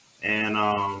 And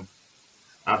I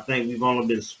think we've only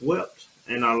been swept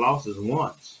in our losses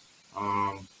once.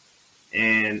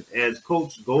 And as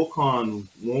Coach Gokon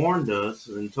warned us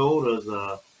and told us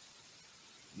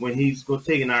when he's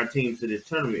taking our team to this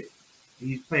tournament,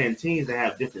 he's playing teams that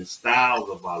have different styles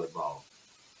of volleyball.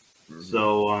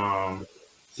 Mm-hmm.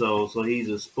 So he's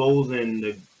exposing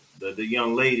the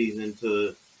young ladies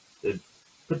into the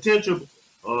potential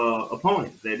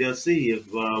opponents that they'll see if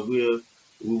we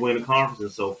win a conference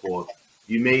and so forth.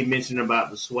 You made mention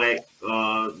about the SWAC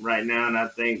right now, and I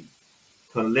think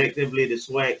collectively the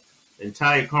SWAC, the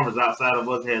entire conference outside of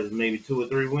us, has maybe 2 or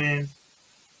 3 wins.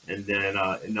 And then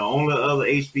and the only other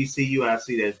HBCU I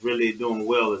see that's really doing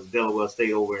well is Delaware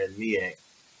State over in MEAC.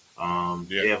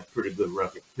 They have a pretty good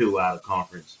record too out of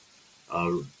conference.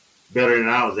 Better than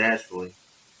ours, actually.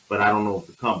 but I don't know if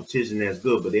the competition is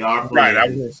good. But they are playing. Right, I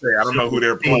was going to say, I don't know who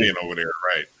they're playing over there.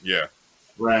 Right, yeah.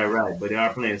 Right. But they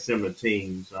are playing similar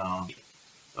teams,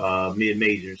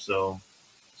 mid-major. So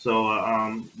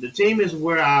the team is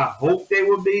where I hope they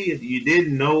would be. You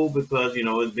didn't know because,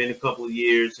 it's been a couple of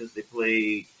years since they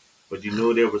played, but you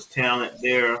knew there was talent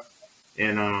there.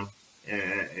 And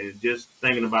just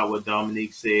thinking about what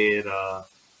Dominique said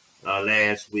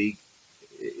last week,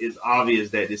 it's obvious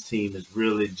that this team is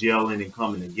really gelling and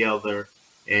coming together.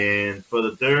 And for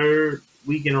the third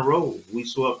week in a row, we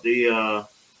swept the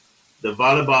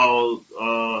volleyball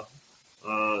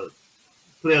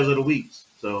players of the week.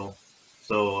 So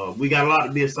we got a lot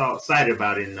to be excited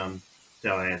about in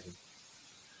Tallahassee.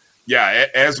 Yeah,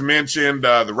 as mentioned,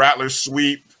 the Rattlers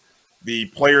sweep the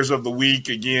players of the week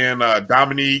again.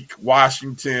 Dominique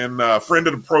Washington, friend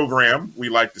of the program, we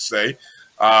like to say,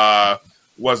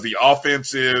 was the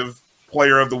offensive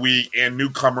player of the week and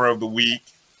newcomer of the week.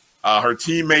 Her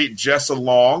teammate Jessa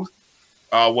Long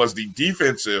was the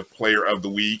defensive player of the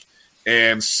week,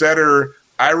 and setter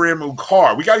Iram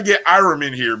Ukar. We got to get Iram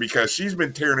in here because she's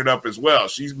been tearing it up as well.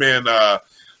 She's been I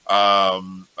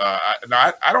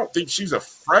don't think she's a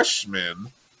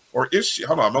freshman, or is she?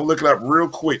 Hold on, I'm gonna look it up real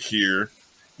quick here.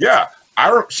 Yeah,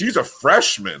 she's a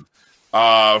freshman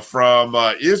from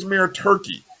Izmir,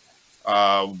 Turkey.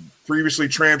 Previously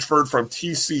transferred from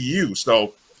TCU.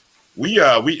 So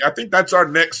I think that's our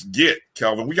next get,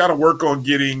 Kelvin. We got to work on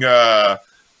getting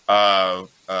Iram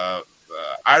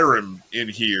in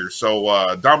here.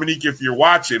 So Dominique, if you're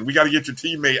watching, we got to get your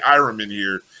teammate Iram in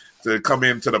here to come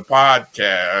into the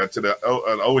podcast, to the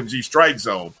O&G Strike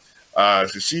Zone. So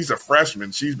she's a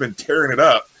freshman. She's been tearing it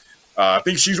up. I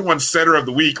think she's won setter of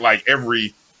the week like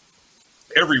every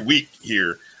week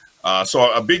here.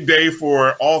 So a big day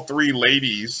for all three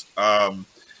ladies. And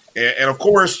of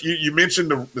course, you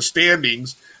mentioned the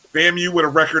standings. FAMU with a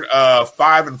record of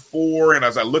 5-4. And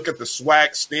as I look at the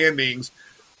SWAC standings,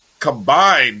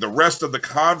 combined, the rest of the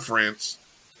conference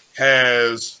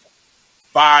has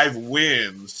 5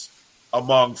 wins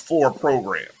among 4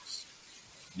 programs.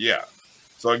 Yeah.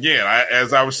 So again,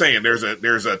 as I was saying, there's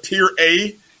a tier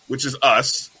A, which is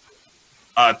us.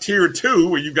 Tier 2,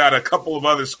 where you got a couple of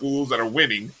other schools that are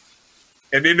winning.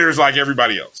 And then there's like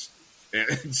everybody else.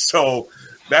 And so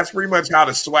that's pretty much how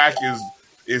the SWAC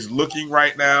is looking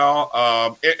right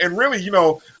now. And really, I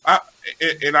know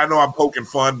I'm poking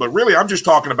fun, but really I'm just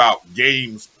talking about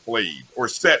games played or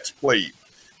sets played.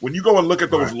 When you go and look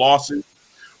at those losses,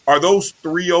 are those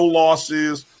 3-0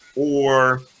 losses,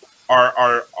 or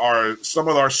are some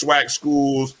of our SWAC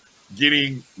schools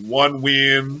getting 1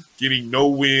 win, getting no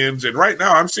wins? And right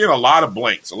now I'm seeing a lot of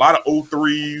blanks, a lot of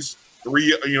 0-3s. A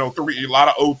lot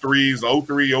of 0-3s,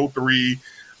 0-3.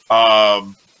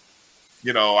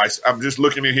 I'm just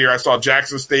looking in here. I saw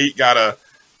Jackson State got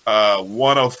a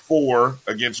 1 of 4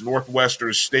 against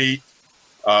Northwestern State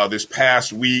this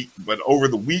past week. But over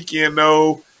the weekend,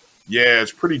 though, yeah,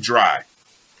 it's pretty dry.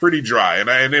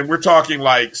 And then we're talking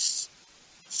like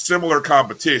similar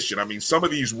competition. I mean, some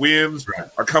of these wins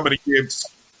are coming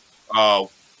against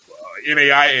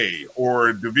NAIA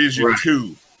or Division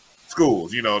II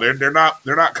schools. They're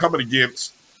not coming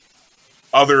against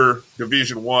other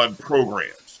Division I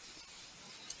programs.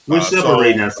 We're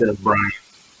separating ourselves, Brian.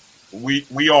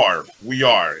 We are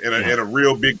in a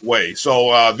real big way.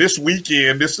 So this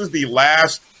weekend, this is the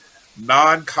last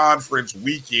non-conference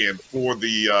weekend for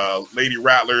the Lady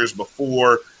Rattlers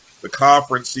before the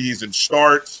conference season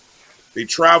starts. They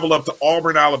travel up to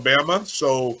Auburn, Alabama.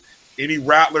 So any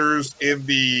Rattlers in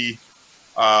the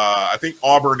I think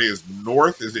Auburn is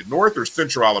north. Is it north or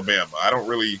central Alabama?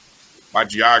 My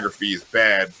geography is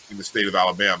bad in the state of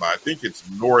Alabama. I think it's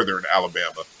northern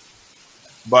Alabama.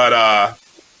 But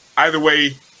either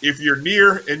way, if you're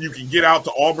near and you can get out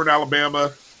to Auburn,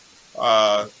 Alabama,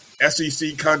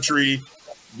 SEC country,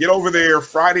 get over there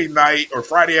Friday night or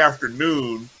Friday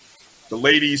afternoon. The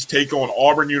ladies take on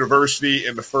Auburn University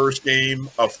in the first game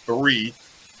of 3.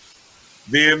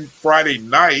 Then Friday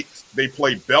night, they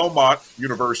play Belmont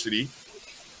University.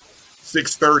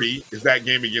 6:30 is that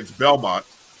game against Belmont.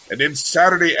 And then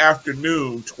Saturday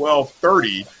afternoon,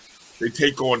 12:30, they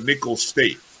take on Nicholls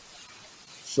State.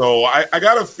 So I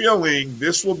got a feeling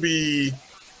this will be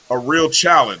a real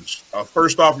challenge.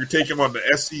 First off, you're taking on the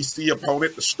SEC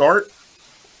opponent to start.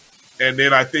 And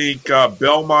then I think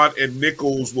Belmont and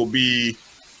Nicholls will be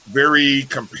very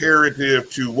comparative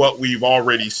to what we've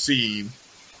already seen.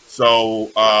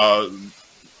 So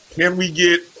can we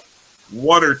get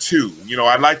 1 or 2?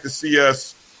 I'd like to see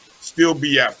us still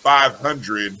be at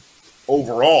 500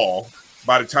 overall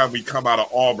by the time we come out of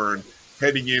Auburn,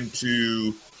 heading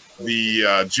into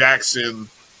the Jackson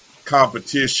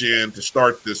competition to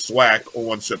start the SWAC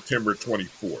on September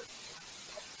 24th.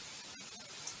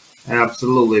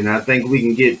 Absolutely, and I think we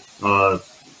can get. I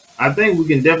think we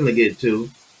can definitely get 2,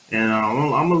 and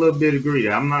I'm a little bit agree.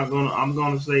 I'm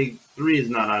gonna say 3 is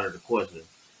not out of the question.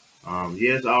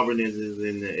 Yes, Auburn is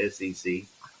in the SEC,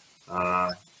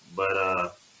 but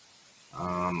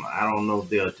I don't know if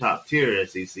they're a top tier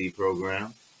SEC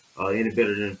program, any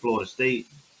better than Florida State,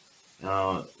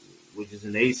 which is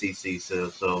an ACC.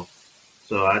 So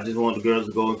I just want the girls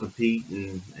to go and compete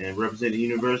and represent the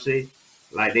university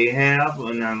like they have,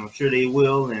 and I'm sure they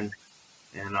will. And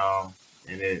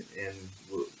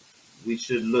we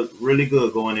should look really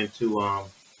good going into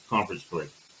conference play.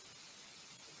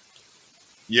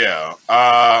 Yeah.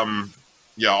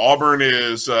 Auburn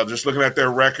is just looking at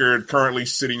their record, currently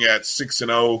sitting at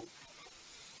 6-0.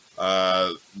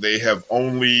 They have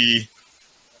only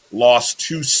lost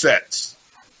 2 sets,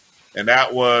 and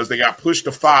that was they got pushed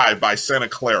to 5 by Santa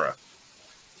Clara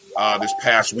this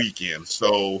past weekend.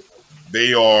 So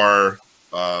they are.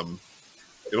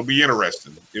 It'll be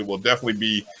interesting. It will definitely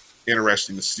be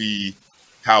interesting to see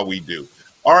how we do.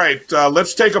 All right,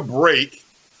 let's take a break.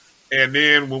 And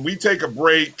then when we take a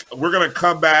break, we're going to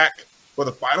come back for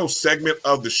the final segment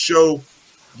of the show,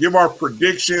 give our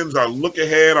predictions, our look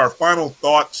ahead, our final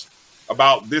thoughts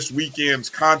about this weekend's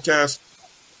contest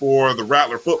for the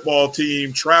Rattler football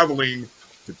team traveling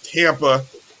to Tampa.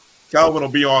 Kelvin will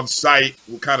be on site.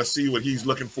 We'll kind of see what he's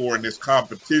looking for in this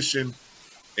competition.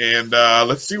 And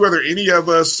let's see whether any of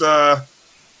us,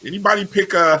 anybody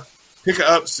pick a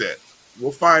upset.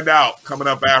 We'll find out coming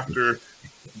up after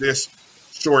this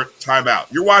short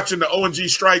timeout. You're watching the O&G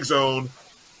Strike Zone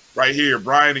right here.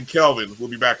 Brian and Kelvin. We'll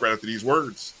be back right after these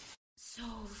words.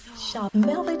 Shop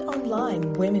Melvit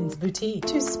Online Women's Boutique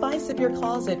to spice up your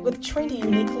closet with trendy,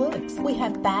 unique looks. We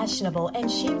have fashionable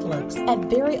and chic looks at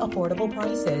very affordable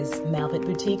prices. Melvit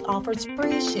Boutique offers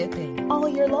free shipping all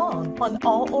year long on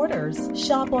all orders.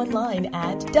 Shop online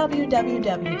at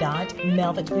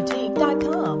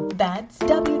www.melvitboutique.com. That's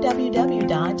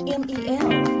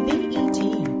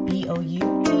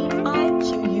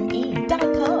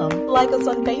www.melvitboutique.com. Like us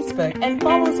on Facebook and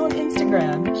follow us on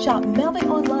Instagram. Shop Melvit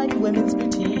Online Women's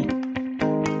Boutique.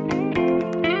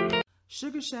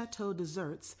 Sugar Chateau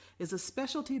Desserts is a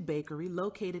specialty bakery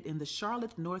located in the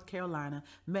Charlotte, North Carolina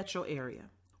metro area.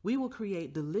 We will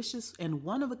create delicious and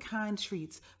one-of-a-kind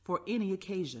treats for any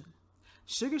occasion.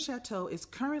 Sugar Chateau is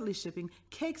currently shipping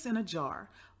cakes in a jar,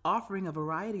 offering a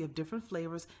variety of different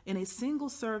flavors in a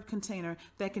single-serve container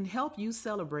that can help you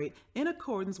celebrate in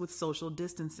accordance with social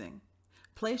distancing.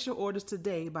 Place your orders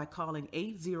today by calling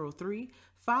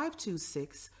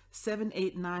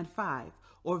 803-526-7895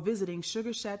 or visiting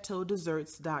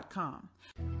sugarchateaudesserts.com.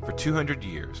 For 200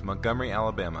 years, Montgomery,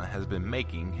 Alabama has been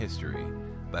making history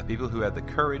by people who had the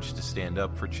courage to stand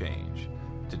up for change.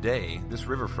 Today, this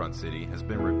riverfront city has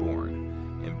been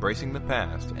reborn, embracing the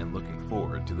past and looking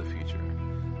forward to the future.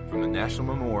 From the National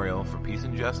Memorial for Peace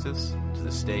and Justice to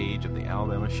the stage of the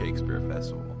Alabama Shakespeare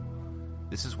Festival,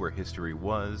 this is where history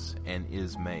was and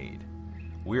is made.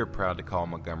 We are proud to call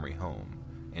Montgomery home,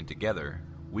 and together,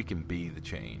 we can be the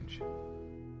change.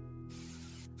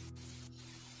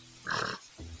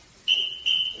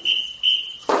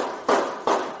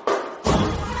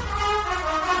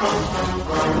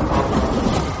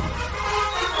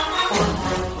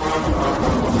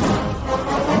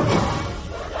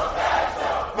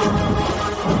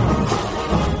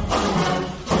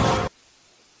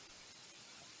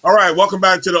 All right, welcome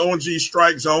back to the O&G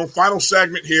Strike Zone. Final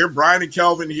segment here. Brian and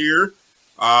Kelvin here.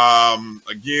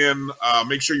 Again,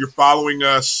 make sure you're following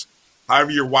us.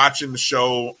 However you're watching the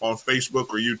show on Facebook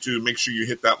or YouTube, make sure you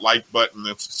hit that like button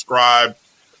and subscribe.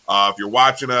 If you're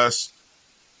watching us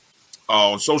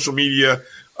on social media,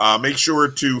 make sure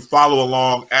to follow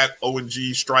along at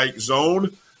O&G Strike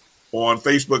Zone on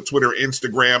Facebook, Twitter,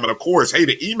 Instagram. And, of course, hey,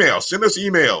 the email. Send us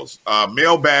emails.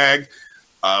 Mailbag.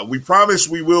 We promise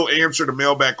we will answer the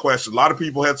mailbag question. A lot of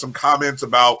people had some comments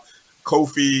about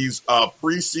Kofi's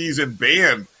preseason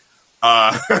band,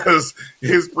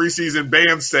 his preseason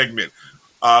band segment.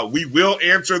 We will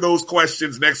answer those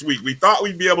questions next week. We thought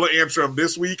we'd be able to answer them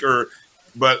this week,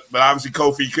 but obviously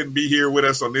Kofi couldn't be here with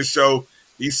us on this show.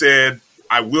 He said,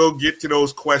 I will get to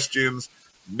those questions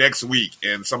next week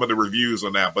and some of the reviews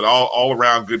on that, but all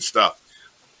around good stuff.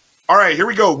 All right, here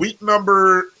we go. Week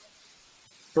number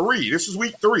 3. This is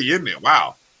week 3, isn't it?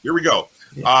 Wow. Here we go.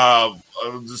 Yeah.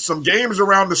 Some games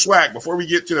around the SWAC before we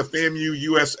get to the FAMU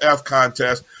USF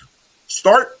contest.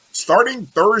 Starting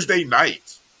Thursday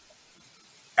night,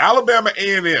 Alabama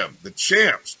A&M, the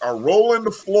champs, are rolling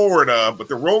to Florida, but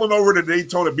they're rolling over to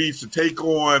Daytona Beach to take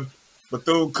on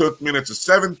Bethune-Cookman. It's a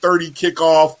 7:30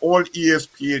 kickoff on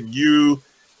ESPNU.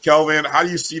 Kelvin, how do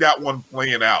you see that one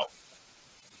playing out?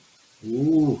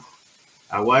 Ooh,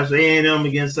 I watched A&M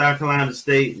against South Carolina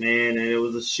State, man, and it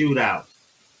was a shootout.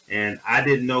 And I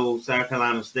didn't know South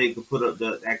Carolina State could put up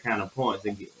that kind of points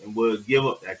and would give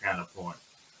up that kind of points.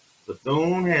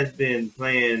 Bethune has been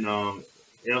playing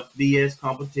FBS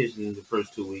competition in the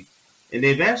first 2 weeks, and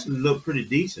they've actually looked pretty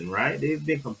decent, right? They've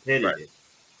been competitive.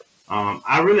 Right.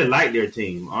 I really like their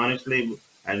team, honestly.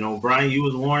 I know, Brian, you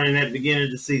was warning at the beginning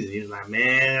of the season. You was like,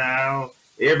 man,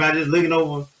 everybody just looking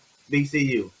over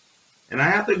BCU. And I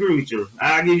have to agree with you.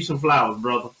 I'll give you some flowers,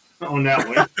 brother, on that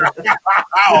one.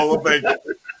 Oh, thank you.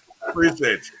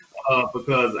 Appreciate you.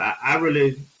 Because I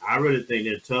really think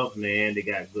they're tough, man. They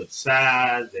got good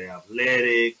size. They're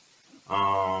athletic.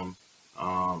 And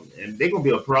they're going to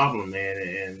be a problem, man.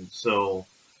 And so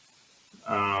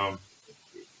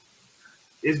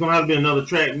it's going to have to be another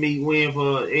track meet win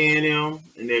for A&M.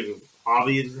 And they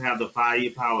obviously have the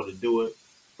firepower to do it.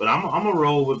 But I'm going to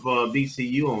roll with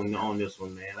BCU on this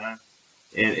one, man.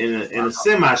 In a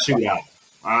semi-shootout.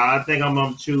 I think I'm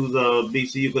going to choose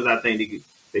BCU because I think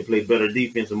they play better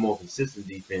defense and more consistent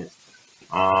defense.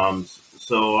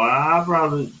 So I'm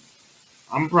probably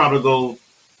go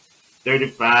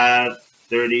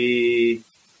 35-30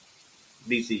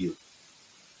 BCU.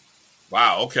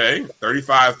 Wow, okay.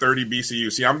 35-30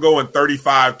 BCU. See, I'm going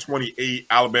 35-28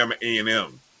 Alabama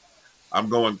A&M. I'm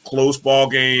going close ball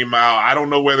game. I don't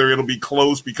know whether it'll be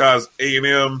close because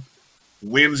A&M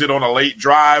wins it on a late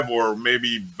drive or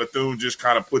maybe Bethune just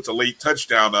kind of puts a late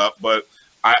touchdown up. But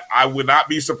I would not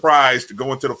be surprised to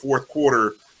go into the fourth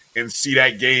quarter and see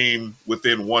that game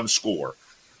within one score.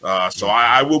 So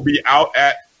I will be out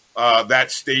at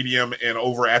that stadium and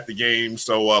over at the game.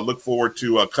 So look forward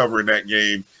to covering that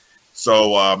game.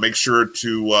 So make sure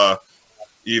to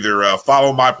either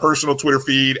follow my personal Twitter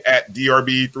feed at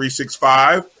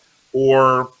DRB365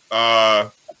 or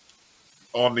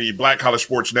on the Black College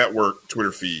Sports Network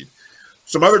Twitter feed.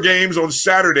 Some other games on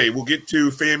Saturday. We'll get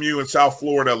to FAMU and South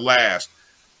Florida last.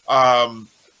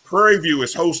 Prairie View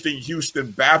is hosting Houston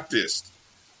Baptist.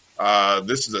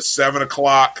 This is a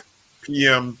 7:00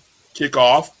 p.m.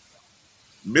 kickoff.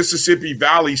 Mississippi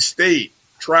Valley State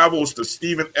travels to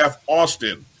Stephen F.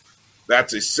 Austin.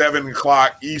 That's a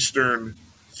 7:00 Eastern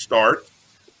start.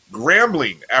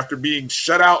 Grambling, after being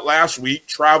shut out last week,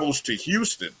 travels to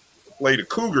Houston to play the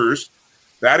Cougars.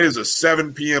 That is a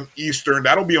 7 p.m. Eastern.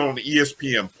 That'll be on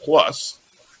ESPN+.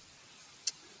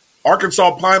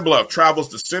 Arkansas Pine Bluff travels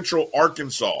to Central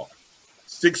Arkansas.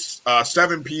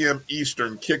 7 p.m.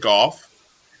 Eastern kickoff.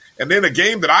 And then a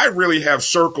game that I really have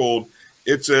circled,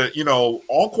 it's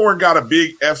Alcorn got a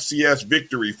big FCS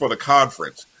victory for the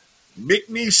conference.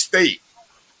 McNeese State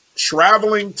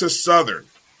traveling to Southern.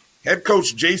 Head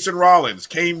coach Jason Rollins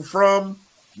came from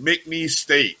McNeese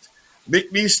State.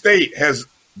 McNeese State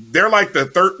they're like the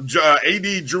third.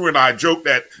 AD Drew and I joke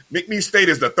that McNeese State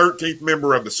is the 13th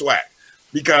member of the SWAC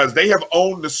because they have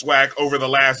owned the SWAC over the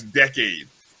last decade.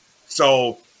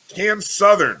 So can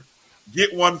Southern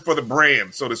get one for the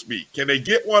brand, so to speak? Can they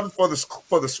get one for the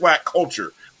SWAC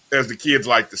culture, as the kids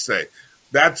like to say?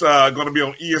 That's going to be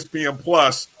on ESPN+,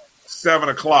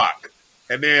 7:00.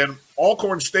 And then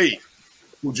Alcorn State,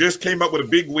 who just came up with a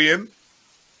big win,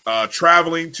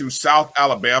 traveling to South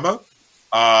Alabama,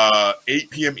 8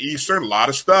 p.m. Eastern. A lot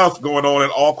of stuff going on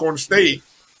at Alcorn State.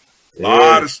 A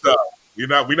lot of stuff. We're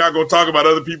not going to talk about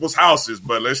other people's houses,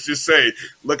 but let's just say,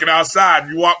 looking outside,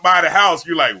 you walk by the house,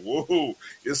 you're like, whoa,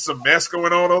 there's some mess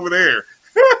going on over there.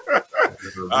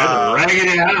 That's a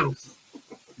raggedy house.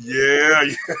 Yeah.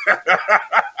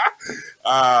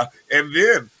 And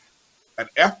then an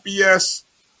FBS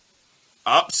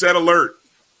upset alert.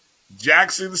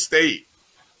 Jackson State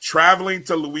traveling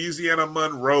to Louisiana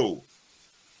Monroe.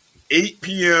 8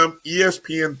 p.m.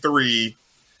 ESPN3.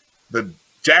 The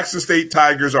Jackson State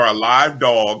Tigers are a live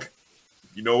dog.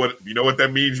 You know what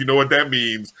that means. You know what that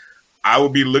means. I will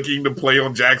be looking to play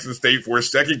on Jackson State for a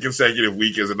second consecutive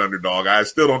week as an underdog. I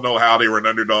still don't know how they were an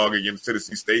underdog against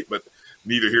Tennessee State, but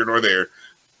neither here nor there.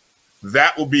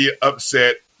 That will be an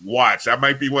upset watch. That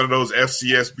might be one of those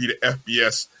FCS beat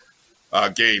FBS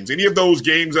games. Any of those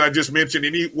games that I just mentioned,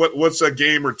 what's a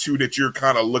game or two that you're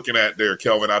kind of looking at there,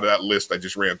 Kelvin, out of that list I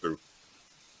just ran through?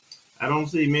 I don't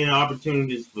see many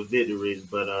opportunities for victories,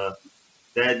 but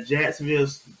that Jackson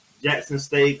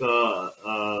State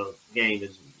game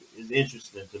is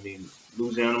interesting to me.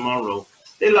 Louisiana Monroe.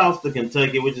 They lost to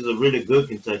Kentucky, which is a really good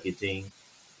Kentucky team,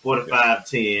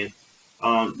 45-10.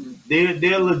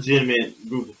 They're a legitimate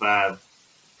Group of Five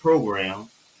program.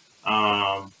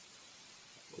 I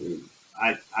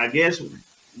guess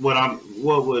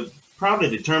what would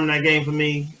probably determine that game for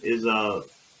me is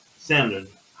Sanders.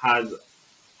 How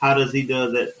he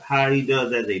does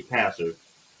as a passer.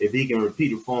 If he can repeat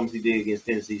the performance he did against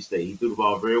Tennessee State, he threw the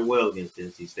ball very well against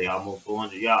Tennessee State, almost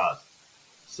 400 yards.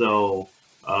 So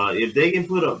if they can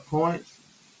put up points,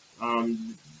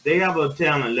 they have a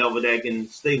talent level that can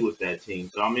stay with that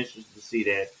team. So I'm interested to see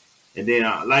that. And then,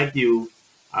 like you,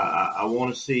 I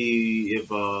want to see if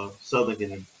Southern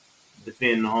can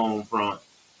defend the home front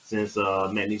since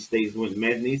McNeese State's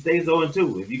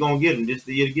 0-2. If you're going to get them, this is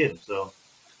the year to get them. So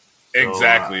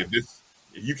exactly. If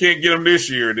you can't get them this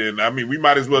year, then, I mean, we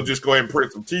might as well just go ahead and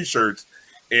print some T-shirts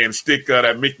and stick that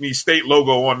McNeese State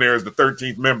logo on there as the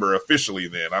 13th member officially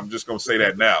then. I'm just going to say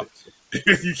that now.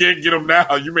 If you can't get them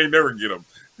now, you may never get them.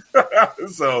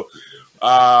 So,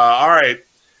 all right.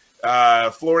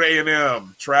 Florida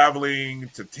A&M traveling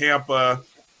to Tampa,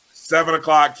 7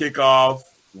 o'clock kickoff,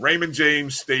 Raymond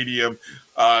James Stadium.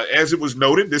 As it was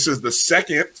noted, this is the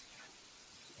second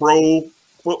pro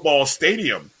football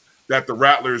stadium that the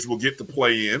Rattlers will get to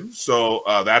play in. So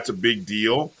that's a big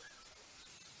deal.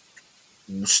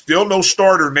 Still no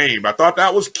starter named. I thought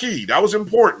that was key. That was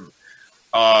important.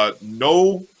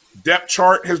 No depth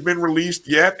chart has been released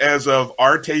yet as of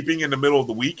our taping in the middle of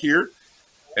the week here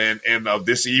and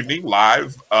this evening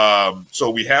live.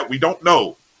 So we don't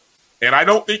know. And I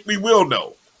don't think we will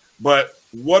know. But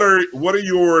what are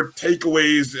your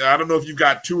takeaways? I don't know if you've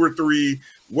got 2 or 3.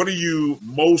 What are you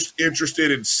most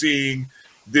interested in seeing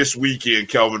this weekend,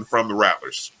 Kelvin, from the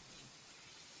Rattlers?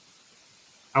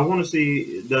 I want to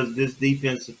see, does this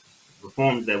defensive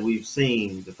performance that we've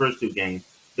seen the first 2 games,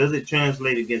 does it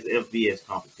translate against FBS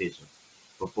competition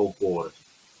for 4 quarters?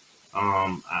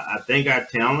 I think our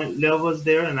talent level is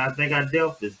there, and I think our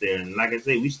depth is there. And like I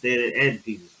say, we stayed adding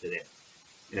pieces to that.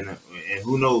 And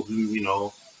who knows?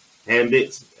 I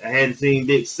hadn't seen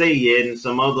Dick Say yet, and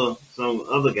some other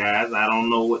guys. I don't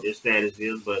know what their status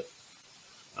is, but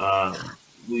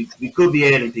we could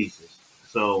be adding pieces.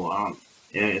 So,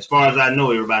 and as far as I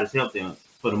know, everybody's healthy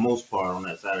for the most part on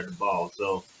that side of the ball.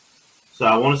 So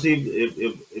I want to see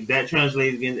if that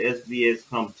translates against SBS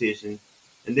competition.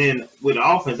 And then with the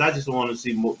offense, I just want to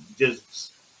see more,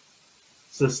 just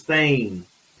sustain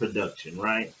production,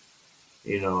 right?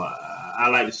 I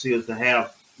like to see us to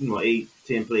have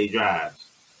 8-10 play drives,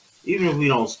 even if we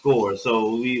don't score.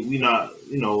 So we not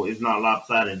it's not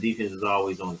lopsided. And defense is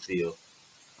always on the field.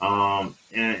 And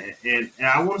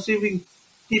I want to see if we can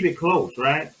keep it close,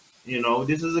 right?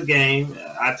 This is a game,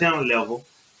 our talent level.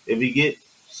 If we get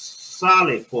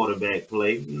solid quarterback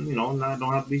play, don't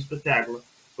have to be spectacular,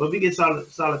 but if we get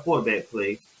solid quarterback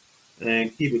play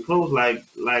and keep it close, like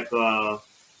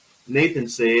Nathan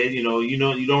said, you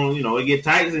don't, it get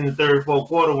tight in the third, fourth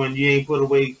quarter when you ain't put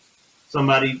away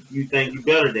somebody you think you're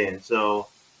better than. So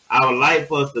I would like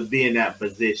for us to be in that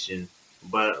position.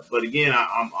 But again,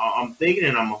 I'm thinking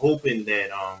and I'm hoping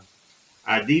that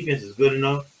our defense is good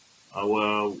enough.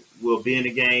 We'll be in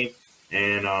the game,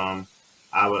 and I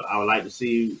would like to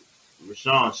see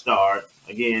Rashawn start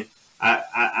again.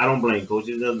 I don't blame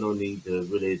coaches. There's no need to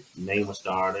really name a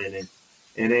starter, and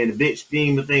then the big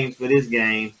scheme of things for this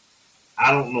game,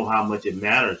 I don't know how much it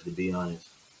matters, to be honest.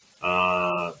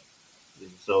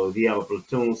 So if you have a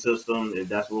platoon system, if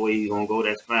that's the way you're gonna go,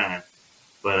 that's fine.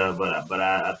 But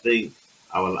I think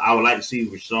I would like to see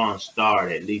Rashawn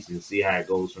start at least and see how it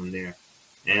goes from there.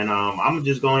 And I'm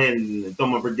just going ahead and throw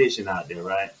my prediction out there,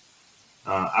 right?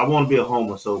 I want to be a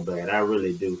homer so bad, I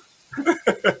really do.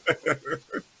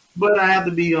 But I have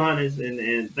to be honest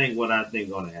and think what I think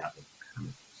going to happen.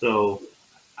 So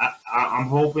I'm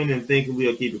hoping and thinking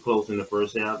we'll keep it close in the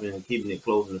first half, and keeping it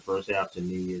close in the first half to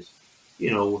me is,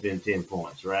 within 10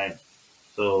 points, right?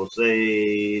 So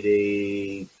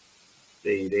say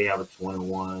they have a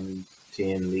 21-10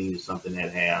 lead or something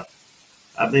at half.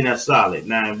 I think that's solid.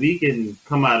 Now, if we can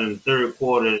come out in the third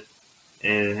quarter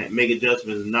and make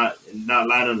adjustments and not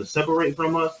allow them to separate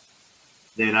from us,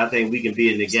 then I think we can be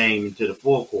in the game into the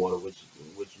fourth quarter, which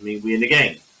means we're in the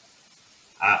game.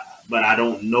 But I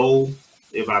don't know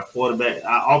if our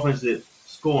offensive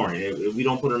scoring, if we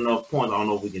don't put enough points, I don't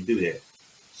know if we can do that.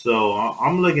 So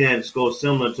I'm looking at a score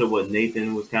similar to what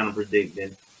Nathan was kind of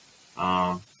predicting.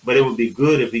 But it would be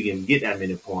good if we can get that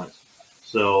many points.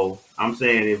 So I'm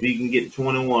saying if we can get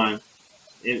 21,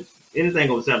 anything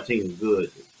over 17 is good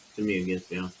to me against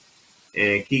them,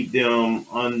 and keep them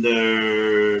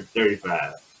under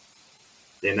 35,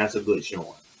 then that's a good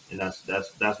showing. And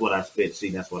that's what I expect to see.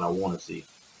 That's what I want to see.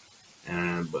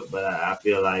 But I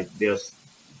feel like they'll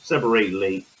separate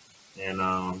late and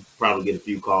probably get a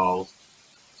few calls.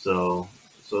 So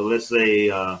let's say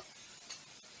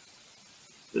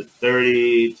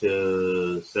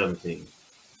 30-17.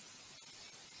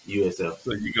 USF.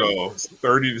 So you go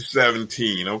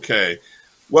 30-17. Okay.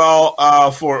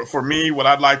 Well, for me, what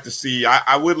I'd like to see,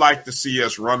 I would like to see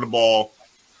us run the ball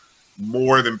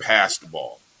more than pass the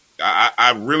ball.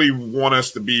 I really want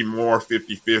us to be more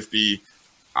 50-50.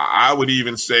 I would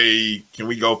even say, can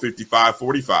we go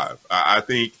 55-45? I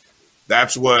think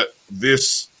that's what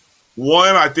this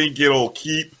one, I think it'll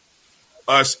keep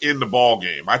us in the ball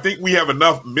game. I think we have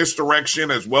enough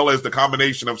misdirection as well as the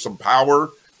combination of some power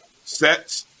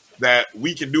sets that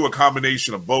we can do a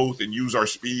combination of both and use our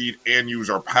speed and use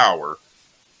our power.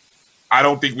 I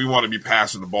don't think we want to be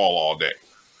passing the ball all day.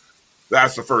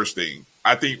 That's the first thing.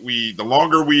 I think the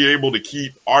longer we're able to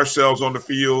keep ourselves on the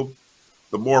field,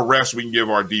 the more rest we can give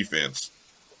our defense.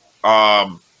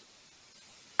 I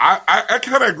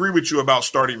kind of agree with you about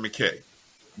starting McKay.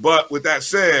 But with that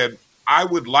said, I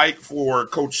would like for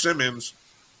Coach Simmons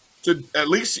to at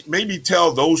least maybe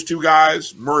tell those two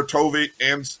guys, Muratovic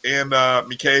and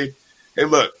McKay, hey,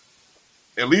 look,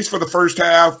 at least for the first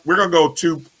half, we're going to go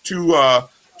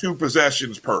two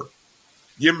possessions per.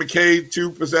 Give McKay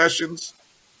 2 possessions,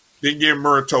 then give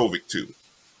Muratovic 2.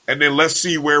 And then let's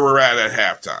see where we're at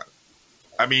halftime.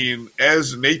 I mean,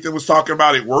 as Nathan was talking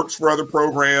about, it works for other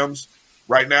programs.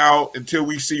 Right now, until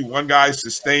we see one guy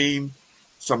sustain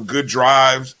some good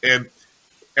drives, and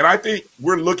I think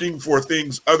we're looking for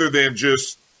things other than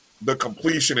just the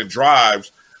completion and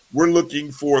drives. We're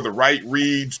looking for the right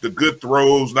reads, the good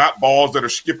throws, not balls that are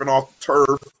skipping off the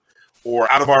turf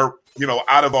or out of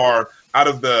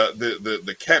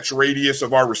the catch radius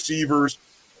of our receivers.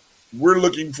 We're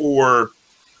looking for,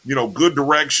 good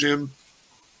direction,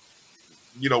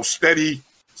 steady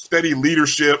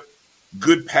leadership,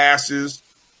 good passes,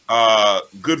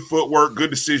 good footwork, good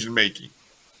decision making.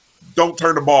 Don't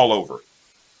turn the ball over.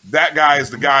 That guy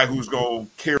is the guy who's going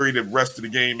to carry the rest of the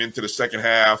game into the second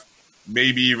half,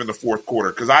 maybe even the fourth quarter,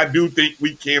 because I do think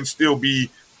we can still be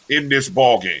in this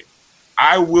ball game.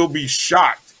 I will be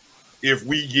shocked if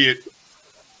we get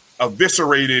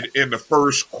eviscerated in the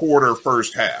first quarter,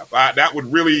 first half. That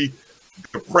would really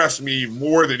depress me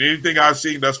more than anything I've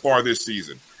seen thus far this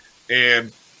season.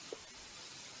 And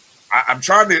I'm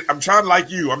trying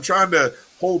to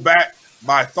hold back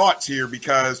my thoughts here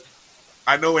because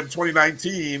I know in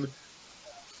 2019,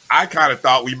 I kind of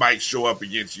thought we might show up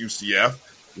against UCF.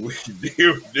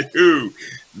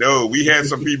 No, we had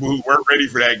some people who weren't ready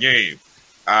for that game.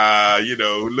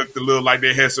 Who looked a little like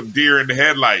they had some deer in the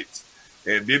headlights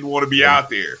and didn't want to be out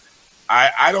there.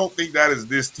 I don't think that is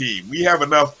this team. We have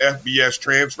enough FBS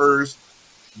transfers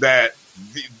that,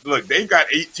 look, they've got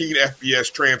 18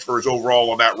 FBS transfers overall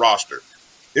on that roster.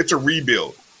 It's a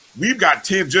rebuild. We've got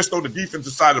 10 just on the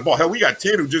defensive side of the ball. Hell, we got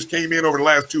 10 who just came in over the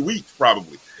last 2 weeks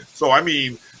probably. So, I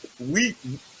mean,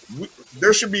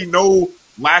 there should be no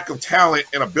lack of talent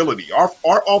and ability.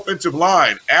 Our offensive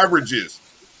line averages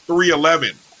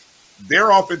 311.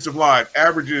 Their offensive line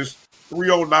averages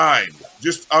 309,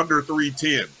 just under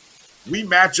 310. We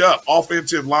match up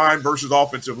offensive line versus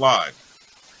offensive line.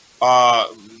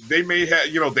 They may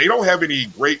have, they don't have any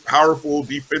great, powerful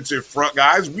defensive front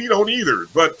guys. We don't either.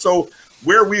 But so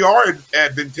where we are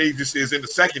advantageous is in the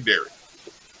secondary.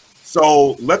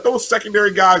 So let those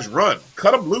secondary guys run.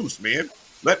 Cut them loose, man.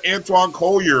 Let Antoine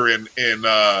Collier and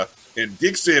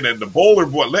Dixon and the Bowler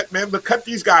boy, cut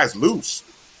these guys loose.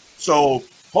 So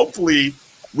hopefully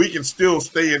we can still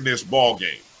stay in this ball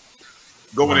game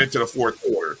going into the fourth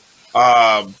quarter.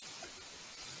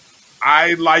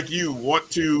 I, like you, want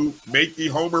to make the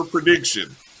homer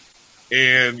prediction.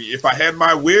 And if I had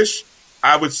my wish,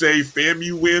 I would say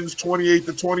FAMU wins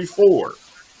 28-24.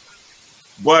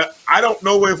 But I don't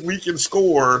know if we can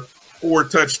score 4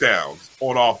 touchdowns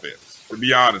on offense, to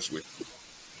be honest with you.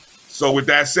 So with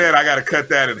that said, I got to cut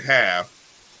that in half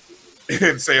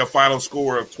and say a final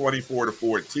score of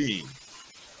 24-14.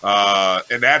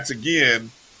 And that's, again,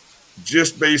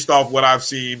 just based off what I've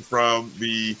seen from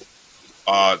the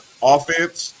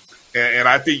offense. And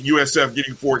I think USF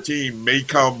getting 14 may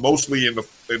come mostly in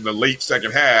the late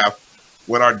second half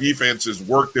when our defenses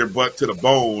work their butt to the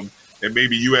bone and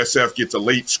maybe USF gets a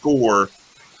late score.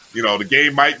 The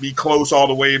game might be close all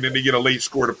the way and then they get a late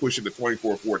score to push it to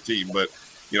 24-14. But,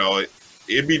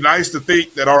 it'd be nice to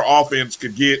think that our offense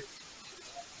could get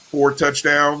 4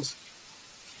 touchdowns.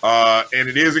 And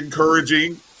it is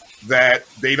encouraging that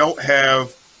they don't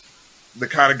have the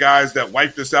kind of guys that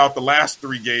wiped us out the last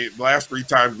 3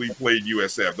 times we played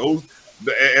USF. Those,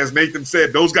 as Nathan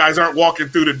said, those guys aren't walking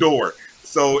through the door.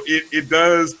 So it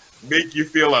does make you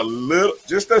feel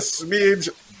just a smidge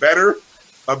better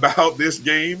about this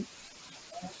game.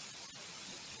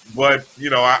 But,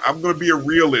 I'm going to be a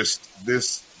realist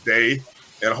this day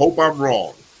and hope I'm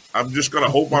wrong. I'm just going to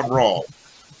hope I'm wrong.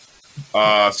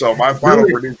 So my final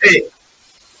prediction.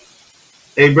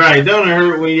 Hey, Brian, don't it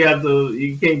hurt when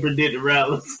you can't predict the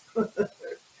Rattlers? It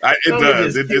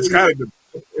does. It's kind of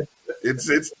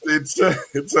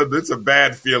it's a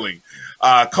bad feeling.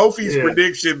 Kofi's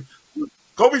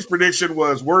prediction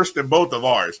was worse than both of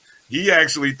ours. He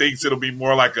actually thinks it'll be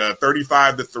more like a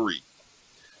 35-3.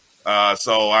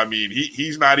 So I mean,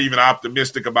 he's not even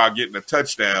optimistic about getting a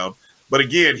touchdown. But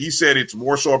again, he said it's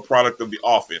more so a product of the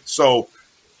offense. So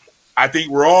I think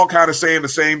we're all kind of saying the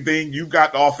same thing. You've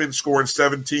got the offense scoring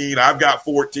 17. I've got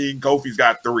 14. Kofi's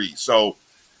got 3. So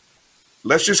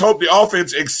let's just hope the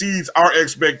offense exceeds our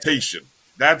expectation.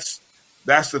 That's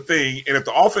the thing. And if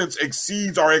the offense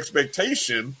exceeds our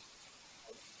expectation,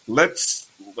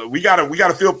 we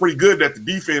gotta feel pretty good that the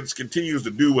defense continues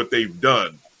to do what they've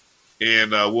done,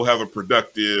 and we'll have a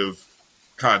productive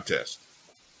contest.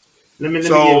 Let me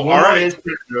get one more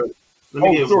aspect.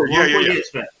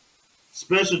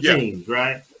 Special teams,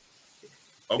 right?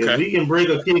 Okay. If we can break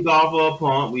a kickoff or a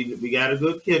punt, we got a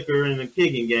good kicker in the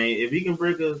kicking game. If we can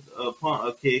break a punt,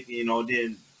 a kick,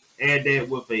 then add that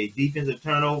with a defensive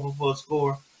turnover for a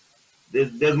score,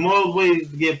 there's more ways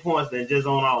to get points than just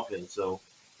on offense. So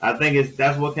I think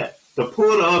that's what to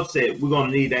pull the upset. We're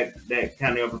going to need that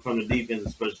kind of effort from the defense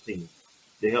and special teams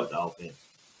to help the offense.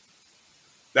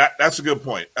 That's a good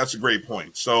point. That's a great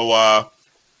point. So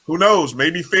who knows?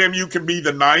 Maybe FAMU can be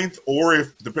the 9th, or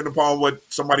if depending upon what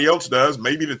somebody else does,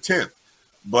 maybe the 10th.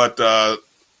 But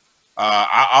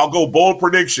I'll go bold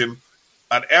prediction: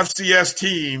 an FCS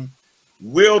team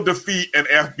will defeat an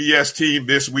FBS team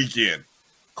this weekend.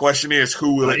 Question is,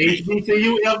 who will it be?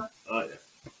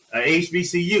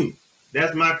 HBCU.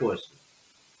 That's my question.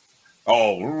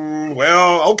 Oh,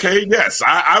 well, okay, yes.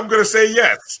 I'm going to say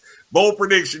yes. Bold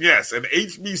prediction, yes. An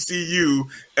HBCU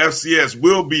FCS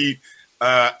will beat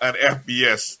an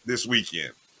FBS this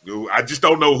weekend. I just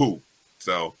don't know who.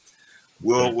 So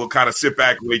we'll kind of sit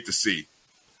back and wait to see.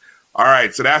 All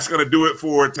right, so that's going to do it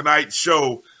for tonight's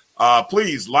show.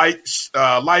 Please like,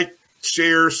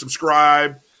 share,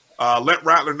 subscribe. Let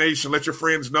Rattler Nation, let your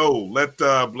friends know. Let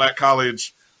Black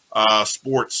College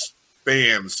sports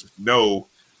fans know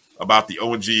about the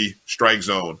O&G Strike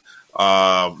Zone.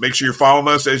 Make sure you're following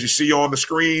us as you see on the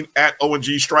screen at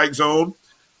O&G Strike Zone.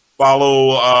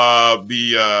 Follow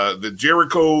the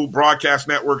Jericho Broadcast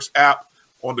Networks app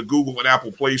on the Google and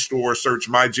Apple Play Store. Search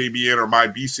MyJBN or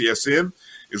MyBCSN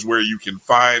is where you can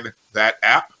find that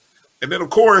app. And then, of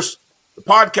course, the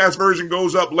podcast version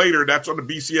goes up later. That's on the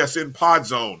BCSN Pod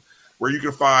Zone, where you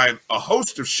can find a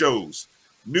host of shows,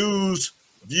 news,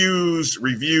 views,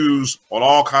 reviews on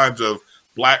all kinds of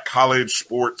Black college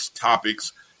sports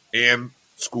topics and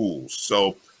schools.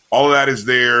 So all of that is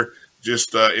there,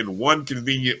 just in one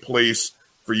convenient place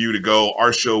for you to go.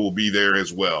 Our show will be there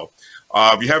as well.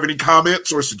 If you have any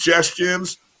comments or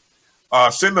suggestions,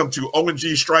 send them to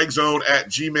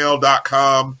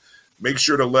ongstrikezone@gmail.com. Make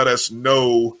sure to let us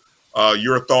know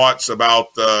your thoughts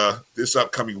about this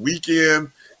upcoming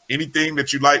weekend, anything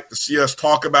that you'd like to see us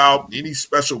talk about, any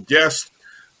special guests,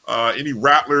 any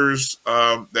Rattlers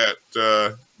that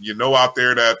out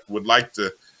there that would like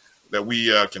to, that we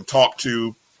can talk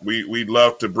to. We'd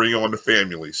love to bring on the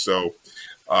family. So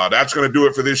that's going to do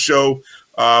it for this show.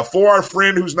 For our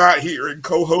friend who's not here and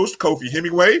co-host, Kofi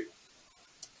Hemingway,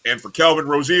 and for Kelvin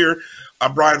Rozier,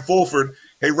 I'm Brian Fulford.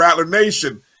 Hey, Rattler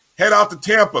Nation, head out to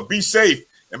Tampa. Be safe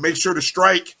and make sure to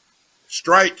strike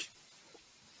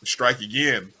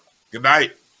again. Good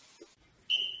night.